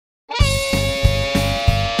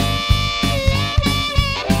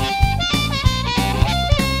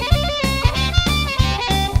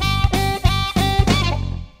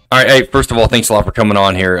All right. Hey, first of all, thanks a lot for coming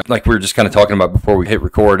on here. Like we were just kind of talking about before we hit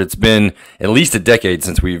record, it's been at least a decade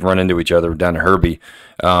since we've run into each other down at Herbie.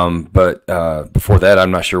 But before that,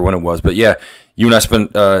 I'm not sure when it was. But yeah, you and I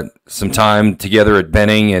spent some time together at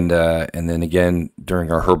Benning and then again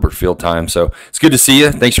during our Herbert Field time. So it's good to see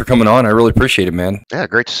you. Thanks for coming on. I really appreciate it, man. Yeah,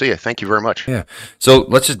 great to see you. Thank you very much. Yeah. So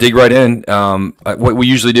let's just dig right in. What we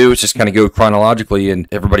usually do is just kind of go chronologically, and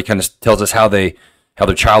everybody kind of tells us how their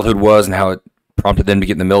childhood was and how it prompted them to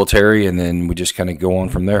get in the military, and then we just kind of go on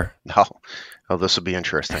from there. Oh, this will be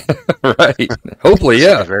interesting. Right. Hopefully,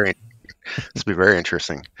 yeah. This will be very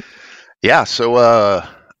interesting. Yeah. So,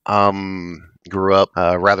 grew up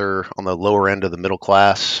rather on the lower end of the middle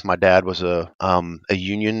class. My dad was a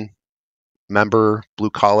union member, blue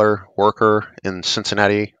collar worker in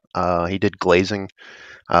Cincinnati. He did glazing.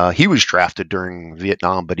 He was drafted during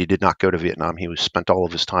Vietnam, but he did not go to Vietnam. He spent all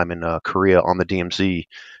of his time in Korea on the DMZ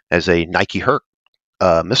as a Nike Herc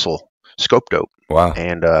missile scope dope. Wow.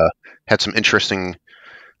 And had some interesting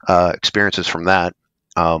experiences from that.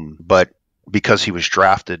 But because he was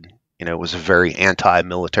drafted, it was a very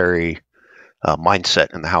anti-military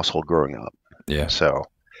mindset in the household growing up. Yeah. So,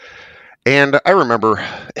 and I remember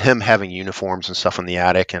him having uniforms and stuff in the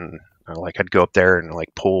attic, and I'd go up there and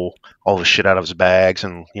pull all the shit out of his bags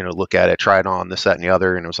and look at it, try it on, this, that, and the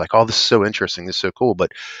other, and it was like, oh, this is so interesting, this is so cool.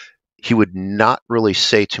 But he would not really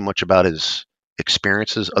say too much about his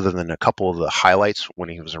experiences other than a couple of the highlights when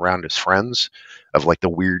he was around his friends of the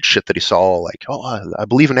weird shit that he saw, I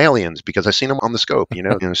believe in aliens because I seen them on the scope, in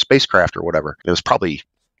a spacecraft or whatever. It was probably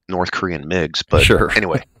North Korean MiGs, but sure.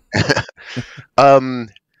 Anyway.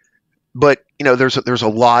 But there's a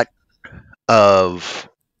lot of,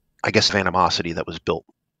 I guess, animosity that was built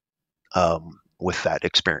with that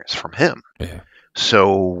experience from him. Yeah.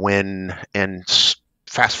 So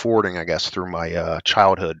fast forwarding, I guess, through my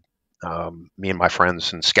childhood, me and my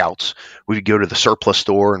friends and scouts, we would go to the surplus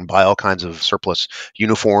store and buy all kinds of surplus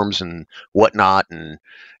uniforms and whatnot, and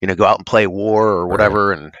go out and play war or whatever.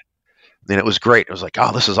 Right. And then it was great. It was like,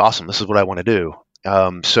 oh, this is awesome. This is what I want to do.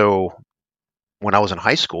 So when I was in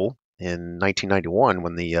high school in 1991,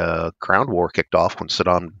 when the ground war kicked off, when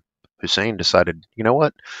Saddam Hussein decided, you know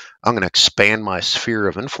what, I'm going to expand my sphere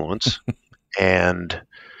of influence, and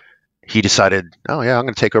he decided, oh yeah, I'm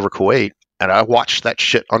going to take over Kuwait. And I watched that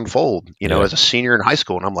shit unfold, as a senior in high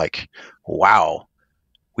school. And I'm like, wow,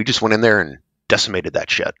 we just went in there and decimated that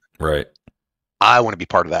shit. Right. I want to be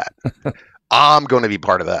part of that. I'm going to be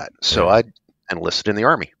part of that. So I enlisted in the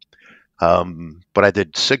Army. But I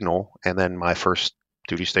did signal, and then my first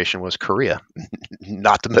duty station was Korea,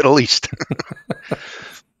 not the Middle East.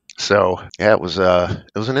 So yeah, it was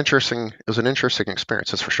an interesting experience,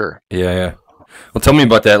 that's for sure. Yeah, yeah. Well, tell me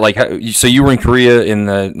about that. So you were in Korea in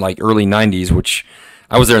the early '90s, which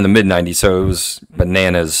I was there in the mid '90s, so it was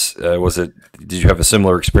bananas. Did you have a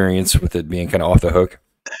similar experience with it being kind of off the hook?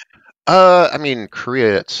 I mean,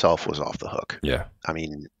 Korea itself was off the hook. Yeah. I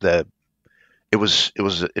mean, it was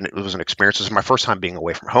an experience. It was my first time being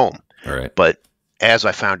away from home. All right. But as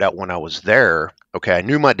I found out when I was there, okay, I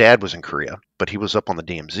knew my dad was in Korea, but he was up on the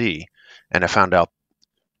DMZ, and I found out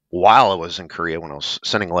while I was in Korea, when I was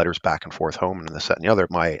sending letters back and forth home and this, that, and the other,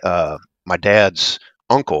 my dad's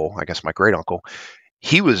uncle, I guess my great uncle,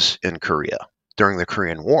 he was in Korea during the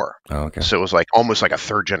Korean War. Oh, okay. So it was almost like a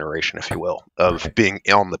third generation, if you will, of being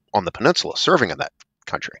on the peninsula, serving in that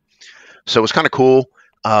country. So it was kind of cool.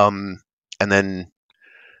 And then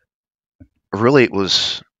really it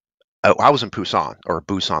was, I was in Busan, or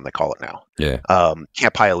Busan, they call it now. Yeah.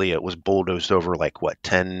 Camp Hialeah was bulldozed over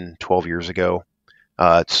 10, 12 years ago.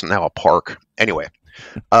 It's now a park. Anyway,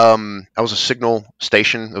 I was a signal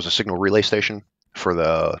station. It was a signal relay station for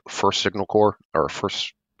the 1st Signal Corps, or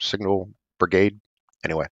 1st Signal Brigade.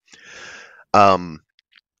 Anyway, so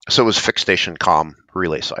it was fixed station comm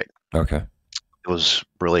relay site. Okay. It was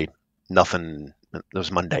really nothing. It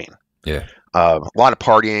was mundane. Yeah. A lot of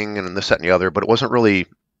partying and this, that, and the other, but it wasn't really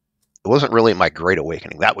my great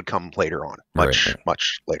awakening. That would come later on, much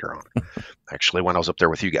later on. Actually, when I was up there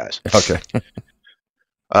with you guys. Okay.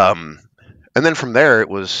 And then from there,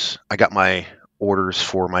 I got my orders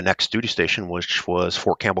for my next duty station, which was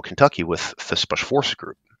Fort Campbell, Kentucky, with 5th Special Forces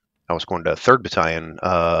Group. I was going to 3rd Battalion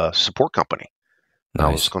support company. Nice.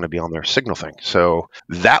 I was going to be on their signal thing. So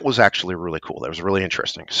that was actually really cool. That was really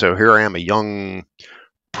interesting. So here I am, a young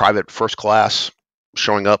private first class,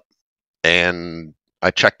 showing up, and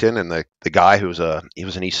I checked in, and the guy he was an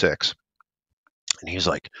E6, and he's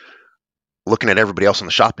like looking at everybody else in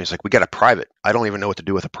the shop, and he's like, "We got a private. I don't even know what to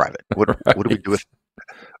do with a private. What do we do with?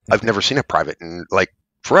 I've never seen a private in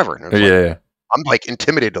forever." And yeah. I'm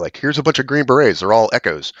intimidated. Here's a bunch of Green Berets. They're all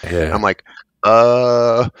Echoes. Yeah. And I'm like,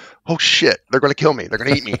 oh shit, they're going to kill me. They're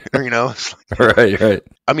going to eat me. It's Right, right.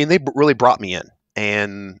 I mean, they really brought me in,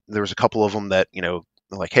 and there was a couple of them that,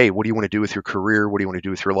 like, hey, what do you want to do with your career? What do you want to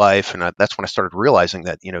do with your life? And that's when I started realizing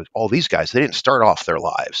that, all these guys, they didn't start off their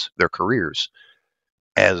lives, their careers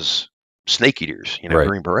as snake eaters, Right.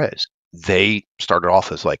 Green Berets. They started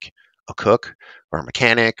off as like a cook or a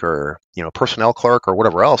mechanic or, personnel clerk or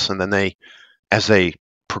whatever else. And then as they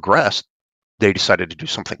progressed, they decided to do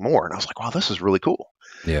something more. And I was like, wow, this is really cool.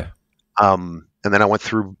 Yeah. And then I went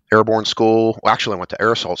through airborne school. Well, actually, I went to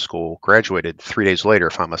air assault school, graduated 3 days later,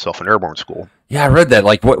 found myself in airborne school. Yeah, I read that.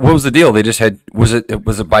 Like, what was the deal? They just had, was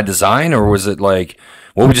it by design, or was it like,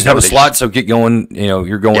 well, we just have No, a they slot, just, so get going,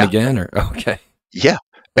 you're going yeah, again, or, okay. yeah.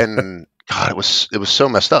 And God, it was so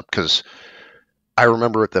messed up because I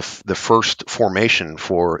remember at the first formation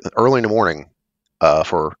for early in the morning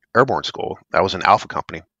for airborne school. I was in Alpha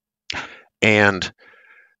Company, and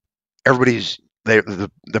everybody's the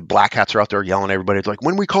black hats are out there yelling at everybody. It's like,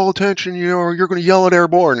 when we call attention, you're going to yell at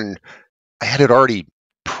airborne. And I had it already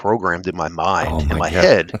programmed in my Oh mind, in my my God.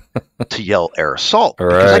 head, to yell air assault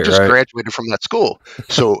because I Right, just right. graduated from that school.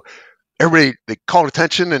 So everybody, they called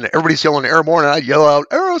attention, and everybody's yelling airborne, and I yell out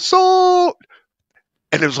air assault,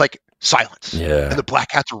 and it was like silence, and Yeah. the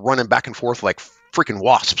black hats are running back and forth like freaking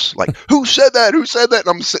wasps. Like, who said that? Who said that? And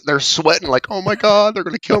I'm sitting there sweating, like, oh my god, they're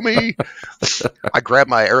gonna kill me. I grabbed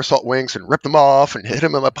my air assault wings and ripped them off and hid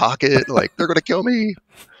them in my pocket. Like, they're gonna kill me.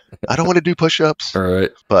 I don't want to do push-ups. All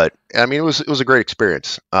right. But I mean, it was a great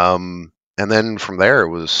experience. And then from there,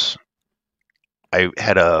 I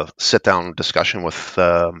had a sit-down discussion with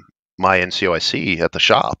my NCOIC at the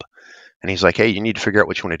shop, and he's like, "Hey, you need to figure out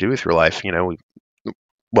what you want to do with your life.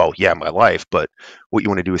 Well, yeah, my life, but what you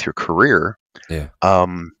want to do with your career. Yeah.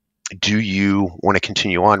 Do you want to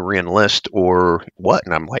continue on, re-enlist, or what?"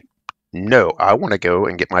 And I'm like, no, I want to go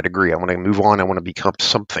and get my degree. I want to move on. I want to become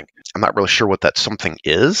something. I'm not really sure what that something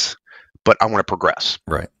is, but I want to progress.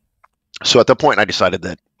 Right. So at that point, I decided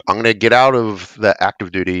that I'm going to get out of the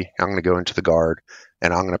active duty. I'm going to go into the Guard,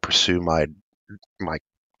 and I'm going to pursue my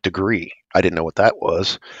degree. I didn't know what that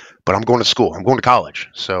was, but I'm going to school. I'm going to college.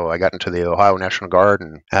 So I got into the Ohio National Guard,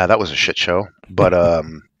 and that was a shit show. But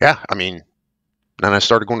yeah, I mean, then I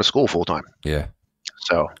started going to school full time. Yeah.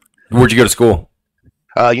 So Where'd you go to school?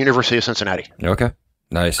 University of Cincinnati. Okay.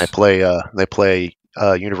 Nice. They play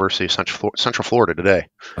University of Central Florida today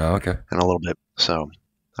Oh, okay. in a little bit. So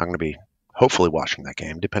I'm going to be hopefully watching that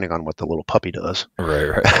game, depending on what the little puppy does. Right,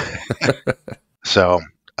 right. So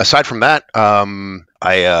aside from that,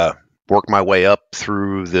 I worked my way up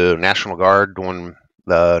through the National Guard, doing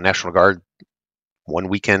the National Guard 1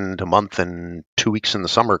 weekend a month and 2 weeks in the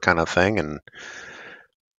summer kind of thing, and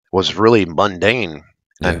was really mundane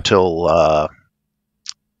Yeah. until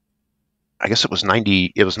I guess it was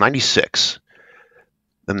 96.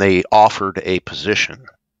 Then they offered a position.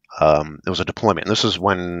 It was a deployment. And this is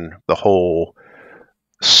when the whole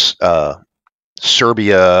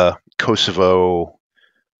Serbia, Kosovo,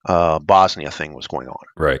 Bosnia thing was going on.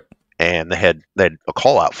 Right. And they had a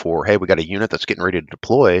call out for, hey, we got a unit that's getting ready to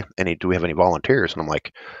deploy. Do we have any volunteers? And I'm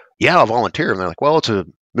like, yeah, I'll volunteer. And they're like, well, it's a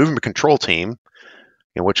movement control team,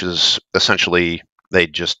 which is essentially they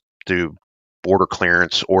just do border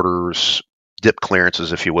clearance, orders, dip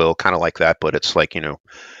clearances, if you will, kind of like that, but it's like,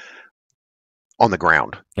 on the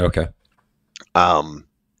ground. Okay. And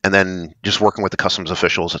then just working with the customs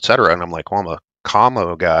officials, et cetera. And I'm like, well, I'm a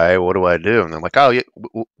commo guy. What do I do? And they're like, oh, yeah,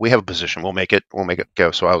 we have a position. We'll make it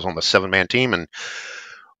go. So I was on the 7-man team, and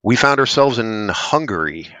we found ourselves in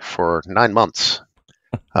Hungary for 9 months,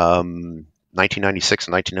 1996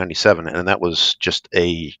 and 1997. And that was just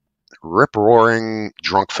a rip-roaring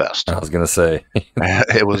drunk fest. I was going to say.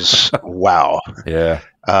 It was, wow. Yeah.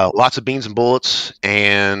 Lots of beans and bullets,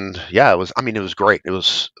 and yeah, it was great. It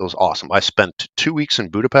was awesome. I spent 2 weeks in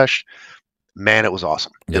Budapest. Man, it was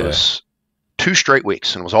awesome. Yeah. It was 2 straight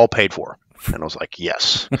weeks, and it was all paid for. And I was like,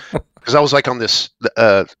 yes, because I was like on this.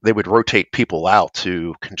 They would rotate people out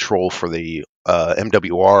to control for the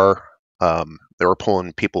MWR. They were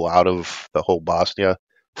pulling people out of the whole Bosnia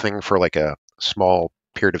thing for like a small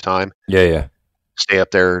period of time. Yeah, yeah. Stay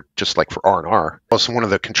up there just like for R&R. I was one of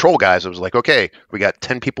the control guys. I was like, okay, we got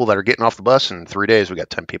 10 people that are getting off the bus. In 3 days, we got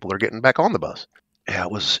 10 people that are getting back on the bus. Yeah,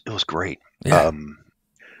 it was great. Yeah.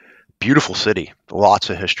 Beautiful city. Lots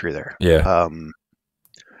of history there. Yeah.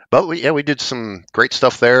 But we did some great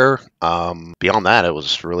stuff there. Beyond that, it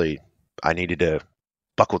was really, I needed to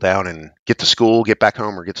buckle down and get to school, get back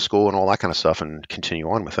home or get to school and all that kind of stuff and continue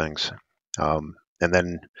on with things. And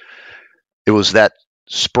then it was that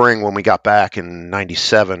spring when we got back in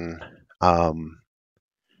 97.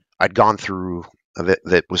 I'd gone through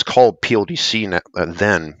that was called PLDC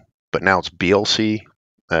then, but now it's BLC.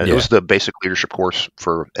 It was the basic leadership course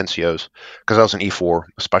for NCOs because I was an E4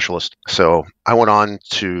 specialist. So I went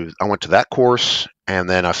to that course, and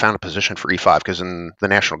then I found a position for E5 because in the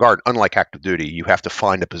National Guard, unlike active duty, you have to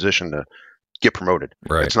find a position to get promoted.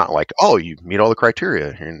 Right. It's not like, oh, you meet all the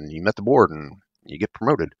criteria and you met the board and you get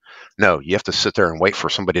promoted. No, you have to sit there and wait for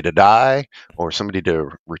somebody to die or somebody to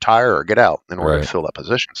retire or get out in order to fill that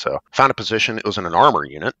position. So I found a position. It was in an armor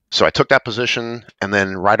unit. So I took that position, and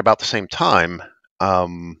then right about the same time,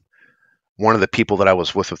 one of the people that I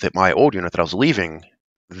was with at my old unit that I was leaving,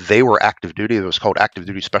 they were active duty. It was called Active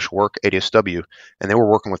Duty Special Work, ADSW, and they were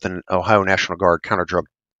working with an Ohio National Guard Counter Drug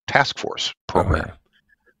Task Force program,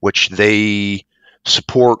 which they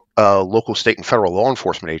support local, state, and federal law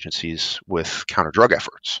enforcement agencies with counter drug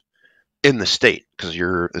efforts in the state, because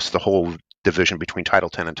it's the whole division between Title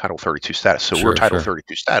 10 and Title 32 status. So we're Title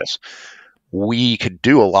 32 status. We could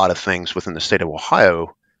do a lot of things within the state of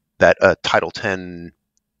Ohio that a Title 10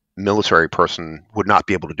 military person would not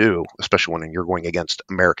be able to do, especially when you're going against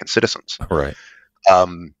American citizens. Right.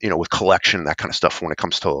 With collection, that kind of stuff when it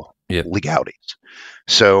comes to legalities.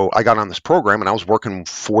 So I got on this program, and I was working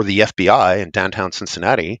for the FBI in downtown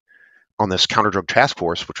Cincinnati on this counter drug task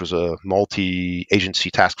force, which was a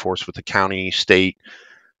multi-agency task force with the county, state,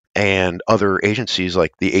 and other agencies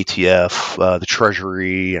like the ATF, the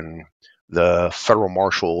Treasury, and the federal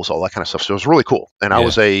marshals, all that kind of stuff. So it was really cool. And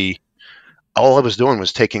all I was doing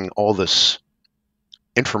was taking all this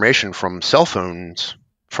information from cell phones,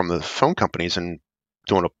 from the phone companies, and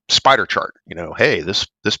doing a spider chart. Hey, this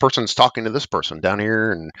person's talking to this person down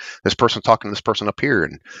here, and this person's talking to this person up here,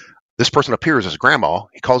 and this person up here is his grandma.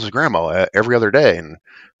 He calls his grandma every other day, and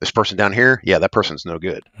this person down here, that person's no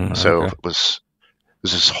good. So it was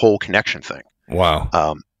this whole connection thing.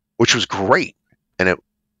 Wow. Which was great, and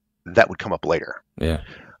that would come up later. Yeah.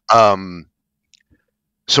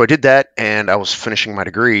 So I did that, and I was finishing my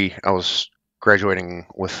degree. I was graduating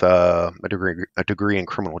with a degree in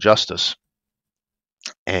criminal justice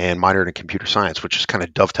and minored in computer science, which is kind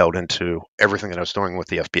of dovetailed into everything that I was doing with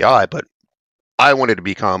the FBI. But I wanted to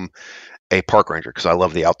become a park ranger because I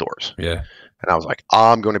love the outdoors. Yeah. And I was like,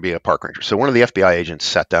 I'm going to be a park ranger. So one of the FBI agents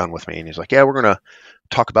sat down with me, and he's like, yeah, we're going to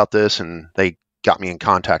talk about this. And they got me in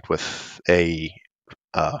contact with a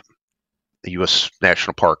U.S.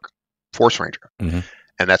 National Park Force Ranger. Mm-hmm.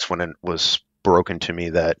 And that's when it was broken to me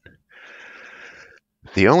that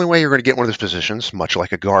the only way you're going to get one of those positions, much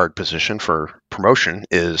like a guard position for promotion,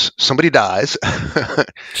 is somebody dies,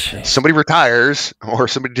 somebody retires, or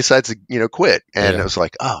somebody decides to quit. And it was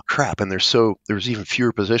like, oh crap! And there's even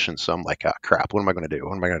fewer positions. So I'm like, oh crap! What am I going to do?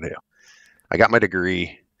 What am I going to do? I got my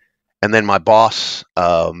degree, and then my boss,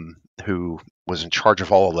 who was in charge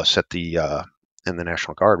of all of us in the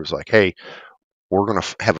National Guard, was like, hey, we're going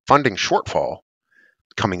to have a funding shortfall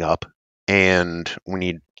coming up, and we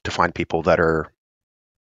need to find people that are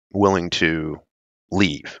willing to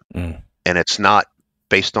leave. And it's not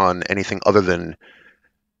based on anything other than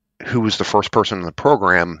who was the first person in the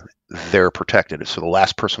program. They're protected. So the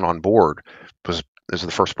last person on board is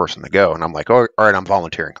the first person to go. And I'm like, all right, I'm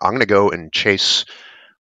volunteering. I'm going to go and chase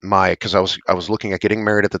because I was looking at getting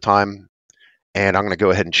married at the time, and I'm going to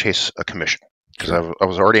go ahead and chase a commission because I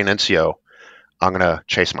was already an NCO. I'm going to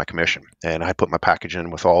chase my commission. And I put my package in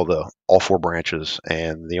with all four branches.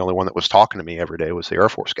 And the only one that was talking to me every day was the Air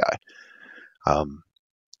Force guy.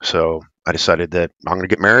 So I decided that I'm going to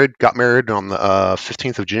get married. Got married on the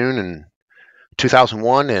 15th of June in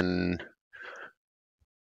 2001, and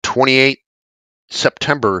 28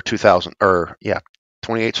 September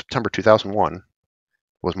 2001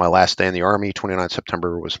 was my last day in the Army. 29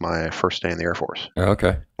 September was my first day in the Air Force.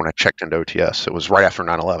 Okay. When I checked into OTS. It was right after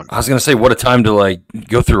 9/11. I was going to say, what a time to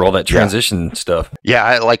go through all that transition stuff.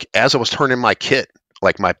 Yeah, as I was turning my kit,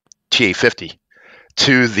 like my TA-50,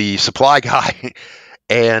 to the supply guy,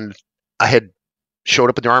 and I had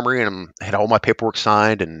showed up at the Armory and had all my paperwork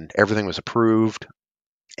signed and everything was approved.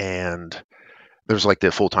 And there's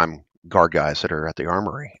the full-time guard guys that are at the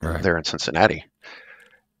Armory there in Cincinnati.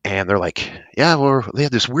 And they're like, yeah, well, they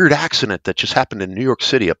had this weird accident that just happened in New York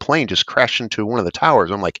City. A plane just crashed into one of the towers.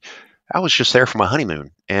 I'm like, I was just there for my honeymoon.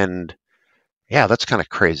 And yeah, that's kind of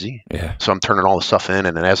crazy. Yeah. So I'm turning all the stuff in.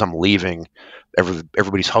 And then as I'm leaving,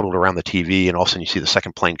 everybody's huddled around the TV. And all of a sudden you see the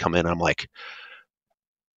second plane come in. And I'm like,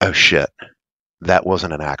 oh shit, that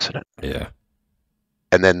wasn't an accident. Yeah.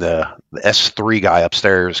 And then the S3 guy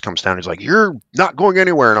upstairs comes down. He's like, you're not going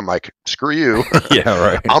anywhere. And I'm like, screw you. Yeah,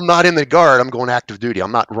 right. I'm not in the guard. I'm going active duty.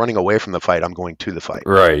 I'm not running away from the fight. I'm going to the fight.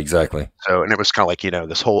 Right, exactly. So, and it was kind of like,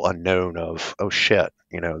 this whole unknown of, oh shit,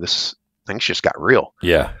 this thing's just got real.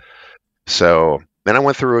 Yeah. So then I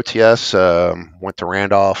went through OTS, went to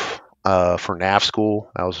Randolph for nav school.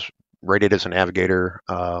 I was rated as a navigator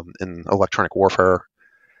in electronic warfare,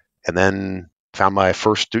 and then found my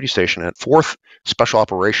first duty station at 4th Special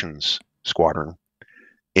Operations Squadron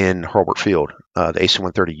in Hurlburt Field, the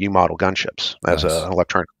AC-130 U model gunships as Nice. an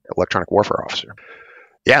electronic warfare officer.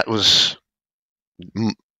 Yeah, it was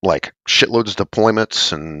like shitloads of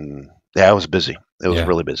deployments, and yeah, it was busy. It was Yeah.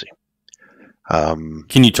 really busy.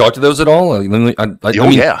 Can you talk to those at all? I mean,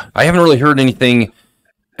 yeah. I haven't really heard anything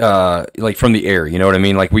like from the air. You know what I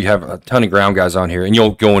mean? Like we have a ton of ground guys on here, and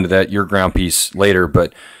you'll go into that your ground piece later.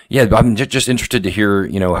 But yeah, I'm just interested to hear,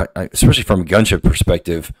 you know, especially from a gunship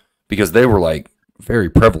perspective, because they were like very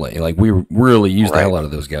prevalent. Like we really used the hell out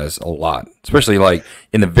of those guys a lot, especially like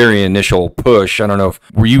in the very initial push. I don't know if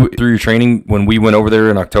were you through your training when we went over there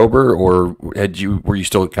in October, or were you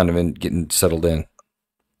still kind of getting settled in?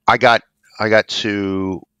 I got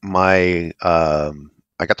to my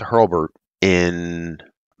I got to Hurlburt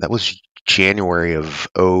that was January of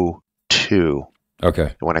 02.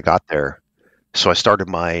 Okay. When I got there. So I started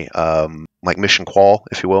my like mission qual,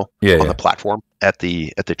 if you will, on the platform at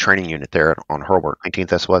the training unit there on Hurlburt,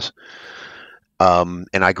 19th SOS.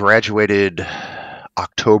 And I graduated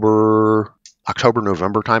October,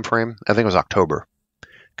 November timeframe. I think it was October,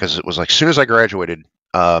 because it was like as soon as I graduated,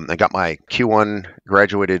 I got my Q1,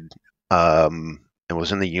 graduated, and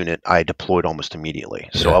was in the unit. I deployed almost immediately.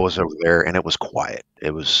 So I was over there, and it was quiet.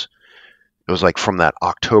 It was like from that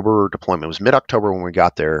October deployment. It was mid-October when we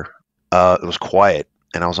got there. It was quiet,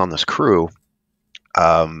 and I was on this crew.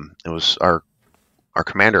 It was our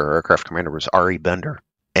commander, our aircraft commander was R.E. Bender,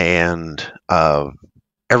 and all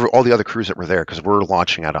the other crews that were there, because we're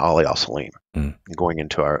launching out of Ali Al Salim, going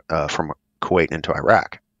into our from Kuwait into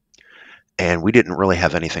Iraq, and we didn't really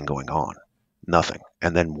have anything going on, nothing.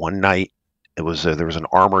 And then one night, there was an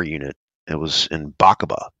armor unit. It was in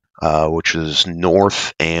Baqaba, which is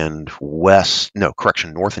north and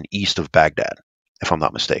east of Baghdad, if I'm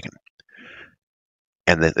not mistaken.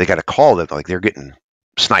 And they got a call that like they're getting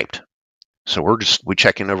sniped. So we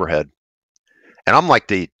check in overhead, and I'm like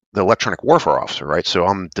the electronic warfare officer, right? So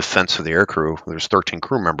I'm defense of the air crew. There's 13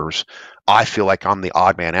 crew members. I feel like I'm the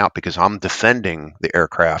odd man out because I'm defending the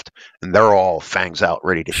aircraft, and they're all fangs out,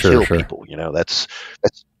 ready to kill people. You know, that's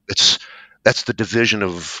the division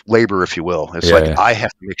of labor, if you will. It's I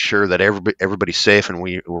have to make sure that everybody's safe, and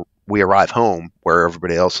we arrive home where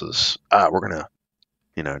everybody else is. We're gonna,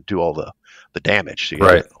 do all the damage. So you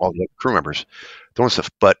got all the crew members doing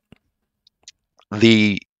stuff. But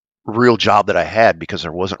the real job that I had, because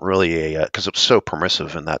there wasn't really because it was so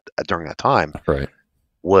permissive in that during that time,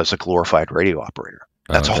 was a glorified radio operator.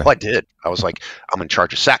 That's all I did. I was like, I'm in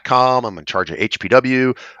charge of SATCOM. I'm in charge of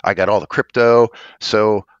HPW. I got all the crypto.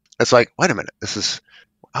 So it's like, wait a minute,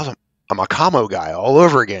 I'm a commo guy all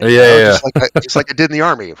over again. Just like I did in the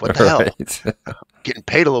Army. What the hell? Getting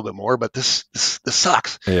paid a little bit more, but this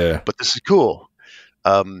sucks. Yeah. But this is cool.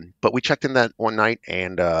 But we checked in that one night,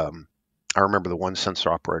 and I remember the one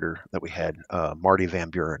sensor operator that we had, Marty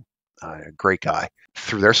Van Buren, a great guy.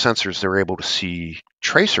 Through their sensors, they were able to see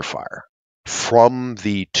tracer fire from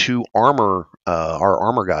the two our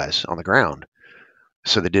armor guys on the ground.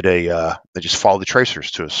 So they did they just followed the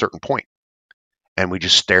tracers to a certain point, and we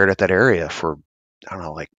just stared at that area for, I don't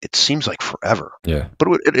know, like it seems like forever. Yeah. But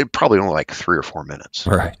it probably only like 3 or 4 minutes.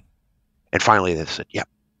 Right. And finally they said, "Yeah,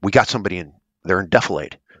 we got somebody in. They're in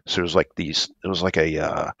defilade." So it was like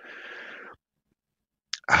a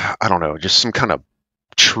I don't know, just some kind of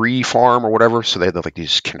tree farm or whatever. So they had like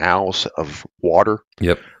these canals of water.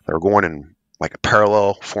 Yep. They were going in like a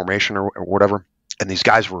parallel formation or whatever. And these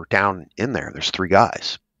guys were down in there. There's 3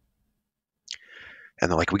 guys.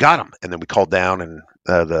 And they're like, "We got them." And then we called down, and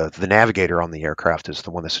the navigator on the aircraft is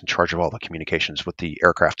the one that's in charge of all the communications with the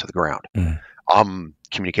aircraft to the ground.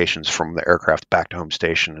 Communications from the aircraft back to home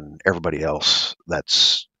station and everybody else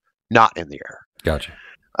that's not in the air. Gotcha.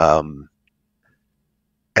 And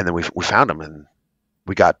then we found them, and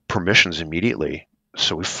we got permissions immediately.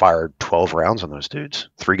 So we fired 12 rounds on those dudes,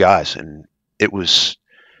 3 guys. And it was,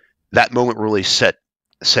 that moment really set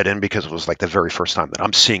in, because it was like the very first time that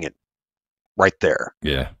I'm seeing it right there.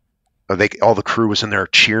 Yeah. All the crew was in there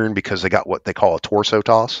cheering because they got what they call a torso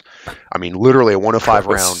toss. I mean, literally a 105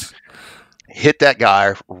 round hit that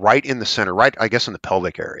guy right in the center, right, I guess, in the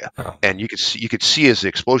pelvic area. Oh. And you could see as the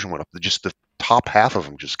explosion went up, just the top half of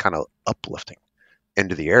him just kind of uplifting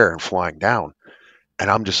into the air and flying down.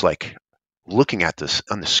 And I'm just like looking at this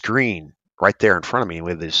on the screen right there in front of me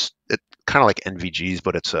with this, it kind of like NVGs,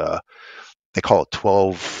 but it's they call it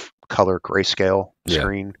 12 color grayscale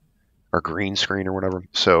screen or green screen or whatever.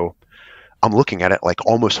 So I'm looking at it like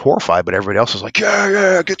almost horrified, but everybody else is like, yeah,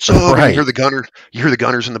 yeah, get some. And Right. you hear the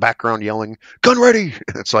gunners in the background yelling, gun ready.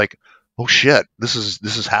 And it's like, oh shit, this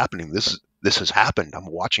is happening. This has happened. I'm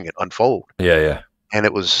watching it unfold. Yeah, yeah. And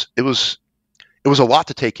it was a lot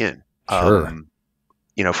to take in. Sure.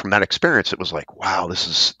 From that experience, it was like, wow,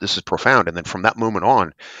 this is profound. And then from that moment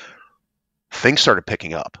on, things started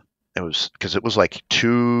picking up. It was because it was like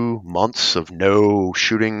 2 months of no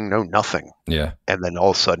shooting, no nothing. Yeah. And then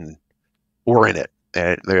all of a sudden we're in it.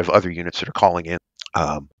 And they have other units that are calling in.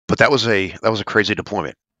 But that was a crazy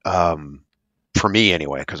deployment. For me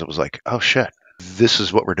anyway, because it was like, oh shit, this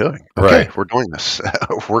is what we're doing. Okay, Right. we're doing this.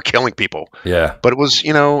 We're killing people. Yeah. But it was, as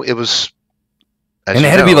And it you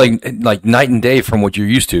had to be know, like night and day from what you're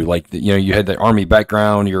used to. Like, you had the Army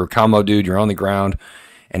background, you're a commo dude, you're on the ground,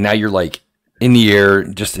 and now you're like in the air.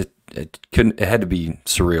 Just it had to be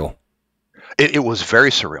surreal. it was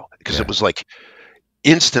very surreal because Yeah. it was like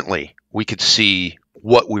instantly we could see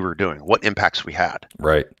what we were doing, what impacts we had.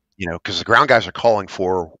 Right. Because the ground guys are calling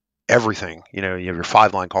for everything. You have your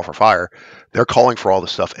 5-line call for fire. They're calling for all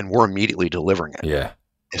this stuff, and we're immediately delivering it. Yeah.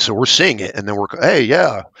 And so we're seeing it, and then hey,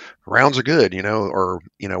 yeah, rounds are good, or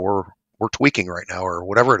we're tweaking right now, or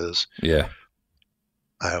whatever it is. Yeah.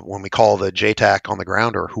 When we call the JTAC on the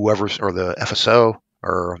ground, or whoever's, or the FSO,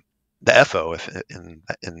 or the FO, if in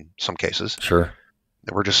some cases, Sure.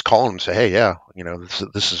 we're just calling them and say, hey, yeah,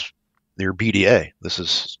 this is your BDA.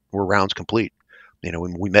 We're rounds complete.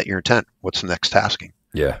 We met your intent. What's the next tasking?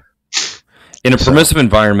 Yeah. In a So- permissive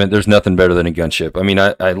environment, there's nothing better than a gunship. I mean,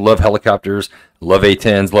 I love helicopters, love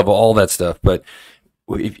A-10s, love all that stuff. But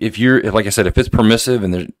if like I said, if it's permissive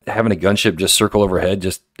and they're having a gunship just circle overhead,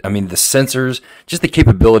 the sensors, just the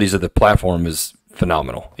capabilities of the platform is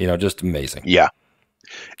phenomenal. Just amazing. Yeah.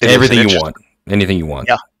 Everything you want. Anything you want.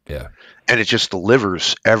 Yeah. Yeah. And it just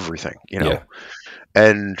delivers everything, Yeah.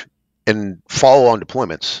 And in follow-on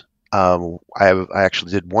deployments, I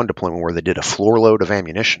actually did one deployment where they did a floor load of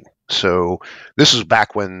ammunition. So this was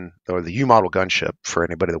back when, or the U model gunship, for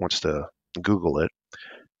anybody that wants to Google it,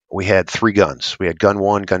 we had 3 guns. We had gun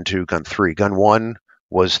 1, gun 2, gun 3. Gun 1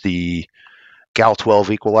 was the Gal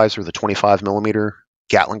 12 equalizer, the 25 millimeter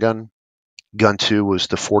Gatling gun. Gun 2 was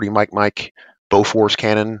the 40 Mike Bofors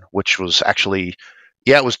cannon, which was actually,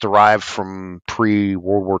 it was derived from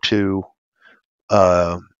pre-World War II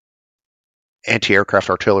anti-aircraft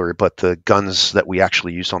artillery, but the guns that we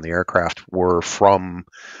actually used on the aircraft were from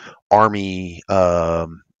Army,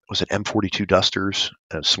 was it M42 Dusters,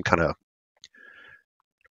 some kind of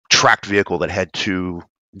tracked vehicle that had 2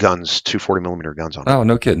 40 millimeter guns on it. Oh,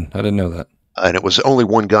 no kidding. I didn't know that. And it was only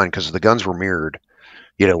one gun because the guns were mirrored.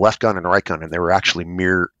 You had a left gun and a right gun, and they were actually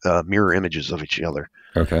mirror images of each other.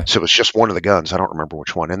 Okay. So it was just one of the guns. I don't remember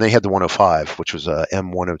which one. And they had the 105, which was a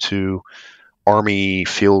M102 Army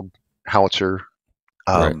field howitzer.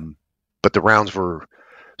 Right. But the rounds were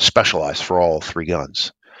specialized for all 3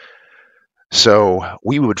 guns. So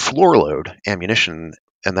we would floor load ammunition,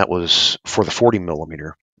 and that was for the 40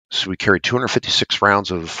 millimeter. So we carried 256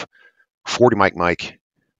 rounds of 40 Mike,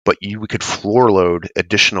 but we could floor load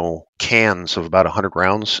additional cans of about 100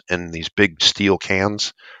 rounds in these big steel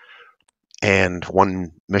cans. And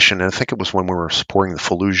one mission, and I think it was when we were supporting the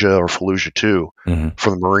Fallujah or Fallujah 2 for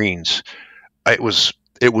the Marines, it was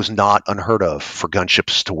not unheard of for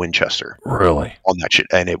gunships to Winchester. Really? On that shit.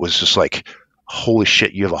 And it was just like, holy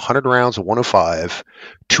shit, you have 100 rounds of 105,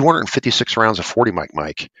 256 rounds of 40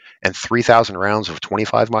 Mike, and 3,000 rounds of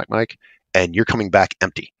 25 Mike, and you're coming back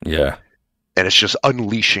empty. Yeah. And it's just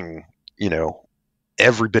unleashing,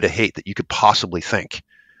 every bit of hate that you could possibly think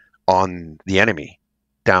on the enemy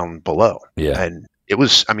down below. Yeah. And it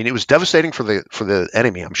was devastating for the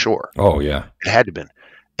enemy, I'm sure. Oh, yeah. It had to have been.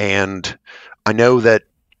 And I know that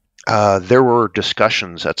there were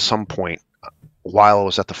discussions at some point while I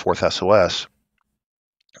was at the 4th SOS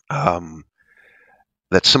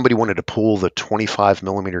that somebody wanted to pull the 25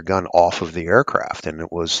 millimeter gun off of the aircraft, and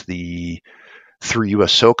it was through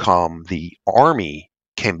US SOCOM, the Army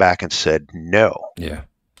came back and said, no, Yeah.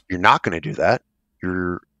 you're not going to do that.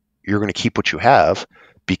 You're going to keep what you have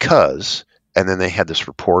because, and then they had this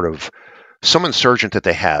report of some insurgent that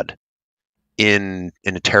they had in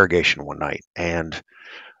an interrogation one night, and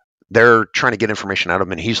they're trying to get information out of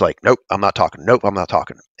him, and he's like, nope, I'm not talking. Nope, I'm not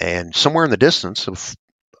talking. And somewhere in the distance of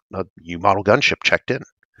a U model gunship checked in,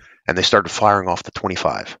 and they started firing off the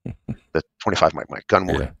 25 Mike gun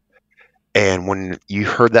 1. Yeah. And when you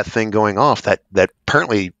heard that thing going off, that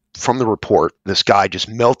apparently from the report, this guy just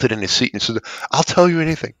melted in his seat and said, I'll tell you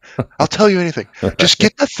anything. I'll tell you anything. Just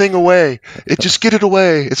get that thing away. Just get it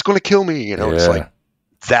away. It's going to kill me. It's like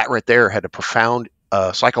that right there had a profound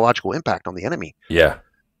psychological impact on the enemy. Yeah.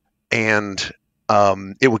 And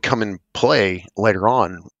it would come in play later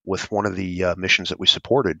on with one of the missions that we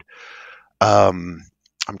supported. I'm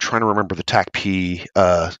trying to remember the TAC P,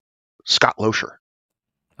 Scott Loescher.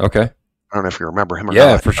 Okay. I don't know if you remember him or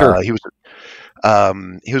Yeah, not. for sure. He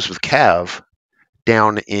was with Cav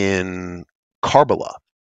down in Karbala,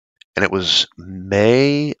 and it was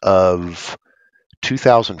May of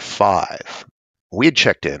 2005. We had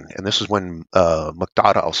checked in, and this is when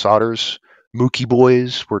Muqtada al-Sadr's Mookie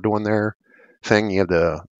boys were doing their thing. You have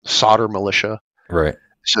the Sadr militia. Right.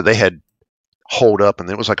 So they had holed up, and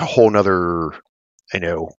it was like a whole nother,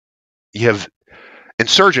 you have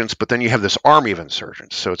insurgents, but then you have this army of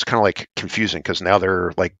insurgents. So it's kind of like confusing because now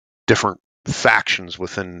they're like different factions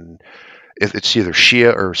within. It's either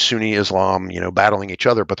Shia or Sunni Islam, battling each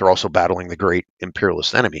other, but they're also battling the great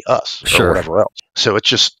imperialist enemy, us, Sure. or whatever else. So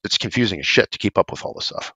it's confusing as shit to keep up with all this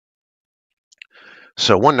stuff.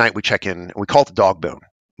 So one night we check in, and we call it the Dogbone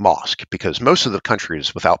Mosque because most of the country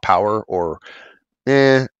is without power, or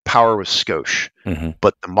power was skosh. Mm-hmm.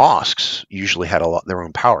 But the mosques usually had their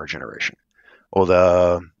own power generation. Well,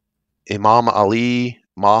 the Imam Ali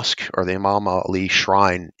Mosque, or the Imam Ali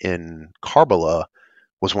Shrine in Karbala,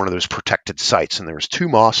 was one of those protected sites, and there was two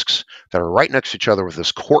mosques that are right next to each other with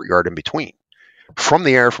this courtyard in between. From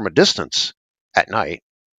the air, from a distance, at night,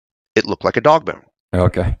 it looked like a dog bone.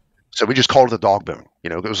 Okay. So we just called it the dog bone.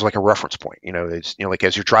 It was like a reference point. It's like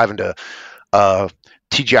as you're driving to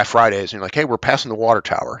TGI Fridays, and you're like, hey, we're passing the water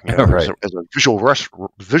tower. Right. as a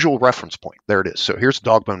visual reference point. There it is. So here's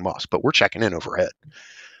the Dogbone Mosque, but we're checking in overhead.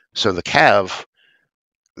 So the Cav,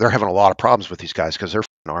 they're having a lot of problems with these guys because they're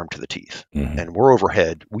armed to the teeth, and we're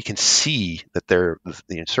overhead. We can see that the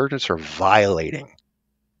insurgents are violating.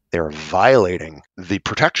 They're violating the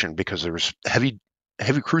protection because there's heavy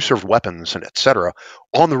crew-served weapons and etc.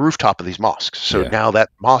 on the rooftop of these mosques. So now that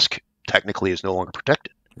mosque technically is no longer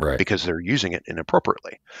protected, right? Because they're using it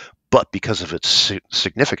inappropriately. But because of its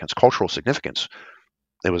significance, cultural significance,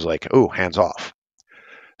 it was like, oh, hands off.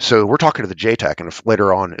 So we're talking to the JTAC, and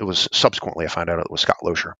later on, it was subsequently I found out it was Scott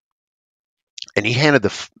Loescher. And he handed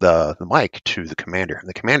the mic to the commander, and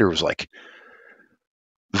the commander was like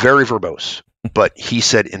very verbose, but he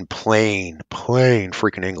said in plain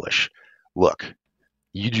freaking English, look,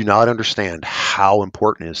 you do not understand how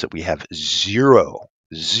important it is that we have zero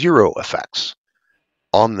effects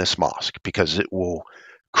on this mosque, because it will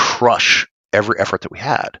crush every effort that we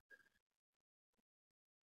had.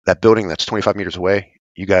 That building that's 25 meters away,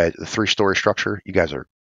 you guys, the 3-story structure, you guys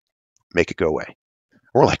make it go away.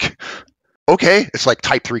 We're like, okay, it's like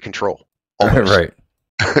type 3 control. Almost. Right.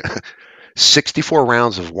 64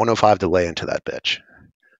 rounds of 105 delay into that bitch.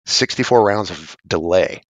 64 rounds of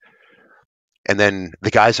delay. And then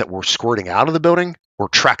the guys that were squirting out of the building were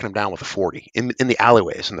tracking them down with a 40 in the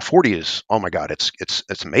alleyways. And the 40 is, oh my God,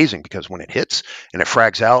 it's amazing, because when it hits and it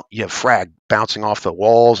frags out, you have frag bouncing off the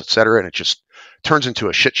walls, etc. And it just turns into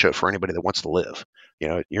a shit show for anybody that wants to live.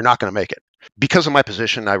 You're not going to make it. Because of my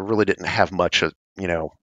position, I really didn't have much of,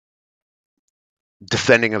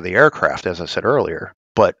 defending of the aircraft, as I said earlier.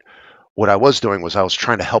 But what I was doing was I was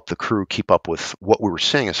trying to help the crew keep up with what we were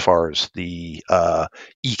seeing as far as the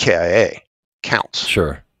EKIA counts.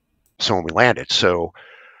 Sure. So when we landed,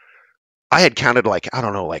 I had counted like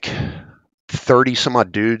 30 some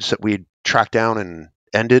odd dudes that we had tracked down and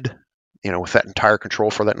ended, with that entire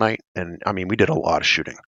control for that night. And I mean, we did a lot of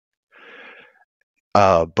shooting.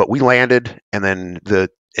 But we landed, and then the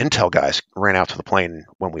intel guys ran out to the plane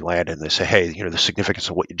when we landed, and they say, hey, the significance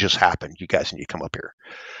of what just happened, you guys need to come up here.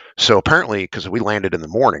 So apparently, because we landed in the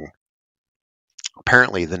morning,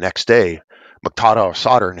 apparently the next day, Muqtada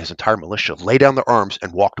al-Sadr and his entire militia lay down their arms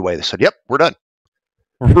and walked away. They said, yep, we're done.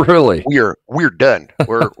 Really? We're done.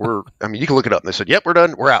 We're I mean, you can look it up. And they said, yep, we're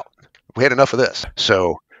done. We're out. We had enough of this.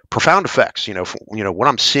 So profound effects, what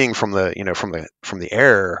I'm seeing from the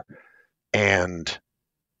air, and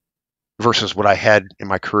versus what I had in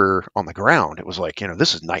my career on the ground, it was like,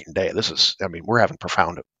 this is night and day. We're having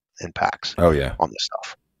profound impacts Oh yeah. on this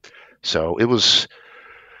stuff. So it was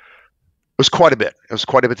quite a bit. It was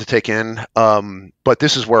quite a bit to take in. But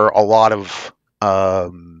this is where a lot of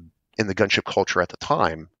in the gunship culture at the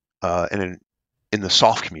time, and in the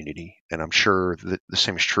soft community, and I'm sure that the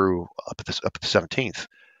same is true up at the 17th.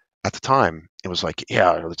 At the time, it was like,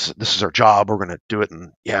 yeah, this is our job. We're going to do it,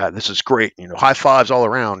 and yeah, this is great. High fives all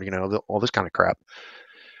around. All this kind of crap.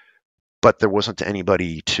 But there wasn't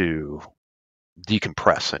anybody to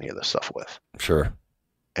decompress any of this stuff with. Sure.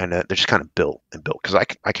 And they just kind of built. Because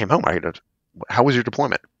I came home. How was your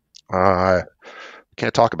deployment?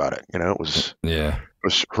 Can't talk about it. It was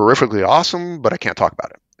horrifically awesome, but I can't talk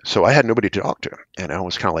about it. So I had nobody to talk to, and I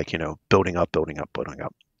was kind of like, building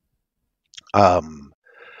up. Um,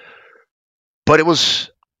 but it was,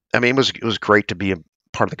 I mean, it was great to be a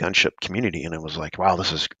part of the gunship community, and it was like, wow,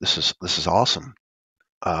 this is awesome.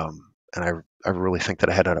 And I really think that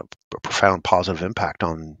I had a profound positive impact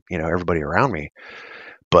on, you know, everybody around me.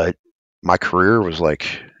 But my career was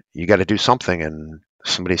like, you got to do something. And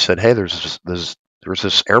somebody said, hey, there's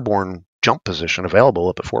this airborne jump position available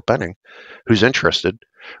up at Fort Benning. Who's interested?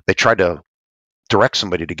 They tried to direct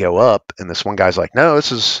somebody to go up, and this one guy's like, no,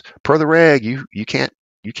 this is per the reg. You can't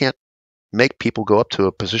make people go up to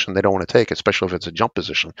a position they don't want to take, especially if it's a jump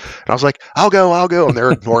position. And I was like, I'll go. And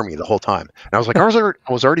they're ignoring me the whole time. And I was like, I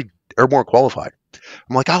was already airborne qualified.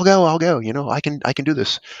 I'm like, I'll go. You know, I can do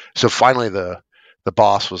this. So finally, the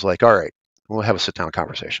boss was like, all right, we'll have a sit down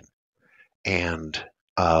conversation. And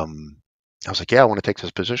I was like, yeah, I want to take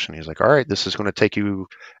this position. He's like, all right, this is going to take you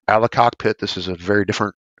out of the cockpit. This is a very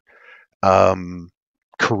different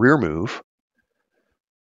career move,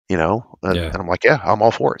 you know. And I'm like, yeah, I'm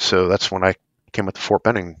all for it. So that's when I came up to Fort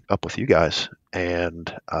Benning up with you guys.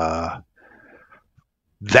 And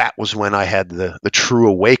that was when I had the true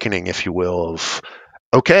awakening, if you will, of,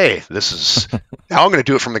 okay, this is now I'm going to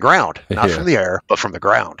do it from the ground, not from the air, but from the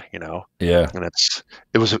ground, you know? Yeah. And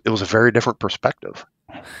it was a very different perspective.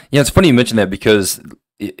 Yeah. It's funny you mentioned that, because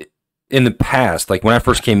in the past, like when I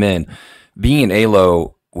first came in, being an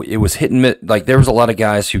ALO, it was hit and miss. Like there was a lot of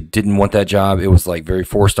guys who didn't want that job. It was like very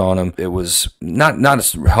forced on them. It was not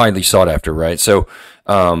as highly sought after, right? So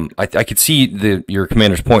I could see your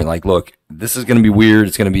commander's point. Like, look, this is going to be weird.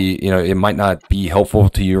 It's going to be, you know, it might not be helpful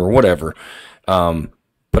to you or whatever.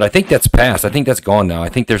 But I think that's past. I think that's gone now. I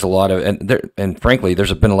think there's a lot of, and frankly,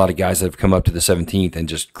 there's been a lot of guys that have come up to the 17th and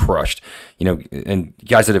just crushed, you know, and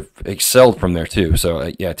guys that have excelled from there too. So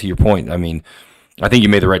yeah, to your point, I mean, I think you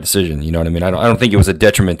made the right decision. You know what I mean? I don't think it was a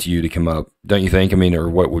detriment to you to come up. Don't you think? I mean, or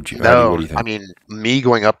what would you? No, what do you think? I mean, me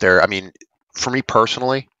going up there. I mean, for me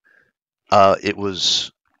personally, it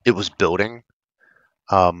was building,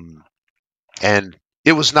 and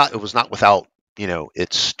it was not without, you know,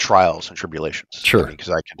 its trials and tribulations. Sure.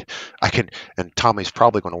 Because I can, and Tommy's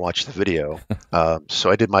probably going to watch the video.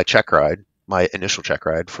 So I did my initial check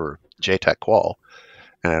ride for JTAC qual,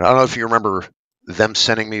 and I don't know if you remember them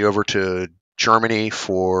sending me over to Germany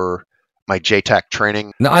for my JTAC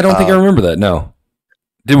training. No, I don't think I remember that. No.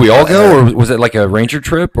 Did we all go, or was it like a Ranger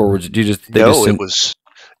trip, or did you just? It was.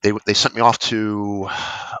 They sent me off to,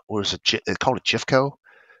 what was it? They called it JIFCO,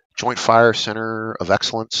 Joint Fire Center of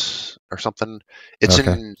Excellence or something. It's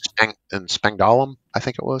in Spangdahlem, I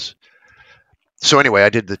think it was. So anyway, I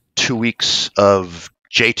did the 2 weeks of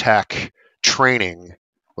JTAC training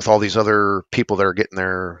with all these other people that are getting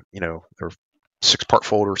their, you know, their 6-part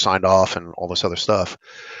folder signed off and all this other stuff.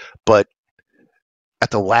 But at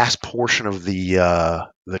the last portion of the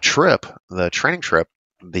training trip,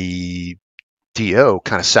 the DO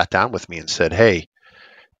kind of sat down with me and said, hey,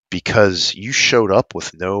 because you showed up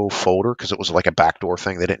with no folder, because it was like a backdoor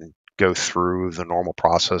thing. They didn't go through the normal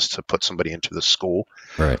process to put somebody into the school.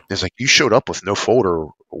 Right. It's like, you showed up with no folder.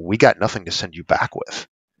 We got nothing to send you back with.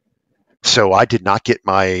 So I did not get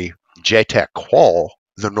my JTAC qual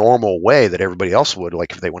the normal way that everybody else would,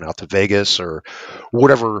 like if they went out to Vegas or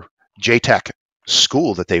whatever JTAC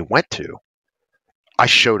school that they went to. I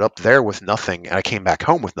showed up there with nothing, and I came back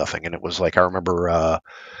home with nothing. And it was like, I remember, I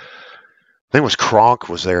think it was Kronk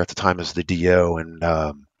was there at the time as the DO, and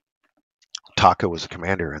Taco was the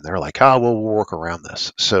commander, and they're like, oh, well, we'll work around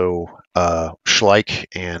this. So Schleich,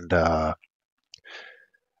 and that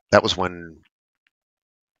was when,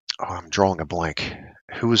 I'm drawing a blank.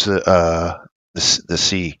 Who was the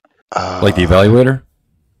C? Like the evaluator?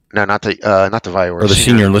 No, not the evaluator. Or the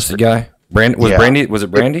senior enlisted guy? Brandy? Was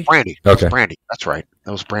it Brandy? Brandy. Okay. It was Brandy. That's right.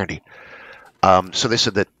 That was Brandy. So they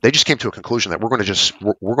said that they just came to a conclusion that we're going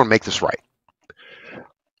to make this right.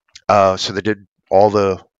 So they did all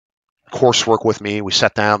the coursework with me. We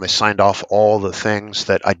sat down. They signed off all the things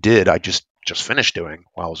that I did. I just finished doing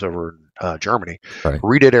while I was over in Germany. Right.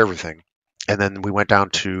 Redid everything, and then we went down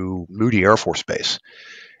to Moody Air Force Base,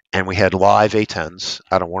 and we had live A-10s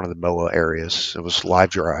out of one of the MOA areas. It was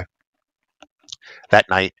live dry that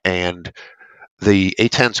night, and the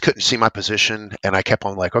A-10s couldn't see my position, and I kept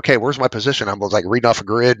on like, okay, where's my position? I was like reading off a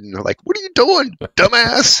grid, and they're like, what are you doing,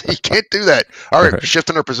 dumbass? You can't do that. All right,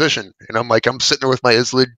 shifting our position. And I'm like, I'm sitting there with my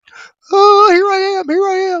ISLID. Oh, here I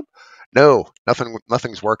am. No,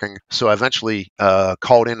 nothing's working. So I eventually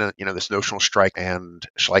called in this notional strike, and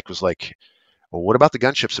Schleich was like, well, what about the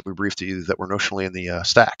gunships that we briefed to you that were notionally in the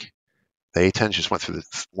stack? The A-10s just went through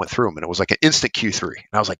them, and it was like an instant Q3. And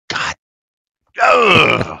I was like, God,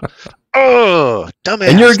 oh, dumbass.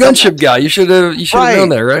 And you're a gunship guy. You should have known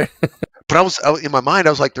that, right? But in my mind, I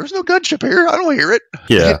was like, "There's no gunship here. I don't hear it.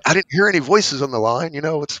 Yeah. I didn't hear any voices on the line.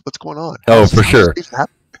 What's going on? Oh, for sure.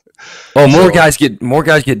 Oh, So, more guys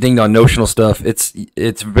get dinged on notional stuff. It's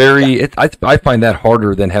very. I find that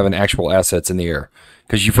harder than having actual assets in the air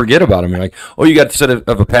because you forget about them. You're like, oh, you got a set of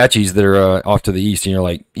Apaches that are off to the east, and you're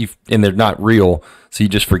like, and they're not real, so you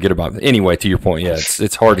just forget about them. Anyway, to your point, yeah,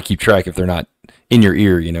 it's hard to keep track if they're not in your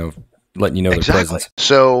ear. Letting you know their presence.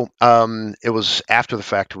 So it was after the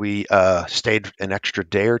fact. We stayed an extra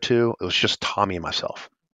day or two. It was just Tommy and myself.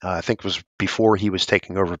 I think it was before he was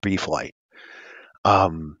taking over B flight.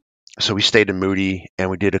 So we stayed in Moody and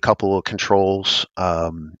we did a couple of controls.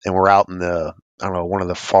 And we're out in one of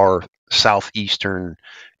the far southeastern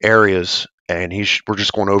areas, and we're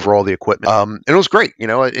just going over all the equipment. And it was great.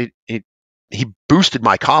 He boosted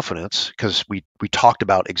my confidence because we talked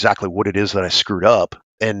about exactly what it is that I screwed up.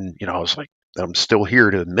 And, I was like, I'm still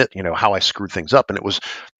here to admit, how I screwed things up. And it was,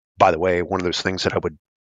 by the way, one of those things that I would,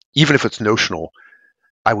 even if it's notional,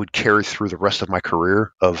 I would carry through the rest of my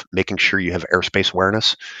career of making sure you have airspace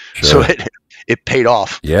awareness. Sure. So it paid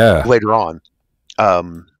off later on.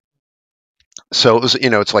 So it was,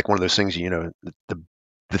 it's like one of those things, the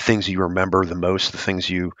things you remember the most, the things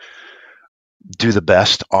you do the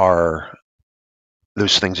best are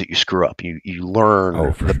those things that you screw up. You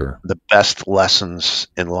learn the best lessons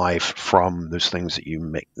in life from those things that you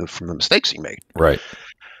make, from the mistakes you make. Right.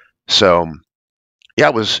 So yeah,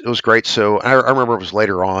 it was great. So I remember it was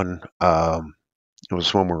later on. It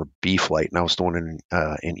was when we were B flight, and I was doing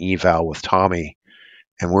an eval with Tommy,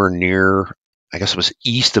 and we're near, I guess it was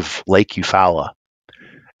east of Lake Eufaula,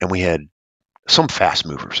 and we had some fast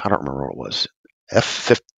movers. I don't remember what it was,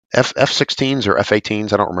 F-16s or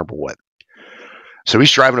F-18s. I don't remember what. So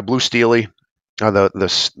he's driving a blue Steely, that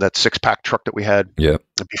 6-pack truck that we had. Yeah.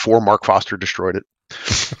 Before Mark Foster destroyed it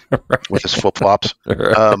with his flip flops.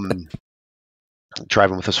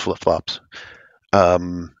 Driving with his flip flops.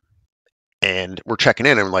 And we're checking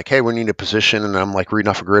in, and we're like, hey, we need a position. And I'm like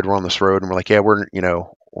reading off a grid. We're on this road, and we're like, yeah, we're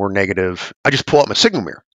negative. I just pull up my signal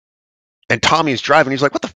mirror, and Tommy's driving. He's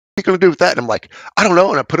like, what the f- are you going to do with that? And I'm like, I don't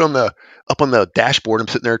know. And I put up on the dashboard. I'm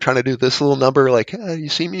sitting there trying to do this little number, like, hey, you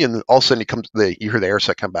see me? And all of a sudden you hear the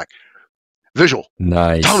AirSec come back. Visual.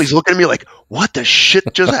 Nice. Tommy's looking at me like, what the shit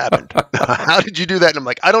just happened? How did you do that? And I'm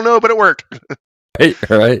like, I don't know, but it worked.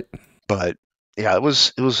 Right. But yeah, it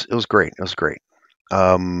was great. It was great.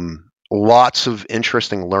 Lots of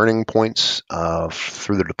interesting learning points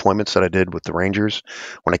through the deployments that I did with the Rangers.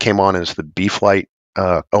 When I came on as the B flight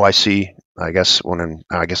OIC, I guess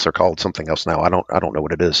I guess they're called something else now. I don't know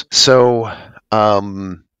what it is. So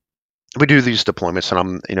we do these deployments, and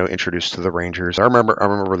I'm introduced to the Rangers. I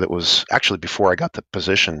remember that was actually before I got the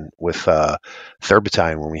position with 3rd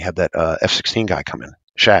Battalion when we had that F-16 guy come in,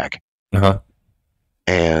 Shag. Uh-huh.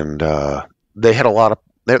 And they had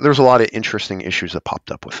there's a lot of interesting issues that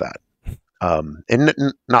popped up with that. And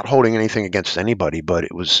not holding anything against anybody, but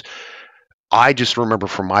I just remember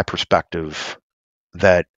from my perspective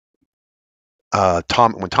that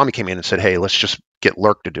when Tommy came in and said, hey, let's just get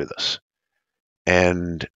Leurck to do this.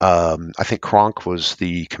 And I think Kronk was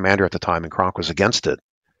the commander at the time, and Kronk was against it,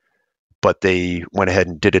 but they went ahead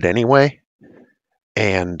and did it anyway.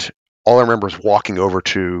 And all I remember is walking over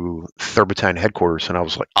to 3rd Battalion headquarters, and I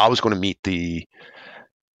was like, I was going to meet the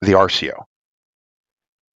RCO.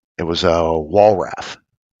 It was Walrath.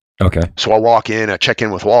 Okay. So I walk in, I check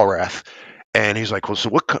in with Walrath, and he's like, well, so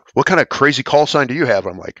what kind of crazy call sign do you have?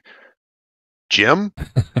 And I'm like, Jim?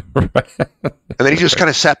 Right. And then he just kind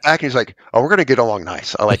of sat back, and he's like, oh, we're going to get along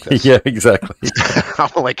nice. I like this. Yeah, exactly. I'm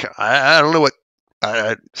like, I don't know what.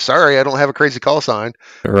 Sorry, I don't have a crazy call sign.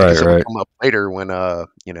 Right. It'll come up later when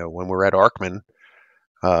when we're at Arkman.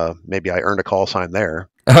 Maybe I earned a call sign there.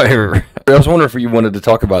 I was wondering if you wanted to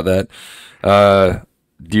talk about that.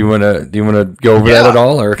 Do you want to go over that at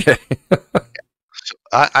all, or okay?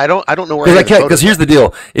 I don't know where. Because here's the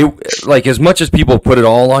deal. It, like, as much as people put it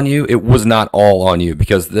all on you, it was not all on you,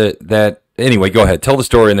 because that anyway. Go ahead, tell the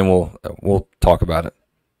story, and then we'll talk about it.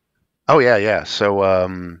 Oh yeah. So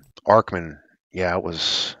Arkman, yeah, it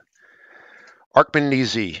was Arkman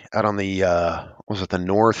DZ out on the was it the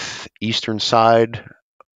northeastern side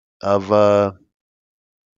of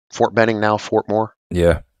Fort Benning, now Fort Moore.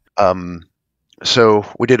 Yeah. So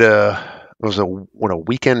we did a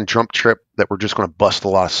weekend jump trip that we're just going to bust a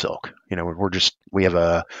lot of silk. We have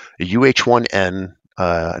a UH-1N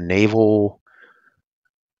naval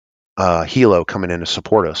helo coming in to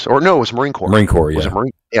support us. Or no, it was Marine Corps. Marine Corps, yeah. Was it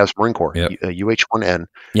Marine? Yeah, it was Marine Corps. Yep. UH-1N.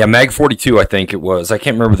 Yeah, Mag 42, I think it was. I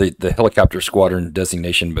can't remember the helicopter squadron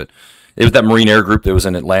designation, but it was that Marine Air Group that was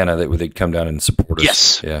in Atlanta that they'd come down and support us.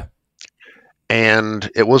 Yes. Yeah. And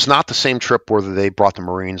it was not the same trip where they brought the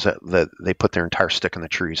Marines that they put their entire stick in the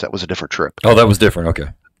trees. That was a different trip. Oh, that was different. Okay.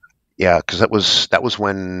 Yeah, because that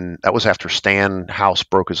was after Stan House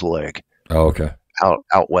broke his leg Oh, okay.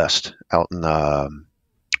 out west, out in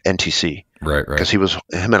NTC. Right. Because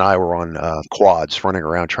him and I were on quads running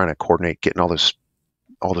around trying to coordinate getting all those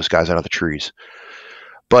guys out of the trees.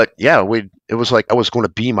 But yeah, it was like I was going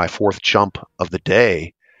to be my fourth jump of the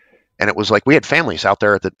day. And it was like we had families out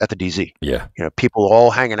there at the DZ. Yeah. People all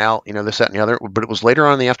hanging out, this, that, and the other. But it was later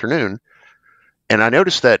on in the afternoon, and I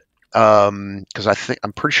noticed that because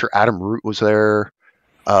I'm pretty sure Adam Root was there.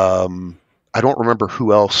 I don't remember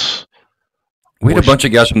who else. We had a bunch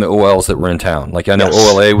of guys from the OLs that were in town. Like I know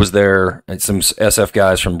OLA was there, and some SF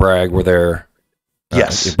guys from Bragg were there.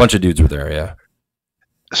 Yes, a bunch of dudes were there. Yeah.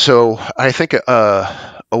 So I think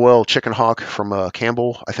OL Chicken Hawk from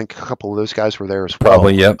Campbell. I think a couple of those guys were there as well.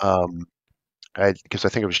 Probably, yep. Because I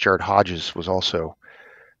think it was Jared Hodges was also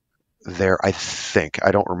there. I think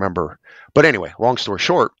I don't remember, but anyway, long story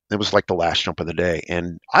short, it was like the last jump of the day,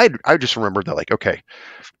 and I just remembered that like okay,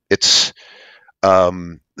 it's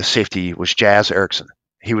the safety was Jazz Erickson.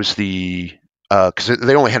 He was the because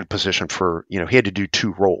they only had a position for he had to do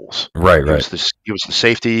two roles. Right. He was the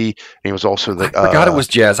safety, and he was also the. I forgot it was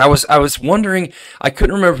Jazz. I was wondering. I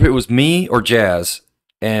couldn't remember if it was me or Jazz,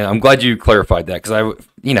 and I'm glad you clarified that because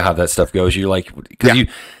you know how that stuff goes. You like because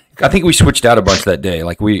I think we switched out a bunch that day.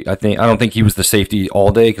 Like I don't think he was the safety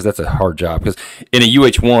all day because that's a hard job. Because in a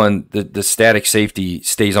UH-1, the static safety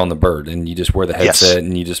stays on the bird, and you just wear the headset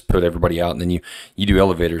and you just put everybody out, and then you do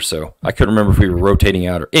elevators. So I couldn't remember if we were rotating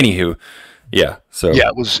out or anywho. Yeah. So yeah,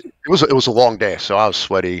 it was a long day. So I was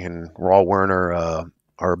sweaty, and we're all wearing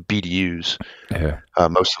our BDUs. Yeah.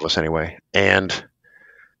 Most of us anyway, and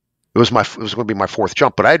it was going to be my fourth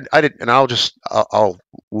jump, but I did, and I'll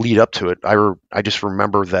lead up to it. I just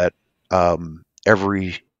remember that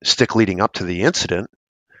every stick leading up to the incident,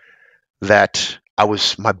 that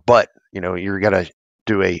my butt. You're gonna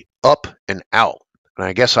do a up and out, and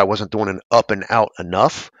I guess I wasn't doing an up and out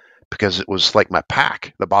enough. Because it was like my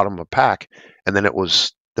pack, the bottom of my pack, and then that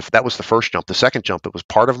was the first jump. The second jump, it was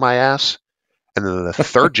part of my ass, and then the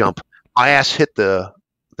third jump, my ass hit the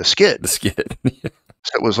skid. The skid.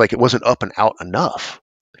 So it was like it wasn't up and out enough.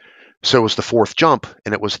 So it was the fourth jump,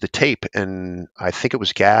 and it was the tape, and I think it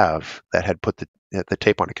was Gav that had put the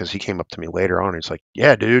tape on it because he came up to me later on. He's like,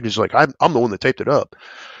 "Yeah, dude," he's like, "I'm the one that taped it up."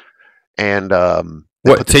 And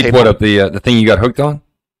what tape? What up the thing you got hooked on?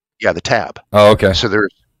 Yeah, the tab. Oh, okay. So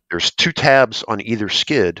there's two tabs on either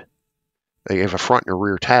skid. You have a front and a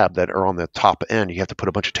rear tab that are on the top end. You have to put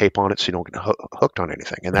a bunch of tape on it so you don't get hooked on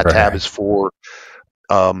anything. And that tab is for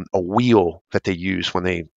a wheel that they use when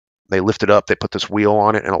they lift it up. They put this wheel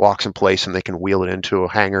on it and it locks in place, and they can wheel it into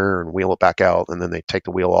a hanger and wheel it back out, and then they take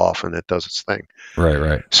the wheel off and it does its thing.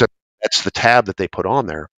 Right. So that's the tab that they put on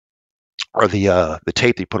there, or the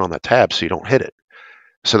tape they put on that tab so you don't hit it.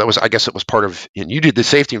 So I guess it was part of, and you did the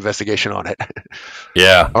safety investigation on it.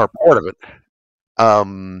 Yeah. Or part of it.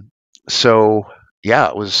 So yeah,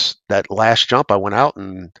 it was that last jump. I went out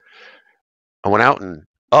and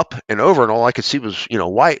up and over, and all I could see was,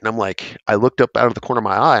 white. And I'm like, I looked up out of the corner of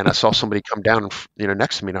my eye and I saw somebody come down,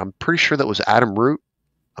 next to me. And I'm pretty sure that was Adam Root.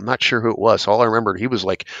 I'm not sure who it was. All I remembered, he was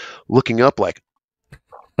like looking up like,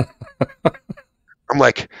 I'm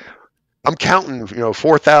like, I'm counting,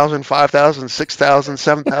 4,000, 5,000, 6,000,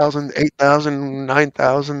 7,000, 8,000,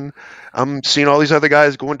 9,000. I'm seeing all these other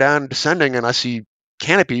guys going down and descending, and I see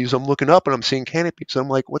canopies. I'm looking up and I'm seeing canopies. I'm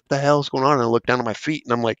like, what the hell's going on? And I look down at my feet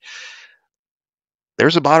and I'm like,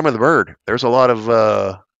 there's the bottom of the bird. There's a lot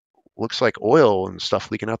of, looks like oil and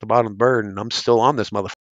stuff leaking out the bottom of the bird, and I'm still on this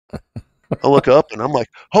motherfucker. I look up and I'm like,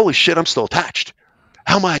 holy shit, I'm still attached.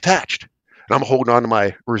 How am I attached? And I'm holding on to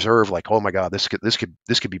my reserve, like, oh my god, this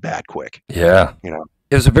could be bad quick. Yeah,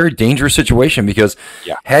 it was a very dangerous situation because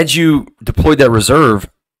had you deployed that reserve,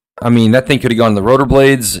 I mean, that thing could have gone in the rotor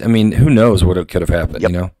blades. I mean, who knows what could have happened?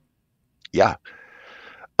 Yeah.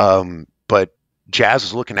 But Jazz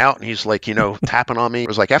is looking out and he's like, tapping on me. It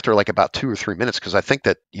was like after like about 2 or 3 minutes, because I think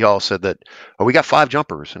that y'all said that, oh, we got 5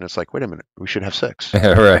 jumpers, and it's like, wait a minute, we should have 6.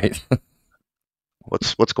 Right.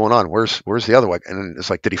 What's going on? Where's the other one? And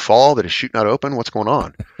it's like, did he fall? Did his chute not open? What's going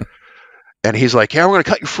on? And he's like, yeah, we're going to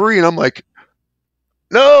cut you free. And I'm like,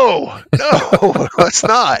 no, let's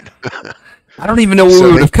not. I don't even know what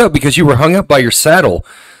we would have cut because you were hung up by your saddle.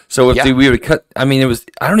 So if we would have cut, I mean,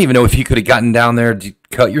 I don't even know if you could have gotten down there to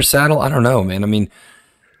cut your saddle. I don't know, man. I mean,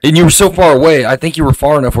 and you were so far away. I think you were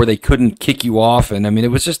far enough where they couldn't kick you off. And I mean,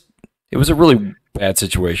 it was a really bad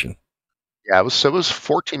situation. Yeah, it was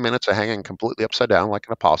 14 minutes of hanging completely upside down like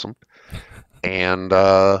an opossum. And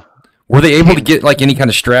were Were they able to get like any kind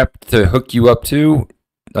of strap to hook you up to,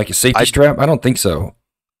 like a safety strap? I don't think so.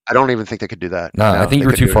 I don't even think they could do that. Nah, No, I think they you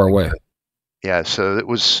were couldn't too do far anything away. with it. Yeah, so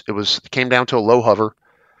it came down to a low hover,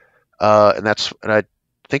 and I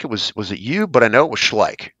think it was it you, but I know it was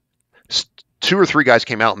Schleich. Two or three guys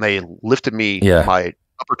came out and they lifted me Yeah. my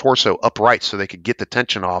upper torso upright so they could get the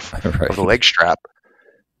tension off Right. of the leg strap,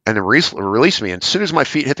 and then released me. And as soon as my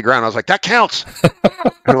feet hit the ground, I was like, "That counts."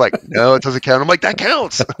 And they're like, "No, it doesn't count." I'm like, "That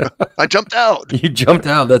counts." I jumped out. You jumped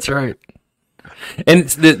out. That's right. And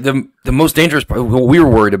it's the most dangerous part, what we were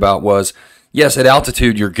worried about was, yes, at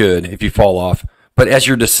altitude you're good if you fall off, but as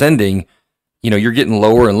you're descending, you're getting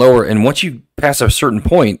lower and lower, and once you pass a certain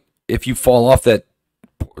point, if you fall off that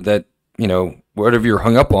whatever you're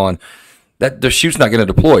hung up on, that the chute's not going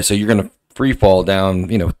to deploy, so you're going to free fall down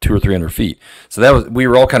 200 or 300 feet. So we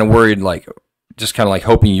were all kind of worried, like just kind of like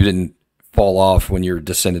hoping you didn't fall off when you're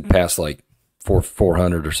descended past like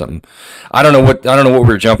 400 or something. I don't know what we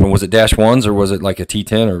were jumping. Was it dash ones or was it like a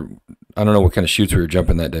T10, or I don't know what kind of chutes we were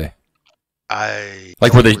jumping that day.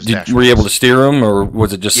 Were you able to steer them, or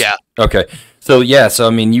was it just okay? So I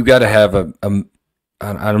mean, you got to have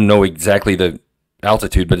I don't know exactly the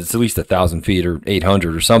altitude, but it's at least 1,000 feet or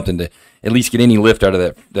 800 or something to at least get any lift out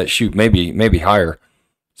of that chute, maybe higher.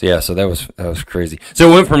 So that was crazy.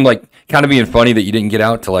 So it went from like kind of being funny that you didn't get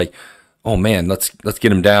out to like, oh man, let's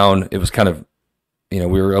get him down. It was kind of, we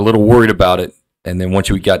were a little worried about it, and then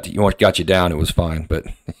once we got you down, it was fine. But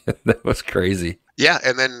that was crazy. Yeah,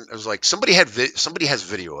 and then it was like somebody has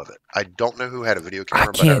video of it. I don't know who had a video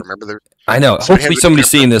camera, but I remember I know. Hopefully somebody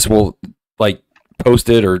seeing this will like post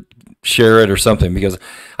it or share it or something, because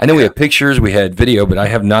I know we had pictures, we had video, but I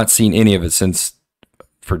have not seen any of it since.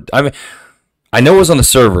 I know it was on the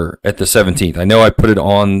server at the 17th. I know I put it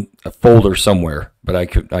on a folder somewhere, but I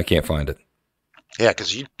can't find it. Yeah,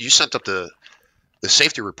 because you sent up the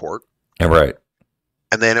safety report. Yeah, right.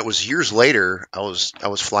 And then it was years later, I was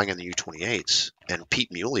flying in the U-28s, and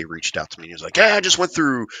Pete Muley reached out to me. He was like, "Yeah, I just went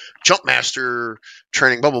through Jump Master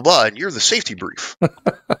training, blah, blah, blah, and you're the safety brief."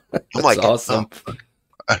 I'm like, awesome.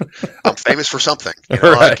 I'm famous for something.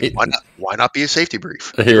 Right. Like, why not be a safety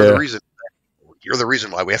brief? Yeah. You're the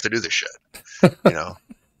reason why we have to do this shit.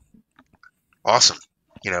 Awesome.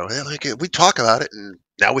 Like we talk about it, and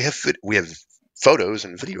now we have photos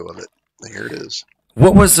and video of it. And here it is.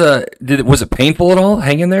 What was was it painful at all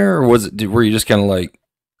hanging there, or were you just kind of like?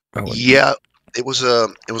 Oh, yeah, it was a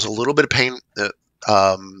little bit of pain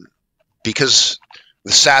because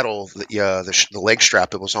the saddle, the leg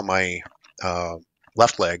strap that was on my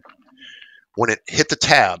left leg, when it hit the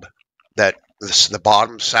tab, the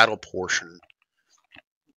bottom saddle portion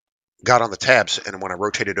got on the tabs, and when I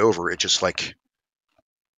rotated over, it was like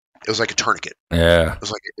a tourniquet. Yeah, it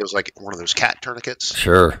was like one of those cat tourniquets.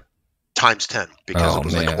 Sure. Times 10, because it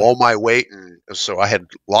was like all my weight, and so I had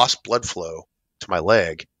lost blood flow to my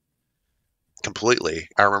leg completely.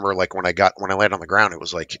 I remember like when I landed on the ground, it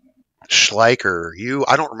was like Schleich or you,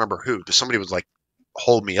 I don't remember who, but somebody was like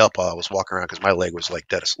hold me up while I was walking around because my leg was like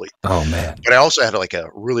dead asleep. Oh man! But I also had like a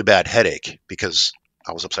really bad headache because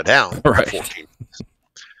I was upside down for 14 minutes.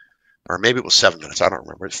 Or maybe it was 7 minutes. I don't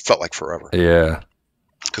remember. It felt like forever. Yeah.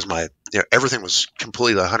 Because everything was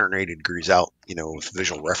completely 180 degrees out, with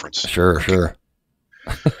visual reference. Sure.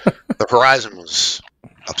 The horizon was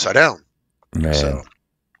upside down. Man. So,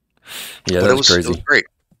 yeah, that was crazy. It was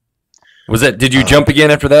great. Did you jump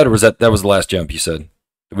again after that, or was that was the last jump you said?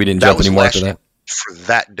 We didn't jump anymore after that? For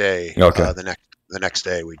that day. Okay. The next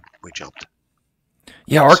day we jumped.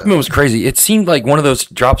 Yeah, Arkman was crazy. It seemed like one of those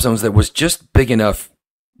drop zones that was just big enough,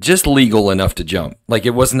 just legal enough to jump. Like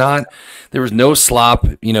it was not, there was no slop,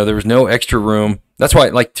 there was no extra room. That's why,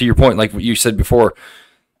 like to your point, like what you said before,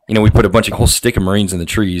 we put a whole stick of Marines in the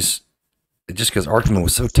trees just because Arkman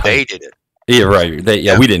was so tight. They did it. Yeah, right.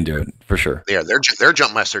 We didn't do it for sure. Yeah, their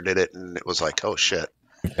jump master did it, and it was like, oh shit.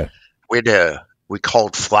 Okay. We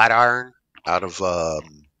called Flatiron out of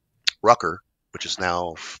Rucker, which is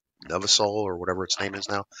now Novasol or whatever its name is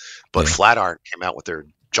now. But Flatiron came out with their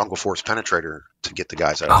Jungle Force penetrator to get the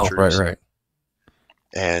guys out of the trees. Right.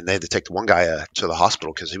 And they had to take the one guy to the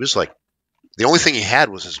hospital because he was like, the only thing he had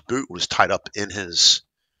was his boot was tied up in his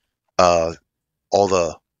all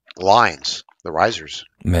the lines, the risers.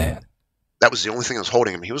 Man. That was the only thing that was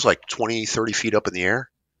holding him. He was like 20, 30 feet up in the air.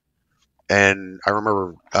 And I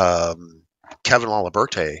remember Kevin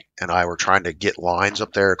Laliberte and I were trying to get lines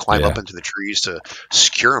up there, climb up into the trees to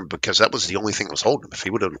secure him because that was the only thing that was holding him. If he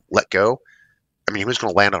would have let go, I mean, he was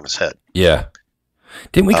going to land on his head. Yeah.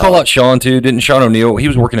 Didn't we call out Sean too? Didn't Sean O'Neill? He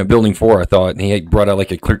was working at Building 4, I thought, and he brought out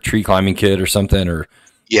like a tree climbing kit or something, or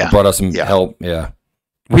brought us some help. Yeah.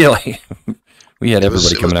 We We had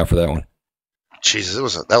everybody coming out for that one. Jesus, that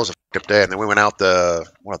was a fucked up day, and then we went out the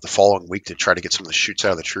following week to try to get some of the shoots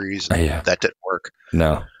out of the trees, and that didn't work.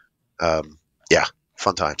 No. Yeah,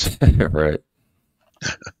 fun times. Right.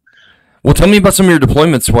 Well, tell me about some of your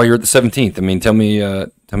deployments while you're at the 17th. I mean, tell me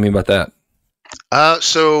about that.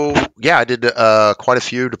 So yeah, I did quite a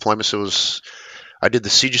few deployments. I did the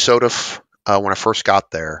Siege of Sodif when I first got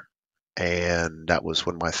there, and that was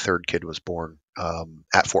when my third kid was born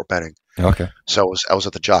at Fort Benning. Okay. So I was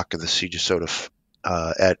at the Jock of the Siege of Sodif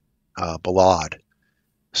at Balad.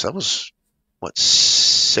 So that was what,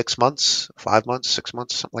 6 months, 5 months, 6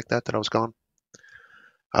 months, something like that I was gone.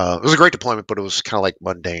 It was a great deployment, but it was kind of like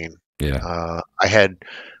mundane. Yeah. I had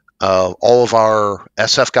all of our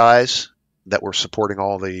SF guys that were supporting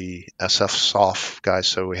all the SF SOF guys.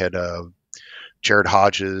 So we had Jared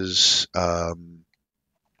Hodges, Scott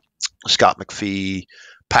McPhee,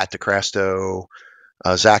 Pat DeCrasto,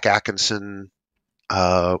 Zach Atkinson,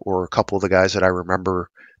 were a couple of the guys that I remember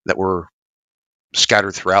that were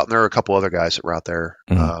scattered throughout. And there were a couple other guys that were out there.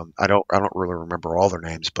 Mm-hmm. I don't really remember all their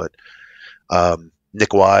names, but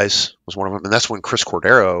Nick Wise was one of them. And that's when Chris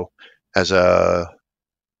Cordero, as a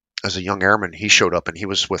young airman, he showed up and he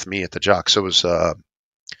was with me at the Jock. So it was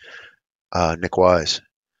Nick Wise.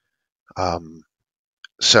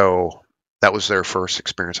 So that was their first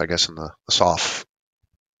experience, I guess, in the SOF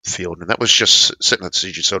field, and that was just sitting at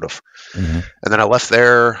Siege of Sodif. Mm-hmm. And then I left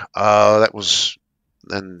there. That was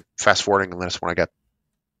then fast forwarding, and that's when I got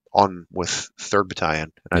on with 3rd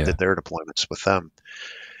Battalion, and I did their deployments with them.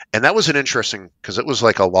 And that was an interesting, because it was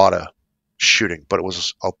like a lot of shooting, but it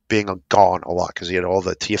was being gone a lot because he had all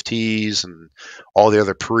the TFTs and all the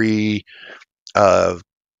other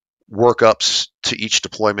workups to each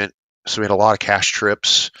deployment. So we had a lot of cash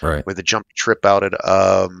trips. Right. We had the jump trip out at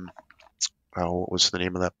what was the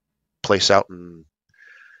name of that place out in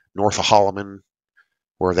north of Holloman,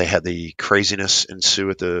 where they had the craziness ensue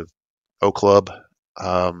at the O Club.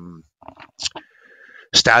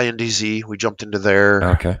 Stallion DZ, we jumped into there.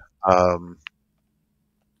 Okay.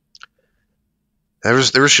 There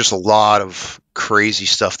was just a lot of crazy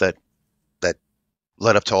stuff that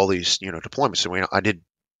led up to all these deployments. And I did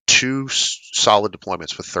 2 solid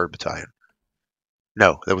deployments with 3rd Battalion.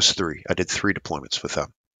 No, that was 3. I did 3 deployments with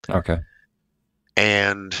them. Okay.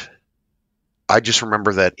 And I just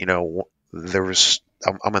remember that there was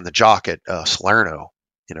I'm in the Jock at Salerno,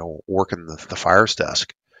 working the fires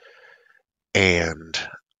desk, and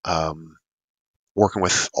working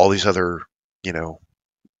with all these other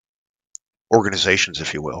organizations,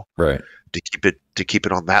 if you will, right, to keep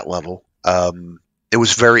it on that level. It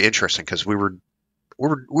was very interesting because we weren't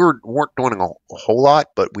doing a whole lot,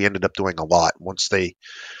 but we ended up doing a lot once they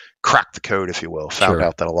cracked the code, if you will. Found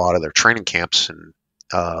out that a lot of their training camps in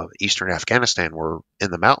eastern Afghanistan were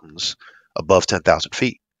in the mountains above 10,000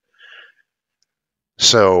 feet.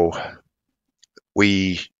 So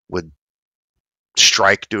we would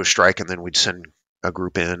do a strike, and then we'd send a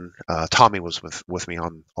group in. Tommy was with me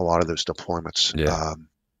on a lot of those deployments. Yeah.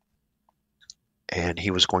 And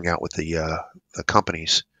he was going out with the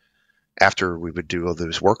companies after we would do all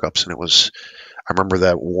those workups. And I remember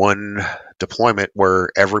that one deployment where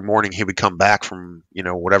every morning he would come back from,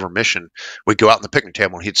 whatever mission. We'd go out on the picnic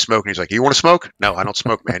table and he'd smoke. And he's like, "You want to smoke?" "No, I don't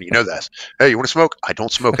smoke, man. You know that." "Hey, you want to smoke?" "I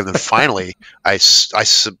don't smoke." And then finally I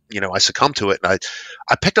succumbed to it. And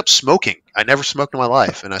I picked up smoking. I never smoked in my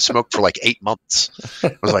life. And I smoked for like 8 months.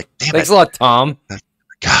 I was like, damn Thanks a lot, Tom.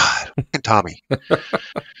 God, Tommy.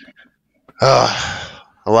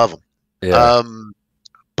 I love him. Yeah.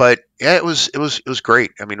 But yeah, it was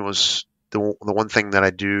great. I mean, it was the one thing that I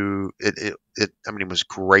do. It was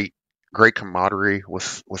great camaraderie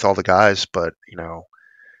with all the guys. But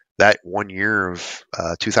that 1 year of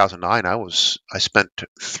 2009, I spent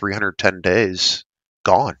 310 days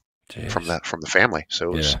gone. Jeez. from the family.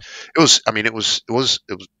 So it was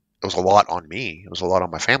a lot on me. It was a lot on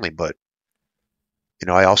my family. But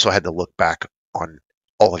I also had to look back on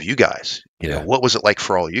all of you guys. What was it like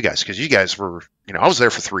for all of you guys? Because you guys were, I was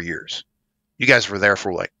there for 3 years. You guys were there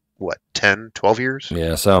for like, what, 10, 12 years?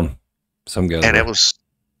 Yeah, some guys.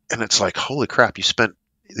 And it's like, holy crap, you spent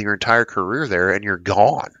your entire career there and you're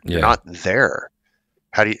gone. Yeah. You're not there.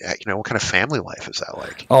 How do you, what kind of family life is that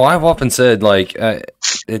like? Oh, I've often said, like,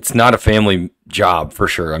 it's not a family job for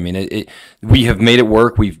sure. I mean, we have made it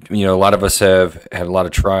work. We've, a lot of us have had a lot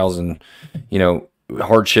of trials and,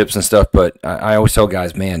 hardships and stuff, but I always tell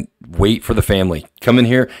guys, man, wait for the family. Come in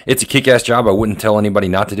here. It's a kick-ass job. I wouldn't tell anybody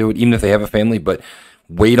not to do it, even if they have a family, but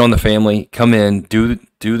wait on the family. Come in, do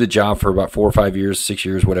the job for about 4 or 5 years, 6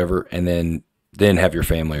 years, whatever, and then have your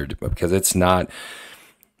family, because it's not.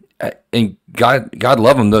 and God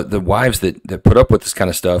love them. The wives that put up with this kind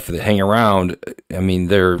of stuff, that hang around. I mean,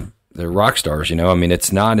 they're rock stars. You know, I mean,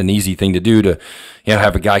 it's not an easy thing to do to,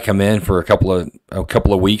 have a guy come in for a couple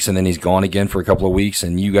of weeks and then he's gone again for a couple of weeks,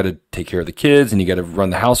 and you got to take care of the kids and you got to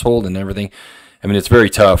run the household and everything. I mean, it's very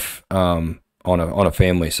tough on a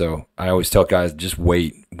family. So I always tell guys, just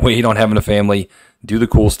wait on having a family, do the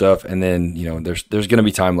cool stuff, and then there's going to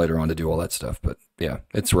be time later on to do all that stuff. But yeah,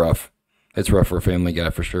 it's rough. It's rough for a family guy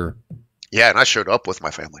for sure. Yeah, and I showed up with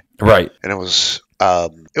my family. Right. And it was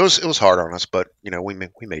hard on us, but we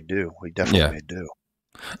made do. We definitely made do.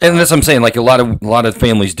 And that's what I'm saying. Like a lot of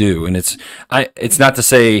families do, and it's not to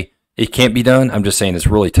say it can't be done. I'm just saying it's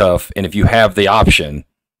really tough. And if you have the option,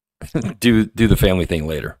 do the family thing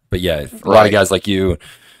later. But yeah, a lot of guys like you,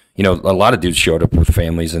 a lot of dudes showed up with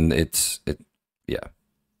families, and it's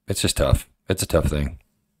just tough. It's a tough thing.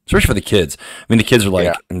 Especially for the kids. I mean, the kids are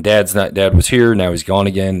like, Dad was here, now he's gone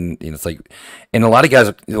again. It's like, and a lot of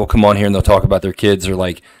guys will come on here and they'll talk about their kids. They're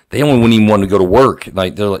like, they only wouldn't even want to go to work.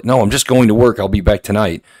 Like, they're like, no, I'm just going to work. I'll be back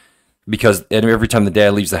tonight. Because every time the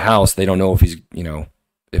dad leaves the house, they don't know if he's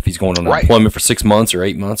going on unemployment for 6 months or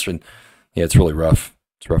 8 months. And yeah, it's really rough.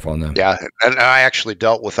 It's rough on them. Yeah. And I actually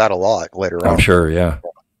dealt with that a lot later on. I'm sure. Yeah.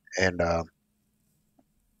 And a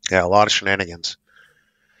lot of shenanigans.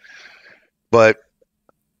 But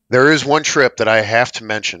there is one trip that I have to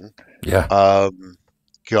mention. Yeah.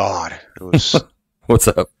 God, it was What's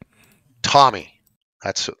up? Tommy.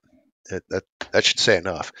 That should say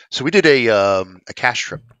enough. So we did a cash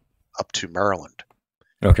trip up to Maryland.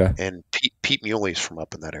 Okay. And Pete Muley's from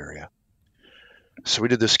up in that area. So we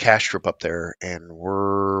did this cash trip up there, and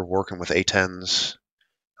we're working with A-10s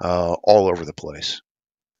all over the place.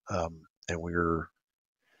 And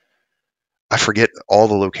I forget all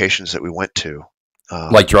the locations that we went to.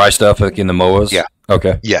 Like dry stuff, like in the MOAs? Yeah.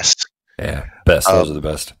 Okay. Yes. Yeah. Best. Those are the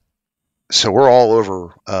best. So we're all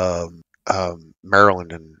over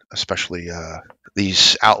Maryland, and especially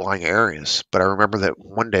these outlying areas. But I remember that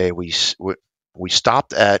one day we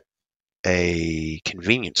stopped at a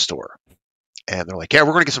convenience store, and they're like, "Yeah,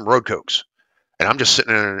 we're going to get some road cokes." And I'm just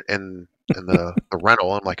sitting in the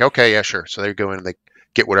rental. I'm like, "Okay, yeah, sure." So they go in and they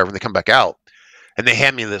get whatever, and they come back out, and they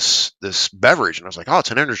hand me this beverage, and I was like, "Oh,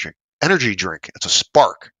 it's an energy drink. It's a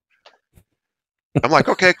Spark." I'm like,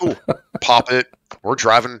 "Okay, cool." Pop it. We're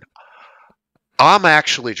driving. I'm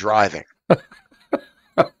actually driving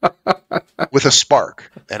with a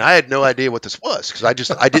Spark, and I had no idea what this was because I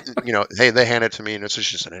didn't, hey, they hand it to me, and it's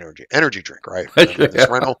just an energy drink, right? This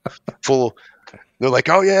rental full. They're like,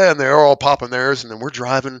 "Oh yeah," and they're all popping theirs, and then we're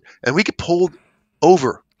driving, and we get pulled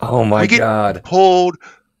over. Oh my God! Pulled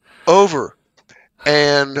over,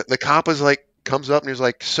 and the cop is like, comes up and he's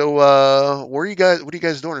like, "So, what are you guys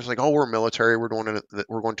doing?" It's like, "Oh, we're military. We're going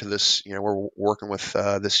to this, we're working with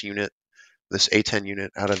this unit, this A-10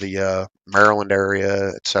 unit out of the Maryland area,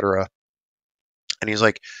 etc." And he's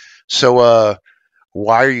like, "So,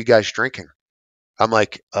 why are you guys drinking?" I'm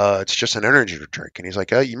like, "It's just an energy drink." And he's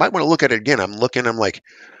like, "You might want to look at it again." I'm like,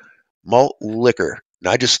 malt liquor. And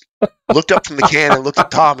I just looked up from the can and looked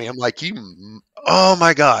at Tommy. I'm like, oh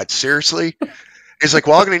my God, seriously? He's like,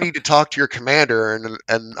 "Well, I'm going to need to talk to your commander."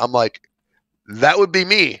 And I'm like, "That would be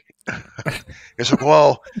me." He's like,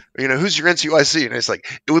 "Well, who's your NCOIC?" And it's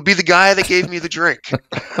like, "It would be the guy that gave me the drink." And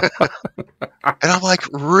I'm like,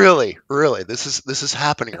 "Really? This is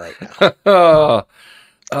happening right now."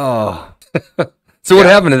 Oh. So what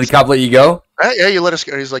happened? Did the cop let you go? Yeah, you let us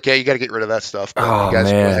go. He's like, "Yeah, you got to get rid of that stuff. But you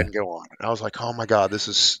guys go ahead and go on." And I was like, "Oh my God, this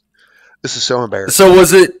is so embarrassing." So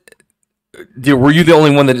was it? Were you the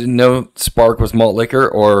only one that didn't know Spark was malt liquor,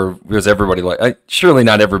 or was everybody like? Surely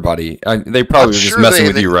not everybody. They probably were just messing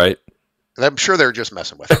with you, right? I'm sure they were just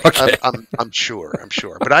messing with me. Okay. I'm sure.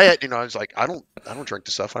 But I was like, I don't drink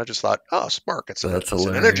the stuff. And I just thought, "Oh, Spark, it's an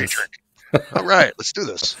energy drink. All right, let's do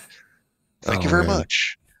this. Thank you very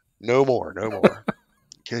much. No more.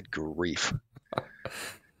 Good grief."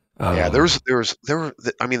 Yeah, there were.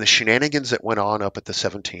 I mean, the shenanigans that went on up at the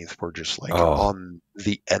 17th were just like on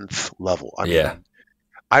the nth level. I mean,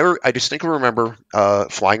 I distinctly remember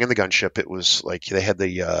flying in the gunship. It was like they had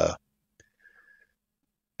it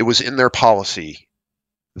was in their policy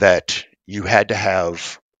that you had to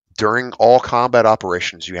have, during all combat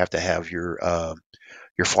operations, you have to have your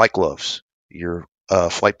flight gloves, your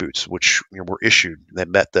flight boots, which were issued that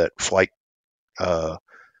met that flight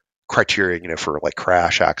criteria, for like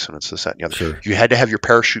crash accidents, this, that, and the other. Sure. You had to have your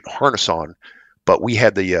parachute harness on, but we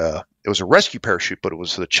had it was a rescue parachute, but it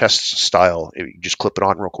was the chest style. You just clip it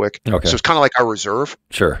on real quick. Okay. So it's kind of like our reserve.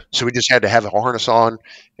 Sure. So we just had to have the harness on,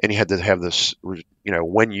 and you had to have this,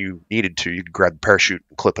 when you needed to, you'd grab the parachute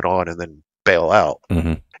and clip it on and then bail out.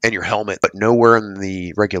 Mm-hmm. and your helmet, but nowhere in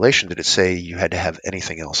the regulation did it say you had to have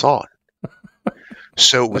anything else on.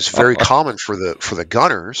 So it was very common for the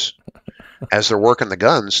gunners, as they're working the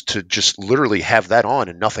guns, to just literally have that on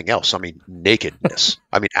and nothing else. I mean, nakedness.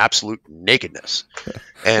 I mean, absolute nakedness.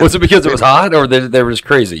 And was it because it was hot, or they were just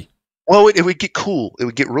crazy? Well, it would get cool. It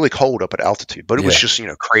would get really cold up at altitude, but it was just,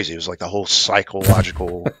 crazy. It was like the whole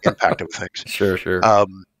psychological impact of things. Sure.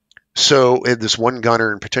 So this one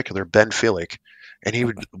gunner in particular, Ben Filick, and he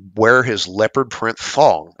would wear his leopard print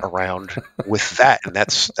thong around with that, and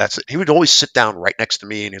that's it. He would always sit down right next to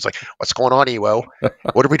me, and he's like, "What's going on, Ewo?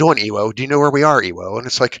 What are we doing, Ewo? Do you know where we are, Ewo?" And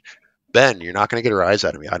it's like, Ben, you're not going to get your eyes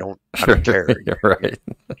out of me. I don't care. Right.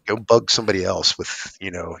 Go bug somebody else with,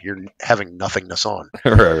 you're having nothingness on.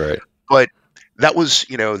 Right. But that was,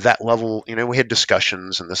 that level, we had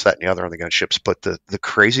discussions and this, that, and the other on the gunships, but the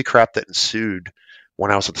crazy crap that ensued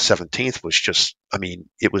when I was at the 17th was just,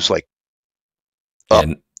 it was like up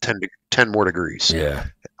 10 more degrees. Yeah.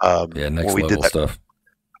 Next level stuff.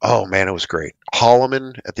 Oh man, it was great.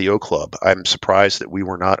 Holloman at the O Club. I'm surprised that we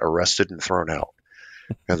were not arrested and thrown out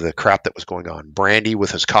of the crap that was going on. Brandy with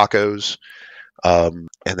his cacos. And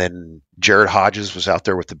then Jared Hodges was out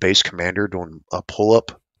there with the base commander doing a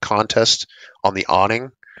pull-up contest on the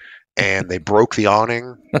awning, and they broke the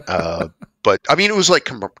awning. But it was like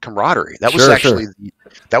camaraderie. That was actually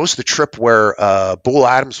that was the trip where Bull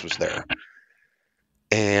Adams was there,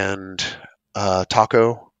 and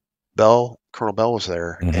Colonel Bell was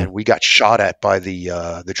there, and we got shot at by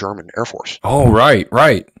the German Air Force. Oh, right.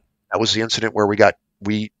 That was the incident where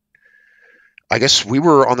I guess we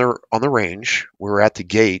were on the range. We were at the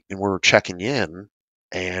gate and we were checking in,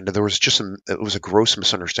 and there was it was a gross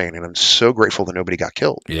misunderstanding. I'm so grateful that nobody got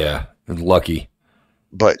killed. Yeah, lucky.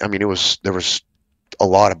 But there was a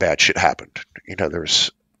lot of bad shit happened. There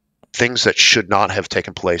was things that should not have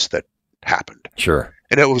taken place that happened. Sure.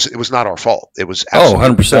 And it was not our fault. It was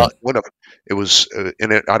absolutely 100%. one of it. It was,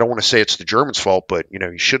 I don't want to say it's the Germans' fault, but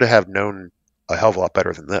you should have known a hell of a lot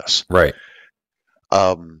better than this. Right.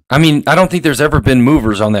 I don't think there's ever been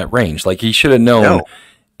movers on that range. Like, he should have known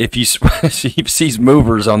if he sees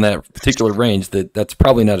movers on that particular range, that's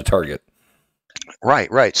probably not a target.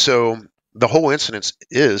 Right. So the whole incident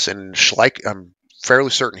is, and Schleich, I'm fairly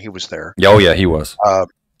certain he was there. Oh yeah, he was.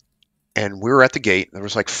 And we were at the gate. There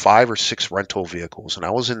was like 5 or 6 rental vehicles, and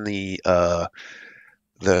I was in the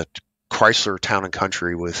Chrysler Town and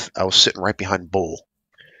Country I was sitting right behind Bull.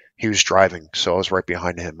 He was driving, so I was right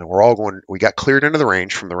behind him, and we got cleared into the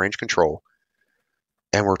range from the range control,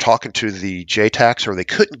 and we're talking to the JTACs, or they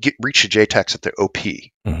couldn't reach the JTACs at the OP.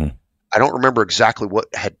 Mm-hmm. I don't remember exactly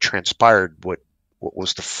what had transpired, what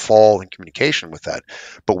was the fall in communication with that,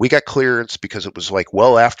 but we got clearance because it was like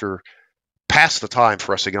past the time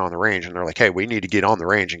for us to get on the range, and they're like, "Hey, we need to get on the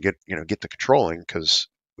range and get the controlling because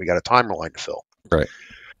we got a timeline to fill." Right.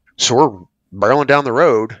 So we're barreling down the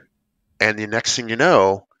road, and the next thing you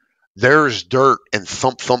know, there's dirt and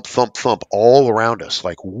thump, thump, thump, thump all around us.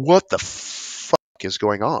 Like, what the fuck is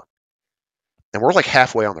going on? And we're like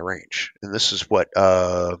halfway on the range, and this is what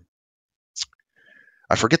I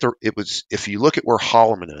forget if you look at where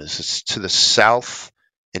Holloman is, it's to the south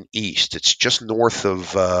and east. It's just north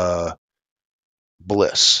of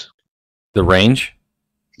Bliss. The range?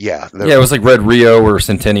 Yeah. It was like Red Rio or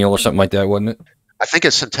Centennial or something like that, wasn't it? I think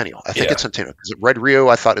it's Centennial. It's Centennial. Because Red Rio,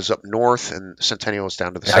 I thought, is up north, and Centennial is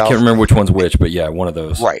down to the south. I can't remember which one's which, but yeah, one of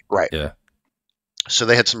those. Right. Yeah. So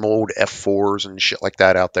they had some old F4s and shit like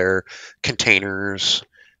that out there, containers,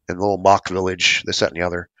 and little mock village, this, that, and the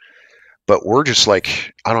other. But we're just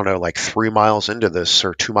like, I don't know, like 3 miles into this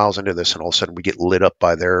or 2 miles into this, and all of a sudden we get lit up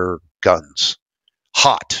by their guns.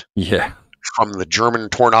 Hot. Yeah. From the German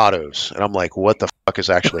Tornadoes. And I'm like, what the fuck is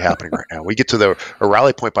actually happening right now? We get to a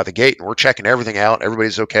rally point by the gate, and we're checking everything out.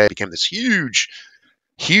 Everybody's okay. It became this huge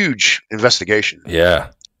investigation.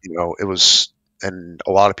 Yeah. It was, and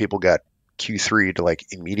a lot of people got Q3'd like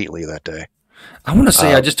immediately that day. I want to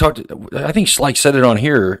say I think Schleich said it on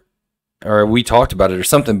here, or we talked about it or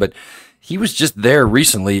something, but he was just there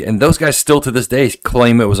recently, and those guys still to this day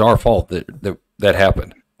claim it was our fault that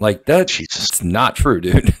happened. Like that, it's not true,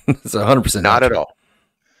 dude. It's 100% not at all.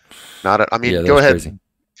 Go ahead, crazy.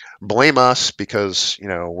 Blame us because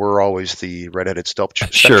we're always the redheaded stealth.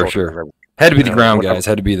 Sure. Had to be the ground guys.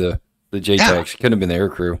 Had to be the JTACs. Yeah. Couldn't have been the air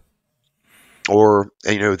crew. Or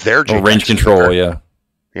their JTACs. Or range control. Yeah.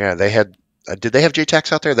 Yeah, they had. Did they have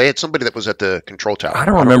JTACs out there? They had somebody that was at the control tower. I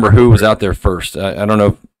don't remember who was out there first. I don't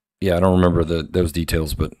know. I don't remember those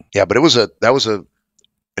details, but yeah, but that was an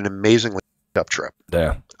amazingly up trip.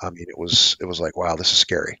 Yeah. It was like, wow, this is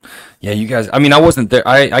scary. Yeah, you guys, I wasn't there.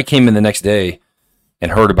 I came in the next day,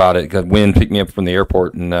 and heard about it. Cause Wynn picked me up from the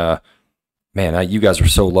airport, and man, you guys were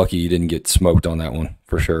so lucky you didn't get smoked on that one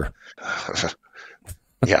for sure.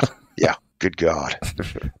 Yeah, yeah. Good God.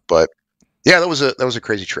 But yeah, that was a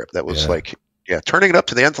crazy trip. That was like, turning it up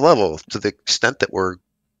to the nth level to the extent that we're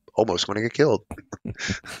almost going to get killed.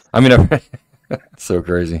 I mean, so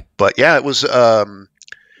crazy. But yeah, it was that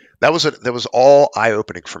was all eye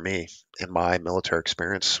opening for me in my military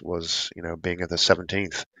experience. Was, being at the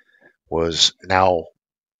 17th, was now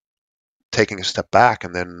taking a step back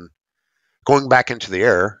and then going back into the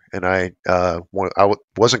air. And I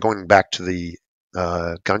wasn't going back to the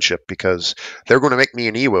gunship because they're going to make me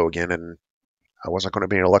an EWO again, and I wasn't going to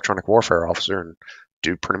be an electronic warfare officer and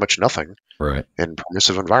do pretty much nothing right in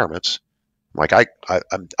permissive environments. Like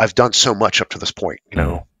I've done so much up to this point,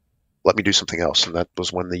 let me do something else. And that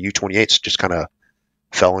was when the U-28s just kind of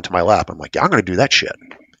fell into my lap. I'm like, yeah, I'm going to do that shit.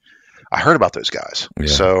 I heard about those guys. Yeah.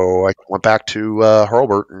 So I went back to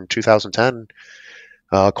Hurlburt in 2010,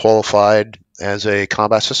 qualified as a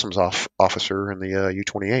combat systems officer in the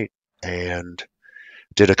U-28, and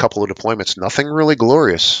did a couple of deployments. Nothing really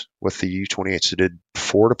glorious with the U-28s. I did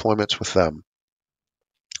 4 deployments with them.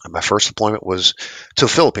 And my first deployment was to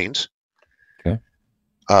the Philippines. Okay.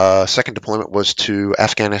 Second deployment was to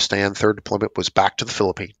Afghanistan. Third deployment was back to the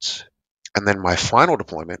Philippines. And then my final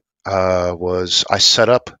deployment was I set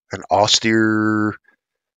up an austere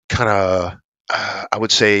kind of, I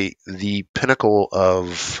would say, the pinnacle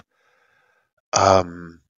of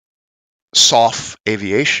soft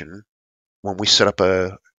aviation when we set up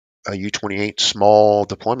a U-28 small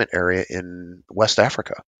deployment area in West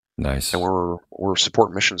Africa. Nice. And we're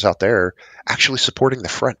supporting missions out there, actually supporting the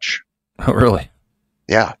French. Oh, really?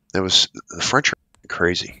 Yeah, the French are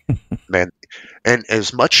crazy, man. And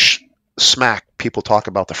as much smack people talk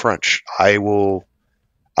about the French, I will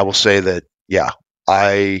say that, yeah,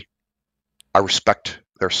 I respect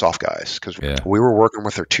their soft guys, because we were working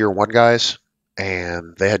with their tier 1 guys,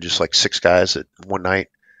 and they had just like 6 guys that one night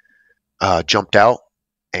jumped out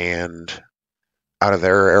of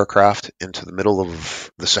their aircraft into the middle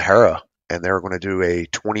of the Sahara, and they were going to do a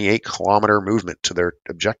 28-kilometer movement to their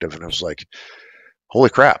objective. And I was like,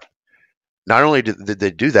 holy crap. Not only did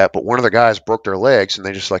they do that, but one of the guys broke their legs, and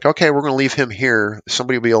they just like, okay, we're going to leave him here.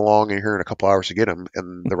 Somebody will be along in here in a couple hours to get him.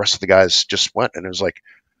 And the rest of the guys just went, and it was like,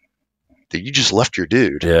 you just left your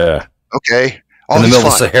dude. Yeah. Okay. In the middle of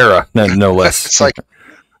the Sahara, no less. It's like,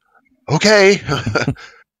 okay.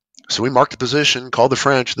 So we marked the position, called the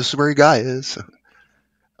French. This is where your guy is.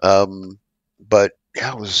 But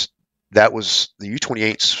yeah, the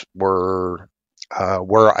U-28s were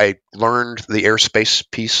where I learned the airspace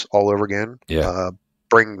piece all over again. Yeah.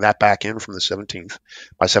 Bring that back in from the 17th,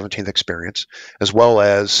 my 17th experience, as well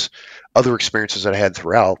as other experiences that I had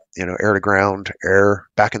throughout, air to ground, air,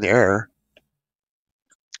 back in the air.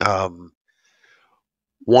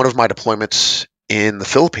 One of my deployments in the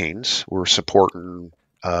Philippines, we were supporting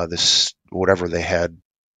this, whatever they had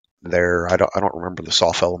there. I don't remember the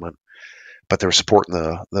soft element, but they were supporting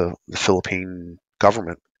the Philippine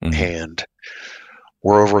government. Mm-hmm. And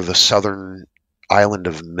we're over the southern island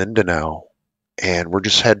of Mindanao, and we're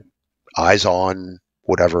just had eyes on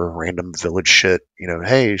whatever random village shit,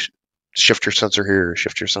 hey, shift your sensor here,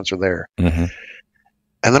 shift your sensor there. Mm-hmm.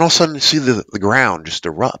 And then all of a sudden you see the ground just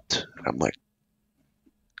erupt. And I'm like,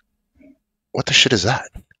 what the shit is that?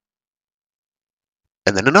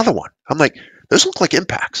 And then another one. I'm like, those look like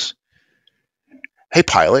impacts. Hey,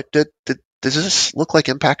 pilot, does this look like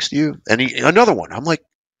impacts to you? And another one. I'm like,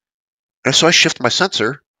 and so I shift my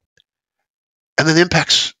sensor, and then the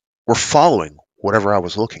impacts were following whatever I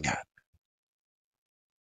was looking at.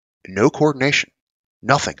 No coordination.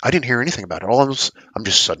 Nothing. I didn't hear anything about it. I'm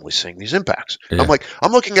just suddenly seeing these impacts. Yeah. I'm like,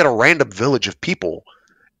 I'm looking at a random village of people,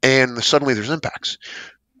 and suddenly there's impacts.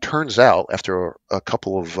 Turns out, after a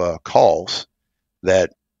couple of calls,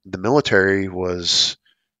 that the military was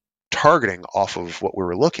targeting off of what we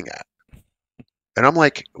were looking at. And I'm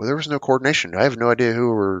like, well, there was no coordination. I have no idea who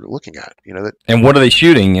we're looking at. And what are they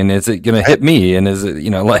shooting? And is it going to hit me? And is it,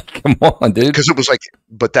 like, come on, dude? Because it was like,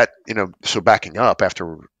 but that, so backing up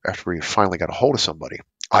after we finally got a hold of somebody,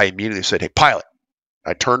 I immediately said, hey, pilot.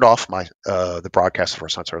 I turned off my the broadcast for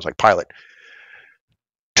a sensor. I was like, pilot,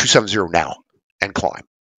 270 now and climb.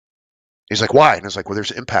 He's like, why? And I was like, well,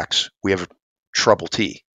 there's impacts. We have a trouble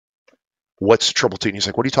T. What's trouble T? And he's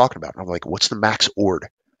like, what are you talking about? And I'm like, what's the max ord?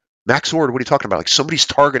 Max ord, what are you talking about? Like, somebody's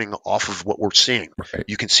targeting off of what we're seeing. Right.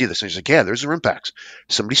 You can see this. And he's like, yeah, there's their impacts.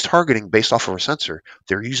 Somebody's targeting based off of a sensor.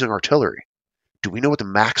 They're using artillery. Do we know what the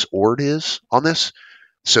max ord is on this?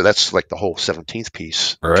 So that's like the whole 17th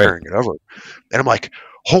piece, right, carrying it over. And I'm like,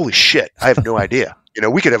 holy shit, I have no idea.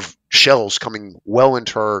 We could have shells coming well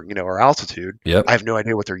into our altitude. Yep. I have no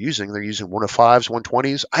idea what they're using. They're using 105s,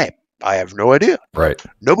 120s. I have no idea. Right.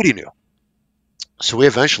 Nobody knew. So we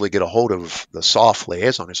eventually get a hold of the SOF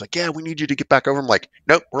liaison. He's like, yeah, we need you to get back over. I'm like,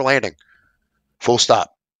 nope, we're landing. Full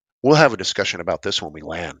stop. We'll have a discussion about this when we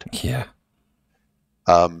land. Yeah.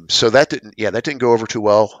 So that didn't go over too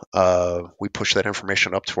well. We pushed that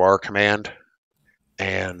information up to our command,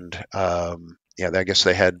 and I guess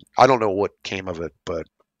they had. I don't know what came of it, but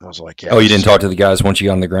I was like, yeah. Oh, you didn't talk to the guys once you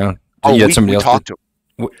got on the ground? You had somebody we else talked to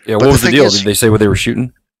them. Yeah. What was the deal? Did they say what they were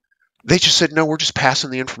shooting? They just said, no, we're just passing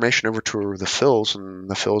the information over to the Phils, and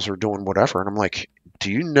the Phils are doing whatever. And I'm like,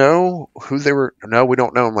 do you know who they were? No, we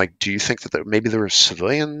don't know. I'm like, do you think that maybe there were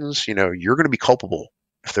civilians? You're going to be culpable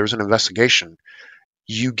if there's an investigation.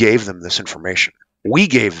 You gave them this information. We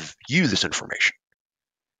gave you this information.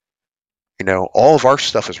 All of our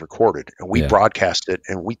stuff is recorded, and we broadcast it,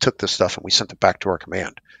 and we took this stuff and we sent it back to our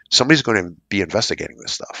command. Somebody's going to be investigating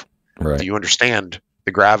this stuff. Right. Do you understand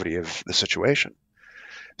the gravity of the situation?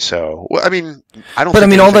 So, I don't.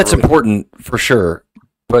 But all that's really important for sure.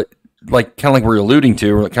 But kind of like we're alluding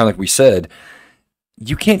to, or kind of like we said,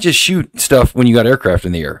 you can't just shoot stuff when you got aircraft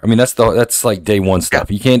in the air. That's like day one stuff.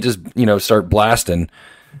 Yeah. You can't just start blasting.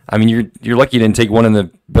 You're lucky you didn't take one in the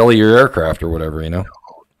belly of your aircraft or whatever.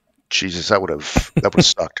 Jesus, that would have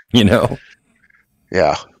sucked.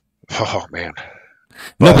 Yeah. Oh man.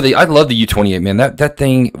 No, but I love the U-28, man. That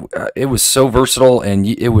thing, it was so versatile, and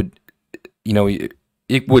it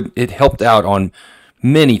helped out on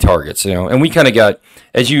many targets, and we kind of got,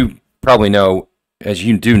 as you probably know, as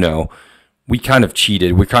you do know, we kind of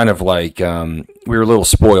cheated. We kind of we were a little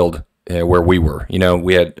spoiled where we were.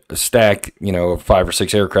 We had a stack, of 5 or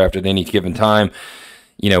 6 aircraft at any given time.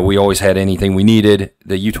 We always had anything we needed.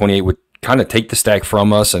 The U-28 would kind of take the stack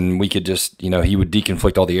from us, and we could just, he would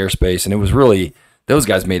deconflict all the airspace, and it was really, those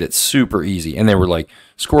guys made it super easy, and they were like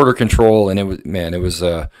squirter control, and it was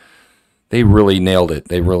they really nailed it.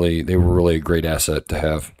 They were really a great asset to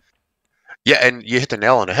have. Yeah, and you hit the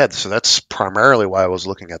nail on the head. So that's primarily why I was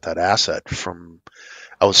looking at that asset.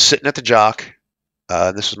 I was sitting at the jock.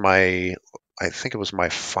 This was I think it was my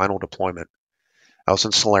final deployment. I was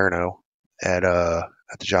in Salerno at the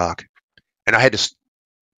jock, and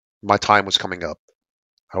my time was coming up.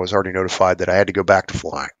 I was already notified that I had to go back to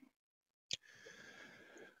flying.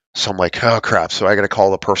 So I'm like, oh crap! So I got to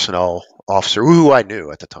call the personnel officer who I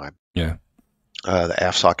knew at the time. Yeah. The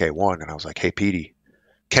AFSOC A1, and I was like, hey, Petey,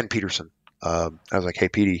 Ken Peterson. I was like, hey,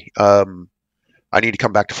 Petey, I need to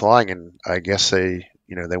come back to flying, and I guess they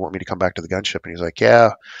want me to come back to the gunship. And he's like,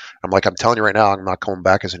 yeah. I'm like, I'm telling you right now, I'm not going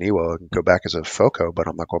back as an EWO. I can go back as a FOCO, but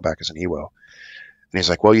I'm not going back as an EWO. And he's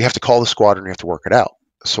like, well, you have to call the squadron. You have to work it out.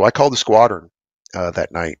 So I called the squadron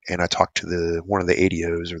that night, and I talked to one of the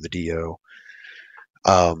ADOs or the DO.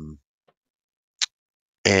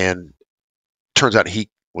 And turns out he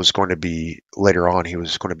was going to be later on. He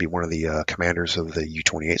was going to be one of the commanders of the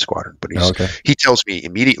U-28 squadron. But he tells me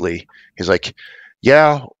immediately. He's like,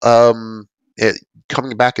 "Yeah,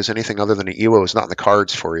 coming back as anything other than an EWO is not in the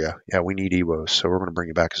cards for you. Yeah, we need EWOs, so we're going to bring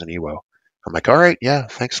you back as an EWO." I'm like, "All right, yeah,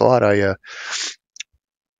 thanks a lot.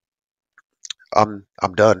 I'm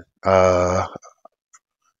done." I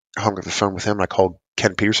hung up the phone with him, and I called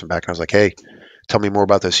Ken Peterson back, and I was like, "Hey, tell me more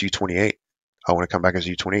about this U-28. I want to come back as a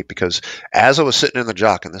U-28 because as I was sitting in the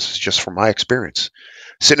jock, and this is just from my experience,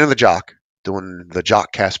 sitting in the jock doing the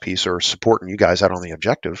jock cast piece or supporting you guys out on the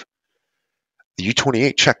objective, the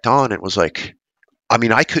U-28 checked on. It was like, I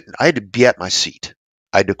had to be at my seat.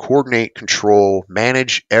 I had to coordinate, control,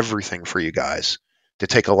 manage everything for you guys to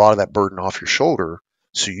take a lot of that burden off your shoulder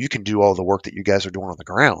so you can do all the work that you guys are doing on the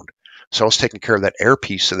ground. So I was taking care of that air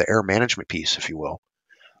piece, so the air management piece, if you will,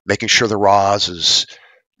 making sure the RAS is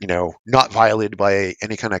not violated by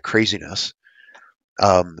any kind of craziness,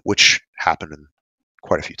 which happened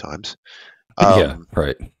quite a few times. Yeah,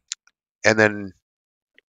 right. And then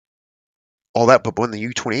all that, but when the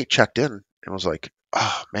U-28 checked in, it was like,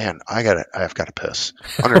 oh man, I've got to piss.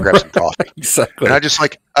 I'm gonna grab some coffee. Exactly. And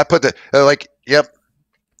I put yep,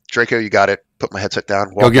 Draco, you got it. Put my headset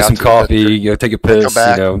down. Go get some coffee. Take a piss. Come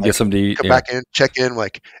back, get some to eat. Come back in, check in,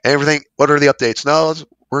 everything. What are the updates? No,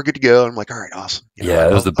 we're good to go. I'm like, all right, awesome.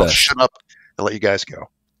 It was the best. I'll shut up and let you guys go.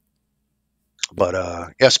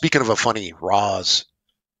 But speaking of a funny RAS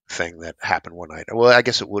thing that happened one night. Well, I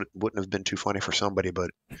guess it wouldn't have been too funny for somebody,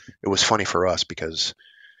 but it was funny for us because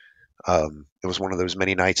it was one of those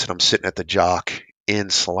many nights that I'm sitting at the jock in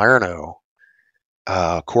Salerno,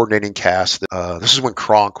 coordinating cast. This is when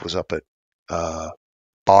Kronk was up at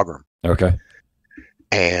Bagram. Okay.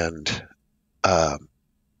 And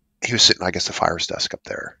he was sitting, I guess, the fires desk up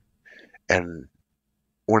there. And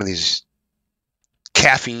one of these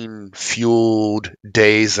caffeine fueled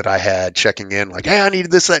days that I had checking in, like, hey, I needed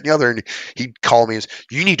this, that, and the other. And he'd call me and say,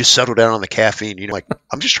 you need to settle down on the caffeine. Like,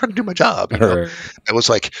 I'm just trying to do my job. Right. It was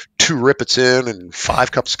like 2 rippets in and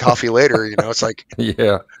 5 cups of coffee later, it's like,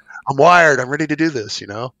 Yeah. I'm wired. I'm ready to do this,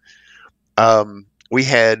 We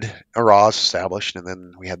had a RAWs established, and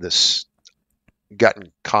then we had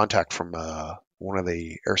gotten contact from one of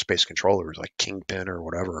the airspace controllers, like Kingpin or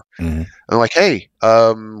whatever. Mm-hmm. And like, hey,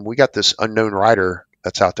 we got this unknown rider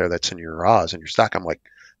that's out there that's in your RAWs and your stock. I'm like,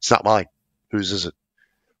 it's not mine. Whose is it?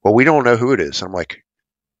 Well, we don't know who it is. I'm like,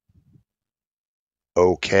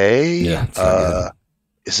 okay. Yeah. It's not good.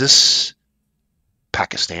 Is this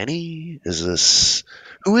Pakistani?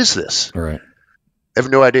 Who is this? Right. I have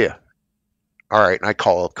no idea. All right. And I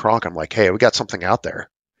call up Kronk. I'm like, hey, we got something out there.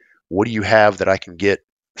 What do you have that I can get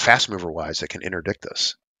fast mover wise that can interdict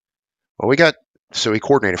this? Well, so he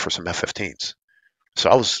coordinated for some F-15s. So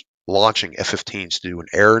I was launching F-15s to do an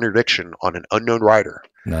air interdiction on an unknown rider.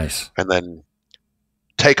 Nice. And then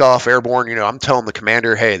take off airborne. I'm telling the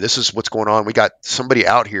commander, hey, this is what's going on. We got somebody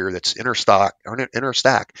out here that's interstack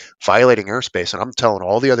violating airspace. And I'm telling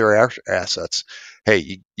all the other assets,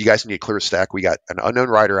 hey, you guys need to clear the stack. We got an unknown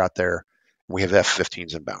rider out there. And we have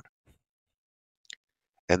F-15s inbound.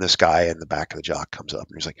 And this guy in the back of the jock comes up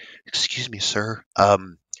and he's like, excuse me, sir.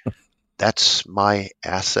 That's my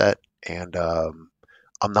asset. And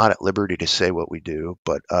I'm not at liberty to say what we do,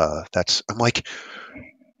 but I'm like,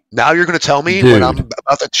 now you're going to tell me when I'm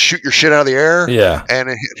about to shoot your shit out of the air? Yeah.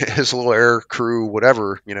 And his little air crew,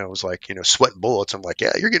 whatever, was like, sweating bullets. I'm like,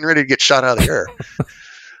 yeah, you're getting ready to get shot out of the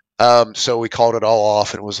air. So we called it all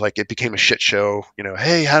off, and it was like, it became a shit show.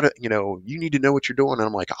 Hey, you need to know what you're doing. And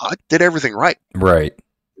I'm like, I did everything right. Right.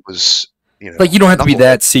 It was, like, you don't have to be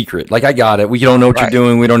that secret. Like, I got it. We don't know what you're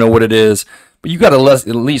doing. We don't know what it is. But you got to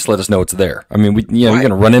at least let us know it's there. I mean, you're going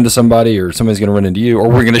to run into somebody, or somebody's going to run into you, or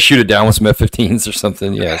we're going to shoot it down with some F-15s or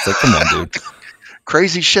something. Yeah, it's like, come on, dude.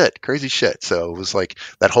 Crazy shit. So it was like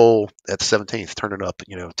that whole, at the 17th, turn it up,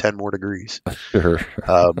 10 more degrees. Sure.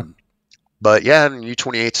 But yeah, and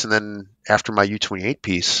U-28s, and then after my U-28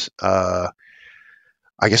 piece, I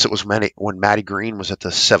guess it was when Matty Green was at the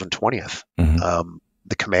 720th. Mm-hmm.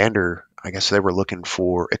 The commander, I guess they were looking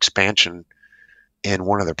for expansion in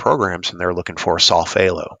one of their programs, and they were looking for a soft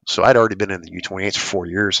halo. So I'd already been in the U-28s for 4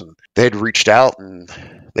 years, and they had reached out, and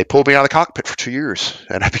they pulled me out of the cockpit for 2 years,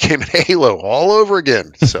 and I became an halo all over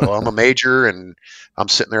again. So I'm a major, and I'm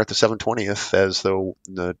sitting there at the 720th as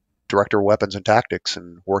the director of weapons and tactics,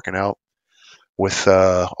 and working out with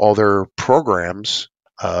all their programs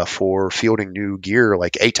for fielding new gear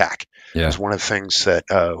like ATAC. Yeah. It was one of the things that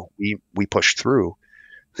we pushed through.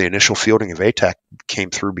 The initial fielding of ATAC came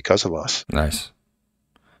through because of us. Nice.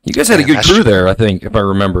 You guys had a good crew there, I think, if I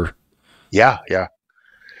remember. Yeah.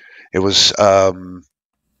 It was, I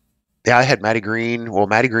had Matty Green. Well,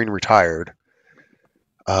 Matty Green retired.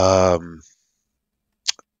 Was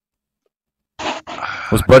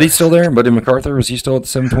Buddy still there? Buddy MacArthur? Was he still at the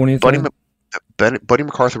 720th? Buddy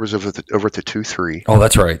MacArthur was over at the 2-3. Oh,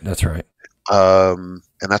 that's right. And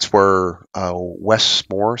that's where Wes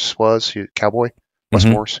Morris was, Cowboy. Wes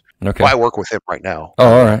Morris. Okay. Well, I work with him right now.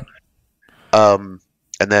 Oh, all right.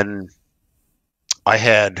 And then I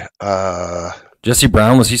had Jesse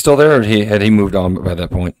Brown. Was he still there, or had he moved on by that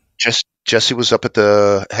point? Jesse was up at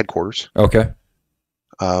the headquarters. Okay.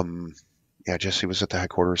 Yeah, Jesse was at the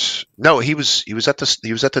headquarters. No, he was at the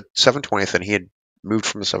 720th, and he had moved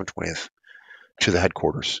from the 720th to the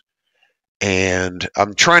headquarters. And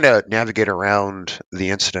I'm trying to navigate around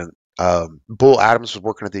the incident. Bull Adams was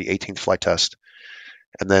working at the 18th flight test,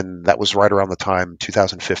 and then that was right around the time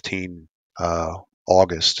 2015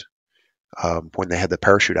 August when they had the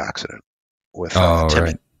parachute accident with Timmy.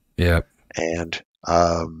 Right. Yeah. And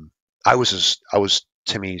I was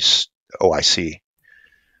Timmy's OIC,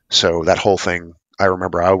 so that whole thing. I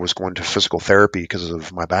remember I was going to physical therapy because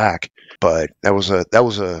of my back, but that was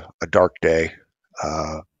a dark day.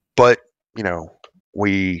 But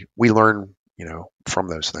we learn from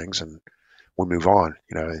those things, and we move on.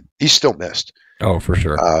 He's still missed. Oh, for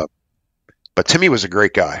sure. But Timmy was a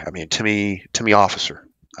great guy. I mean, Timmy Officer.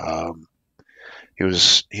 He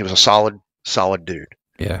was a solid dude.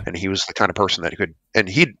 Yeah. And he was the kind of person that could. And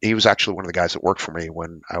he was actually one of the guys that worked for me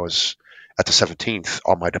when I was at the 17th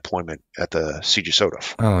on my deployment at the Siege of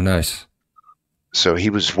Sodef. Oh, nice. So he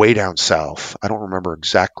was way down south. I don't remember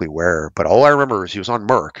exactly where, but all I remember is he was on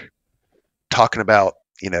Merck talking about,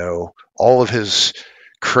 all of his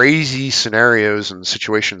crazy scenarios and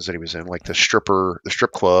situations that he was in, like the strip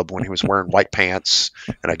club when he was wearing white pants,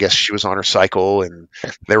 and I guess she was on her cycle and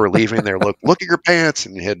they were leaving. They're look at your pants,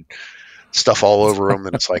 and he had stuff all over them,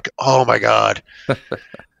 and it's like, oh my god.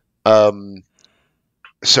 Um,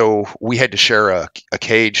 so we had to share a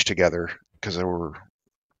cage together because they were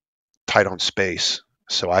tight on space.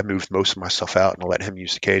 So I moved most of my stuff out and I let him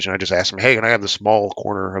use the cage. And I just asked him, hey, can I have the small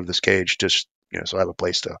corner of this cage just, so I have a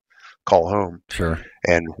place to call home. Sure.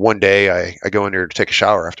 And one day I go in there to take a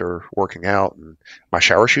shower after working out, and my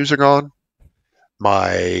shower shoes are gone.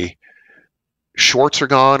 My shorts are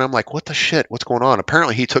gone. I'm like, what the shit? What's going on?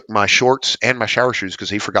 Apparently he took my shorts and my shower shoes because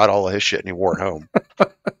he forgot all of his shit and he wore it home.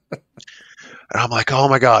 And I'm like, oh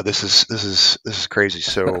my God, this is crazy.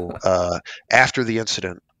 So after the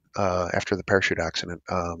incident, after the parachute accident,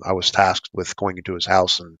 I was tasked with going into his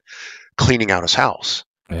house and cleaning out his house,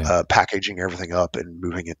 packaging everything up and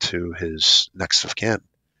moving it to his next of kin.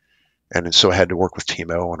 And so I had to work with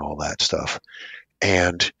Timo and all that stuff.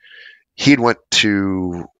 And he'd went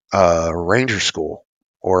to Ranger school,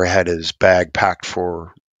 or had his bag packed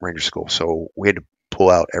for Ranger school. So we had to pull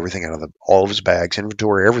out everything out of all of his bags,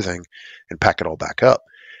 inventory everything, and pack it all back up.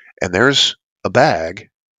 And there's a bag,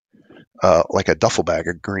 like a duffel bag,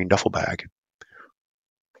 a green duffel bag.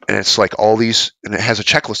 And it's like all these, and it has a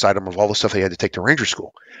checklist item of all the stuff they had to take to Ranger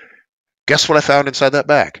school. Guess what I found inside that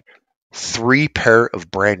bag? 3 pair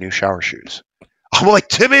of brand new shower shoes. I'm like,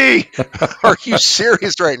 Timmy, are you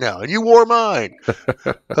serious right now? And you wore mine.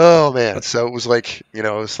 Oh man. So it was like,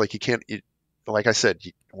 it's like you can't, like I said,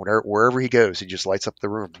 wherever he goes, he just lights up the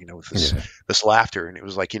room, with this laughter. And it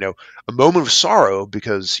was like, a moment of sorrow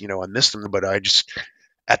because, I missed him, but I just,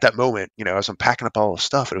 at that moment, as I'm packing up all the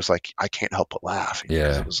stuff, it was like, I can't help but laugh.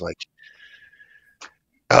 It was like,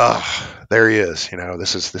 oh, there he is.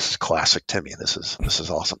 This is classic Timmy. This is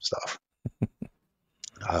awesome stuff.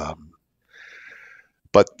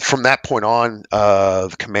 But from that point on,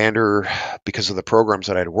 the commander, because of the programs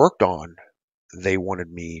that I'd worked on, they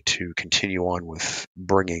wanted me to continue on with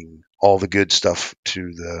bringing all the good stuff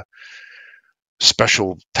to the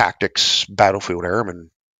special tactics battlefield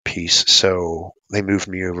airman piece. So they moved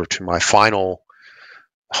me over to my final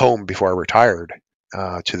home before I retired,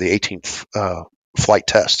 to the 18th flight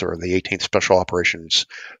test, or the 18th Special Operations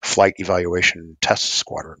Flight Evaluation Test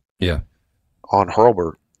Squadron. Yeah. On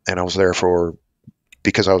Hurlburt. And I was there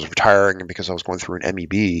because I was retiring and because I was going through an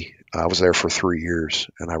MEB, I was there for 3 years,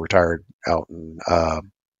 and I retired out in,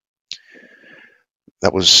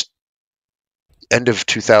 that was end of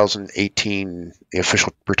 2018. The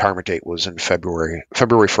official retirement date was in February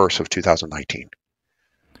 1st of 2019.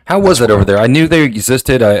 How was that over there? I knew they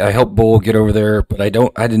existed. I helped Bull get over there, but I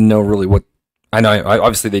didn't know really what, I know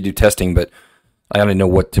obviously they do testing, but I didn't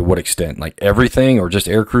know to what extent, like everything or just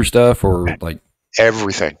aircrew stuff or like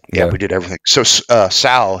everything. Yeah, we did everything. So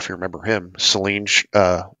Sal, if you remember him, Celine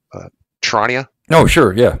Trania. Oh,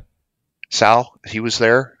 sure. Yeah. Sal, he was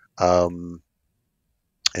there, and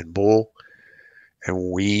Bull.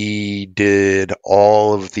 And we did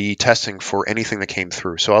all of the testing for anything that came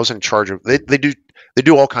through. So I was in charge of, they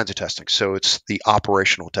do all kinds of testing. So it's the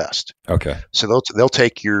operational test. Okay. So they'll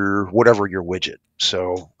take your widget.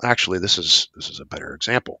 So actually this is a better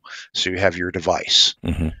example. So you have your device.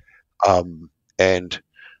 Mm-hmm. And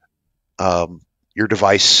your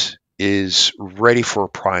device is ready for a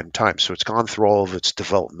prime time. So it's gone through all of its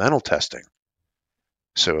developmental testing.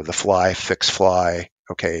 So the fly, fix fly.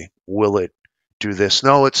 Okay. Will it do this?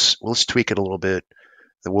 No, let's tweak it a little bit.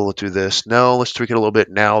 Then will it do this? No, let's tweak it a little bit.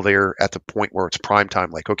 Now they're at the point where it's prime time.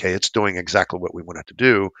 Like, okay, it's doing exactly what we want it to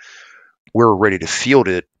do. We're ready to field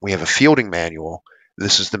it. We have a fielding manual.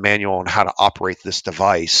 This is the manual on how to operate this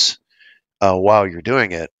device while you're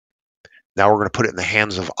doing it. Now we're going to put it in the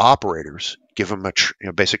hands of operators, give them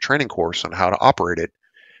a basic training course on how to operate it,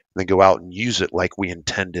 and then go out and use it like we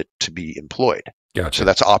intend it to be employed. Gotcha. So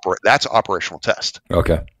that's operational test.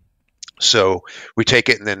 Okay. So we take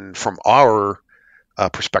it, and then from our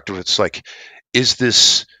perspective, it's like, does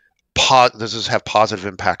this have positive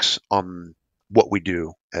impacts on what we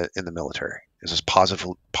do in the military? Is this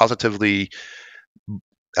positively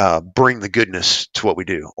bring the goodness to what we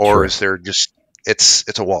do, or Sure. is there just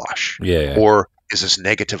it's a wash? Yeah. Or is this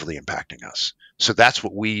negatively impacting us? So that's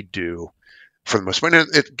what we do for the most part.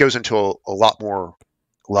 It goes into a lot more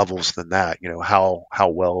levels than that, how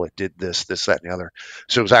well it did this, that, and the other.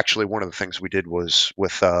 So it was actually one of the things we did was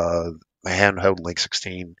with the handheld Link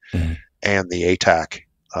 16 mm-hmm. and the ATAC,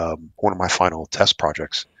 one of my final test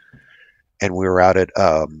projects. And we were out at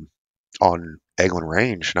on Eglin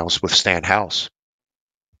Range, and I was with Stan House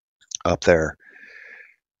up there,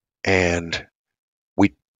 and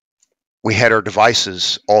we had our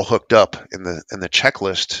devices all hooked up in the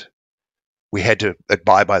checklist. We had to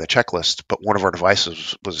abide by the checklist, but one of our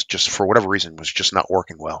devices was just, for whatever reason, was just not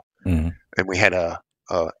working well. Mm-hmm. And we had a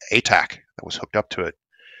ATAC that was hooked up to it.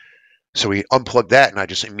 So we unplugged that, and I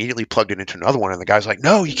just immediately plugged it into another one. And the guy's like,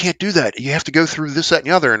 "No, you can't do that. You have to go through this, that, and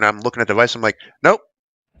the other." And I'm looking at the device. I'm like, "Nope,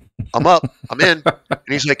 I'm up. I'm in." And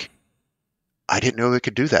he's like, "I didn't know they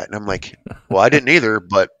could do that." And I'm like, "Well, I didn't either,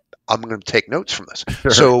 but I'm going to take notes from this."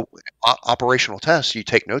 Sure. So operational tests, you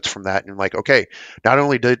take notes from that, and like, okay, not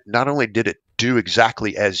only did it do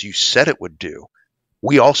exactly as you said it would do,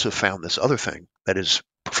 we also found this other thing that is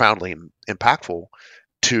profoundly impactful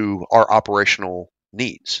to our operational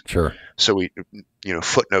needs. Sure. So we,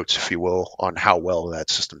 footnotes, if you will, on how well that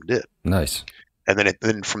system did. Nice. And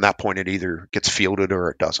then from that point, it either gets fielded or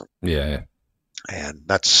it doesn't. Yeah. And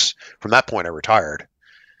that's from that point I retired.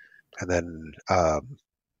 And then now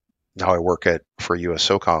I work for US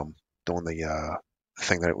SOCOM doing the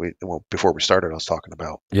thing that before we started, I was talking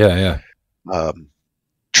about. Yeah.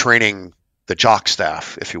 Training the jock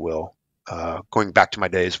staff, if you will. Going back to my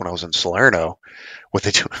days when I was in Salerno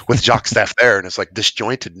with jock staff there, and it's like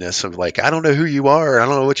disjointedness of like, I don't know who you are, I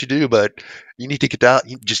don't know what you do, but you need to get out.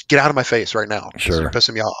 You just get out of my face right now. Sure. You're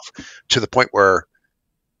pissing me off to the point where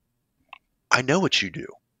I know what you do.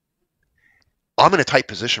 I'm in a tight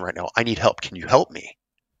position right now. I need help. Can you help me?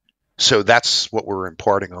 So that's what we're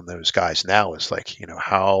imparting on those guys now is like,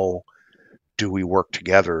 how do we work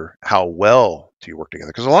together? How well do you work together?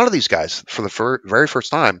 Because a lot of these guys, for the very first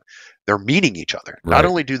time, they're meeting each other. Right. Not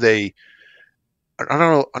only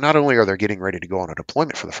are they getting ready to go on a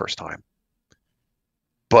deployment for the first time,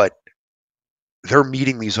 but they're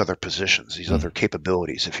meeting these other positions, these other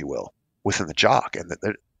capabilities, if you will, within the jock, and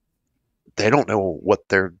they don't know what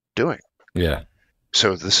they're doing. Yeah.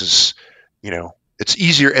 So this is, it's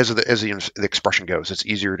easier as the expression goes. It's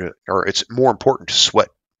easier or it's more important to sweat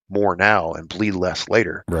more now and bleed less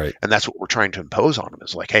later. Right. And that's what we're trying to impose on them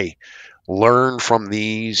is like, hey, learn from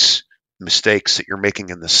these mistakes that you're making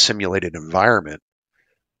in the simulated environment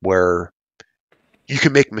where you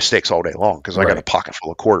can make mistakes all day long because I got a pocket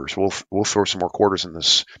full of quarters. We'll throw some more quarters in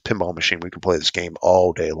this pinball machine. We can play this game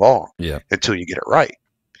all day long until you get it right.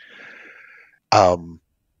 And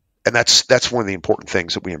that's one of the important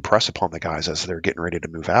things that we impress upon the guys as they're getting ready to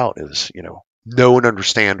move out is, know and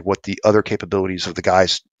understand what the other capabilities of the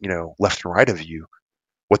guys, left and right of you,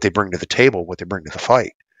 what they bring to the table, what they bring to the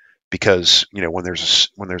fight. Because, when there's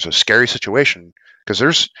a scary situation, because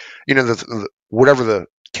there's, whatever the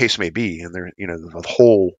case may be, and there, the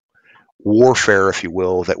whole warfare, if you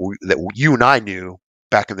will, that you and I knew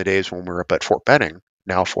back in the days when we were up at Fort Benning,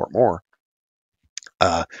 now Fort Moore,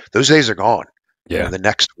 those days are gone. Yeah.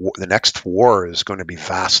 The next war is going to be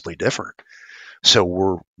vastly different.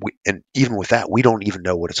 So and even with that, we don't even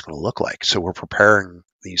know what it's going to look like. So we're preparing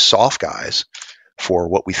these soft guys for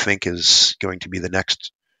what we think is going to be the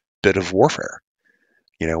next bit of warfare,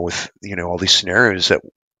 with, all these scenarios that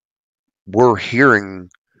we're hearing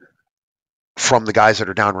from the guys that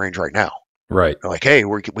are downrange right now. Right. They're like, hey,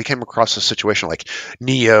 we came across a situation like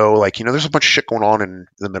Neo, like, there's a bunch of shit going on in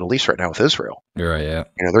the Middle East right now with Israel. Right. Yeah.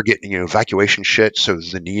 They're getting, evacuation shit. So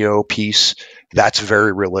the Neo piece, that's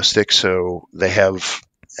very realistic. So they have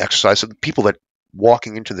exercise. The people that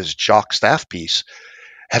walking into this jock staff piece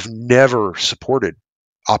have never supported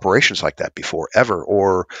operations like that before, ever,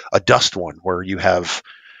 or a dust one where you have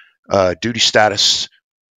duty status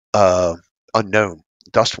unknown,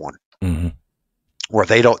 dust one. Mm-hmm. Where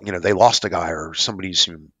they don't, they lost a guy or somebody's,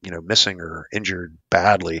 missing or injured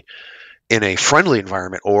badly in a friendly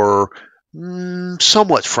environment or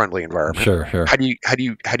somewhat friendly environment. Sure. How do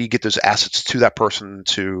you get those assets to that person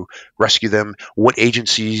to rescue them? What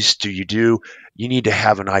agencies do? You need to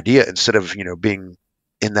have an idea instead of, being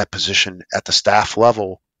in that position at the staff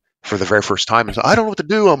level for the very first time. And so, I don't know what to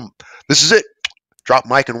do. This is it. Drop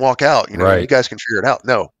mic and walk out. Right. You guys can figure it out.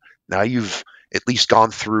 No, now you've at least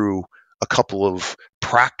gone through a couple of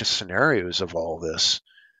practice scenarios of all this.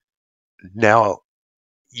 Now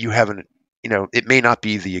you haven't, it may not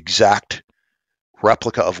be the exact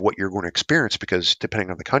replica of what you're going to experience because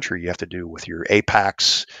depending on the country, you have to do with your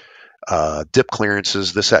APACs, dip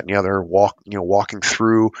clearances, this, that, and the other, walking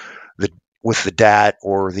through with the DAT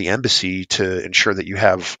or the embassy to ensure that you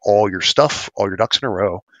have all your stuff, all your ducks in a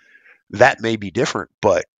row. That may be different,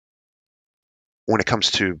 but when it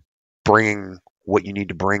comes to bringing what you need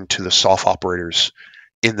to bring to the soft operators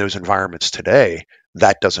in those environments today,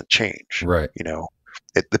 that doesn't change. Right.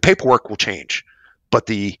 The paperwork will change, but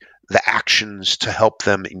the actions to help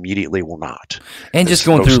them immediately will not. And just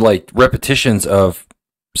going through like repetitions of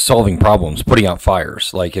solving problems, putting out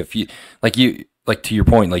fires. Like if you, to your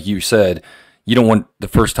point, like you said, you don't want the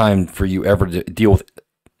first time for you ever to deal with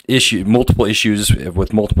multiple issues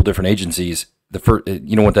with multiple different agencies.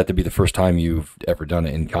 You don't want that to be the first time you've ever done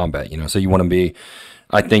it in combat, so you want to be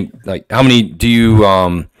I think, like, how many do you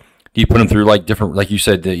put them through, like, different, like you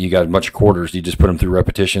said that you got a bunch of quarters? Do you just put them through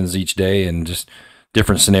repetitions each day and just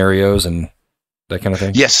different scenarios and that kind of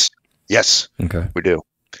thing? Yes, yes, Okay. we do.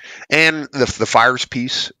 And the fires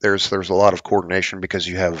piece, there's a lot of coordination because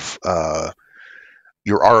you have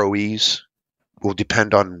your ROEs will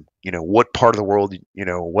depend on what part of the world,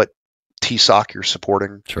 what TSOC you're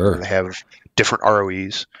supporting. Sure. They have different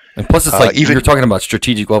ROEs. And plus, it's like even you're talking about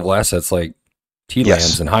strategic level assets like TLAMs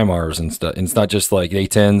Yes. and HIMARS and stuff. And it's not just like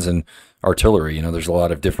A-10s and artillery. There's a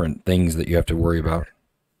lot of different things that you have to worry about.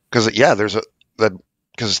 Because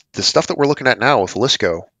because the stuff that we're looking at now with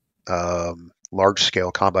LISCO, large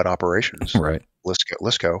scale combat operations, Right.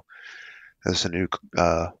 LISCO is a new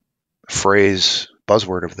phrase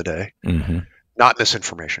buzzword of the day. Mm-hmm. Not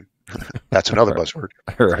misinformation. That's another buzzword.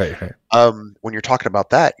 Right. When you're talking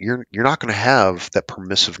about that, you're not going to have that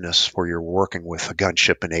permissiveness where you're working with a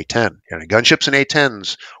gunship and A-10. Gunships and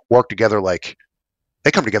A-10s work together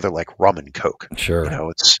they come together like rum and coke.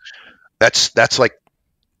 Sure. That's a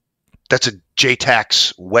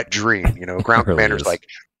JTAC's wet dream. Ground Really commander's is. like,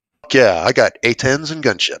 yeah, I got A-10s and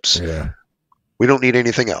gunships. Yeah. We don't need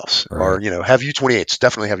anything else. Right. Or, have U-28s.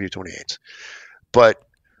 Definitely have U-28s. But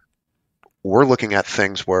we're looking at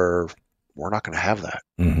things where we're not going to have that.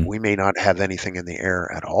 Mm-hmm. We may not have anything in the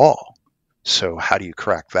air at all. So how do you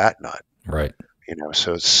crack that nut? Right.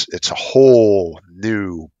 So it's a whole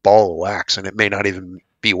new ball of wax, and it may not even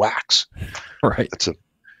be wax. Right.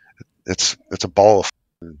 It's a ball of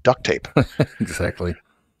duct tape. Exactly.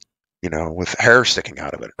 With hair sticking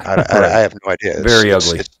out of it. I Right. have no idea. Very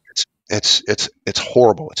ugly. It's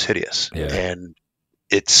horrible. It's hideous. Yeah. And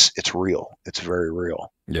it's real. It's very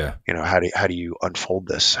real. Yeah. How do you unfold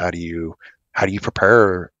this? How do you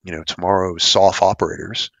prepare, tomorrow's SOF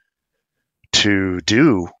operators to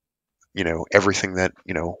do, everything that,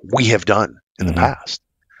 we have done in the past.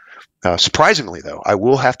 Surprisingly, though, I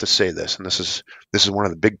will have to say this, and this is one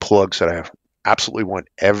of the big plugs that I absolutely want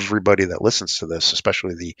everybody that listens to this,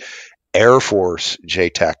 especially the Air Force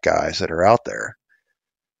JTAC guys that are out there,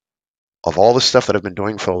 of all the stuff that I've been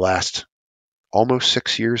doing for the last almost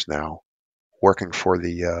 6 years now, working for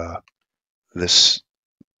the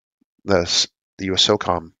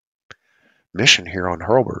USSOCOM mission here on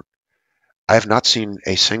Hurlburt, I have not seen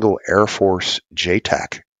a single Air Force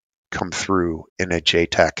JTAC come through in a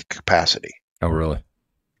JTAC capacity. Oh, really?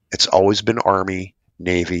 It's always been Army,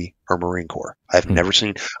 Navy, or Marine Corps. I've never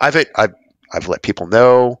seen. I've let people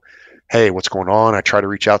know, hey, what's going on. I try to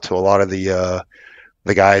reach out to a lot of the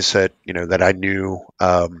guys that that I knew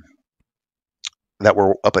that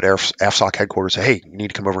were up at AFSOC headquarters. Say, hey, you need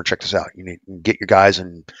to come over and check this out. You need to get your guys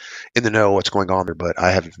in the know what's going on there. But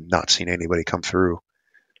I have not seen anybody come through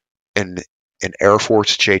in an Air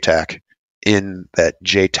Force JTAC in that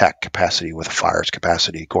JTAC capacity with a fires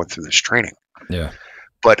capacity going through this training. Yeah.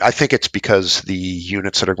 But I think it's because the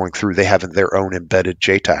units that are going through, they have their own embedded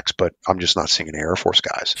JTACs, but I'm just not seeing any Air Force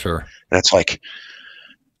guys. Sure. And it's like,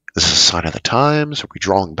 this is a sign of the times. Are we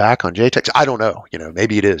drawing back on JTACs? I don't know.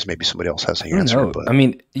 Maybe it is. Maybe somebody else has the answer. But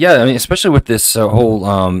Especially with this whole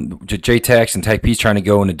JTACs and Type P's trying to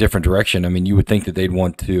go in a different direction. I mean, you would think that they'd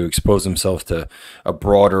want to expose themselves to a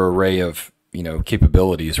broader array of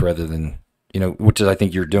capabilities rather than which is I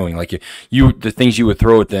think you're doing. Like the things you would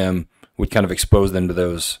throw at them would kind of expose them to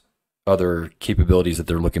those other capabilities that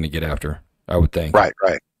they're looking to get after, I would think. Right.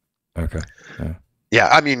 Okay. Yeah.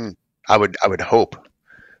 I mean, I would hope.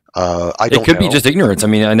 It could be just ignorance. I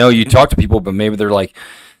mean, I know you talk to people, but maybe they're like,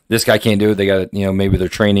 this guy can't do it. They got, maybe their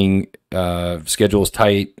training schedule is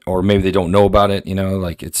tight, or maybe they don't know about it.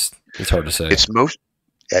 Like it's hard to say.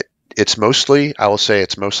 It's mostly, I will say,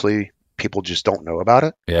 it's mostly people just don't know about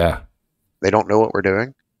it. Yeah. They don't know what we're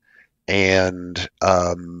doing, and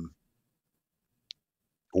how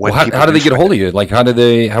do they get a hold of you? Like, how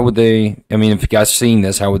would they? I mean, if you guys are seeing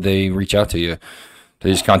this, how would they reach out to you? Do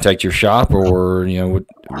they just contact your shop, or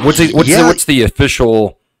what's the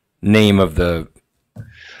official name of the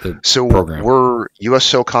program? We're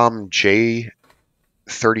USSOCOM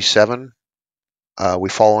J37. We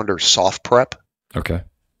fall under Soft Prep. Okay.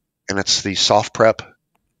 And it's the Soft Prep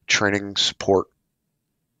Training Support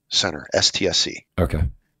Center, STSC. Okay.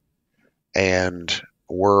 And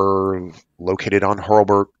we're located on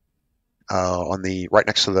Hurlburt, right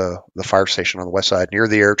next to the fire station on the west side, near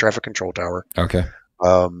the air traffic control tower. Okay.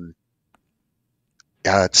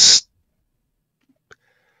 It's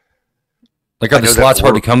like, are the slots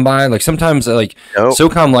hard to come by? Like sometimes,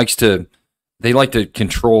 SOCOM likes to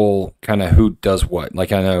control kind of who does what.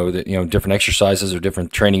 Like I know that different exercises or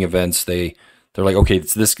different training events, they're like, okay,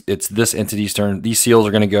 it's this entity's turn. These SEALs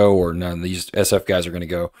are going to go, or none. These SF guys are going to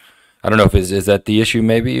go. I don't know if is that the issue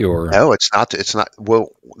maybe or. No, it's not. It's not.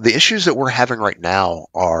 Well, the issues that we're having right now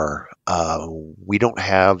are we don't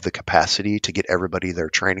have the capacity to get everybody their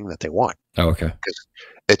training that they want. Oh, okay.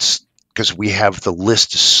 It's because we have the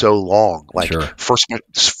list is so long. Like Sure. first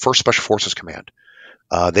Special Forces Command,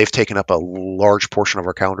 they've taken up a large portion of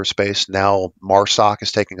our calendar space. Now MARSOC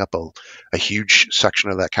is taking up a huge section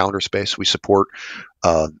of that calendar space. We support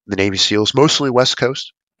the Navy SEALs, mostly West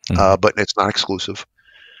Coast, Mhm. but it's not exclusive.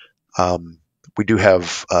 We do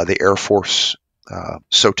have the Air Force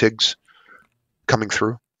SOTIGs coming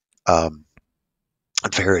through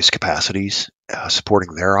at various capacities,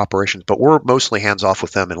 supporting their operations. But we're mostly hands off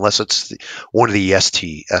with them unless it's one of the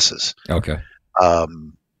STSs. Okay.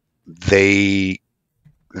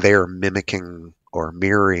 They are mimicking or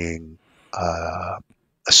mirroring a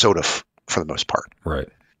SOTIF for the most part. Right.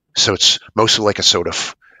 So it's mostly like a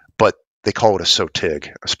SOTIF, but they call it a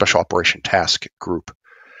SOTIG, a Special Operation Task Group.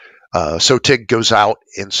 SOTIG goes out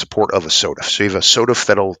in support of a SOTIF. So you have a SOTIF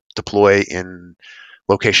that'll deploy in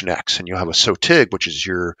location X, and you'll have a SOTIG, which is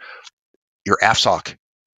your AFSOC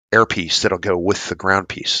air piece that'll go with the ground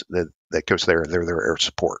piece that goes there. They're their air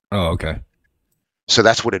support. Oh, okay. So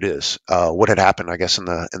that's what it is. What had happened, I guess, in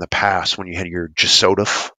the past when you had your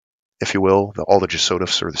GSOTIF, if you will, all the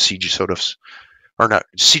GSOTIFs or the CGSOTIFs, or not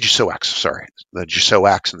CGSOACs, sorry, the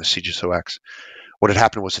GSOACs and the CGSOACs. What had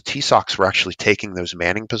happened was the TSOCs were actually taking those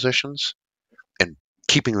manning positions and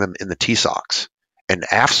keeping them in the TSOCs. And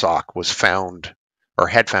AFSOC was found or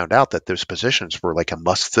had found out that those positions were like a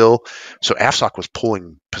must fill. So AFSOC was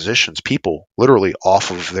pulling people literally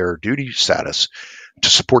off of their duty status to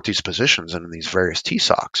support these positions and in these various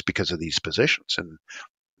TSOCs because of these positions. And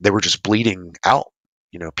they were just bleeding out,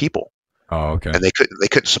 people. Oh, okay. And they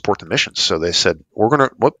couldn't support the missions. So they said, we're going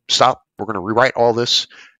to stop. We're going to rewrite all this.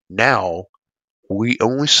 Now we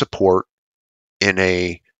only support in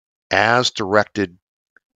a as directed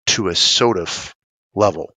to a SOTIF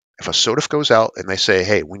level. If a SOTIF goes out and they say,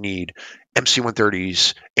 hey, we need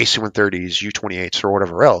MC-130s, AC-130s, U-28s, or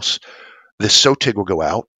whatever else, the SOTIG will go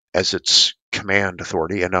out as its command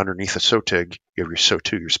authority, and underneath the SOTIG, you have your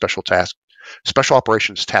SO2, your special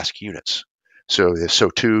operations task units. So the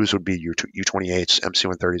SO2s would be your U-28s,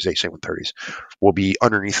 MC-130s, AC-130s, will be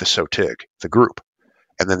underneath the SOTIG, the group.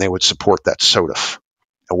 And then they would support that SOTIF,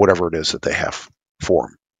 or whatever it is that they have for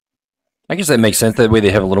them. I guess that makes sense. That way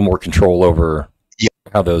they have a little more control over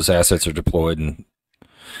how those assets are deployed. And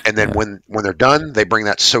then when they're done, they bring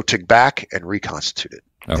that SOTIG back and reconstitute it.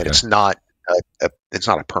 Okay. And it's not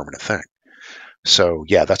a permanent thing. So,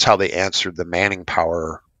 yeah, that's how they answered the manning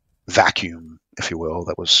power vacuum, if you will,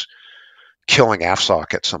 that was killing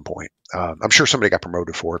AFSOC at some point. I'm sure somebody got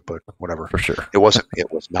promoted for it, but whatever. For sure. It was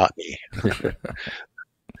not me.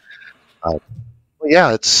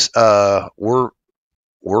 Yeah, it's we're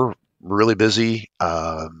really busy.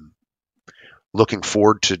 Looking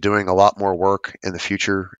forward to doing a lot more work in the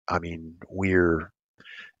future. I mean, we're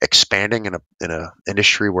expanding in a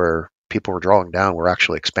industry where people are drawing down. We're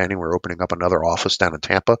actually expanding. We're opening up another office down in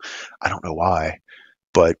Tampa. I don't know why,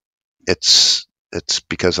 but it's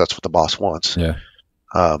because that's what the boss wants. Yeah.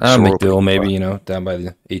 So McDill, maybe, down by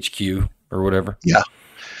the HQ or whatever. Yeah.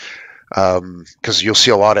 Because you'll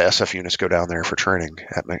see a lot of SF units go down there for training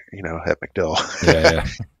at McDill. Yeah.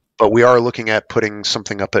 But we are looking at putting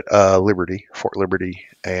something up at Fort Liberty,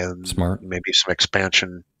 and Smart. Maybe some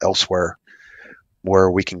expansion elsewhere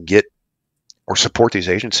where we can get or support these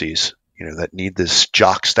agencies, that need this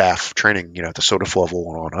jock staff training, at the SOTIF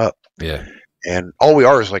level and on up. Yeah. And all we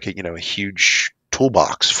are is like a huge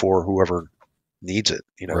toolbox for whoever needs it.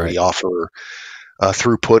 Right. We offer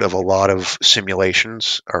throughput of a lot of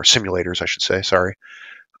simulators, I should say. Sorry.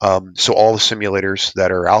 So all the simulators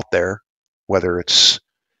that are out there, whether it's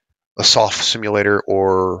a soft simulator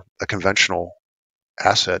or a conventional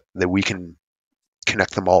asset, that we can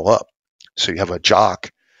connect them all up. So you have a jock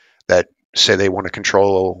that say they want to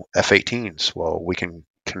control F-18s. Well, we can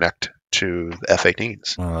connect to the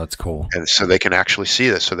F-18s. Oh, that's cool. And so they can actually see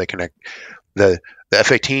this. So they connect the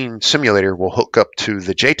F-18 simulator will hook up to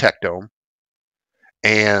the JTAC dome,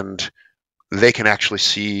 and they can actually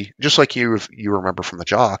see, just like you remember from the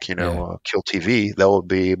jock, Kill TV, they'll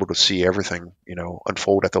be able to see everything,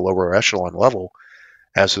 unfold at the lower echelon level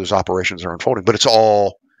as those operations are unfolding. But it's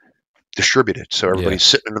all distributed. So everybody's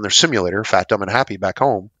sitting in their simulator, fat, dumb, and happy back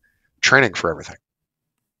home, training for everything.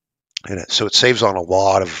 And so it saves on a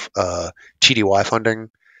lot of TDY funding.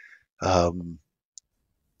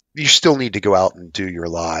 You still need to go out and do your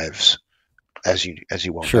lives as you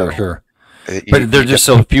well know. Sure. But they're just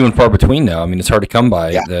so few and far between now. I mean, it's hard to come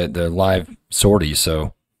by the live sorties.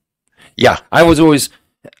 So, yeah, I was always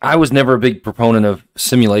I was never a big proponent of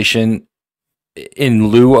simulation in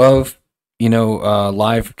lieu of,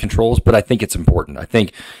 live controls, but I think it's important. I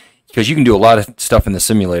think because you can do a lot of stuff in the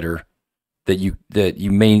simulator that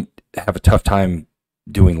you may have a tough time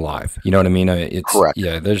doing live. You know what I mean? Correct.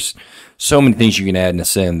 There's so many things you can add in a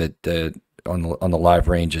sim that on the live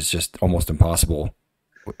range is just almost impossible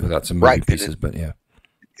without some moving pieces. But yeah,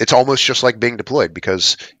 it's almost just like being deployed,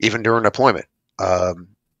 because even during deployment,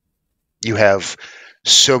 you have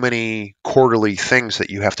so many quarterly things that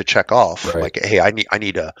you have to check off. Right. Like, hey, I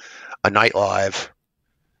need a night live,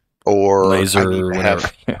 or laser, I need to whatever.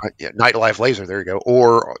 have night live laser. There you go.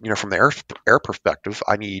 Or from the air perspective,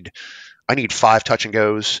 I need 5 touch and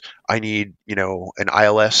goes. I need an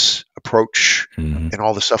ILS approach and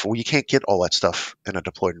all this stuff. Well, you can't get all that stuff in a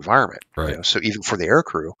deployed environment. Right. So even for the air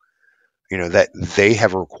crew, that they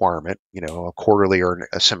have a requirement, a quarterly or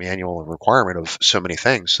a semi-annual requirement of so many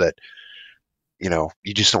things that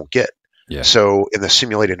you just don't get. Yeah. So in the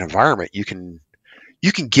simulated environment, you can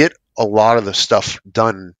get a lot of the stuff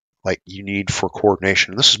done like you need for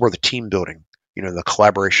coordination. And this is where the team building, the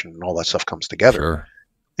collaboration and all that stuff comes together. Sure.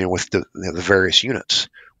 With the various units,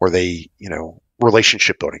 where they,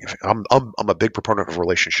 relationship building. I'm a big proponent of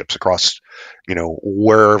relationships across,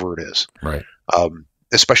 wherever it is. Right.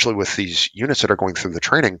 Especially with these units that are going through the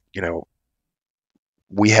training.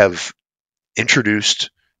 We have introduced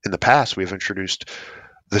in the past. We have introduced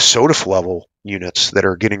the SOTF level units that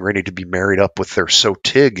are getting ready to be married up with their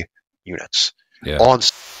SOTIG units. Yeah. On,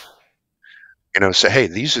 say, hey,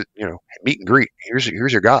 these are, meet and greet. Here's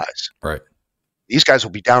your guys. Right. These guys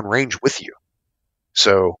will be downrange with you.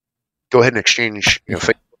 So go ahead and exchange,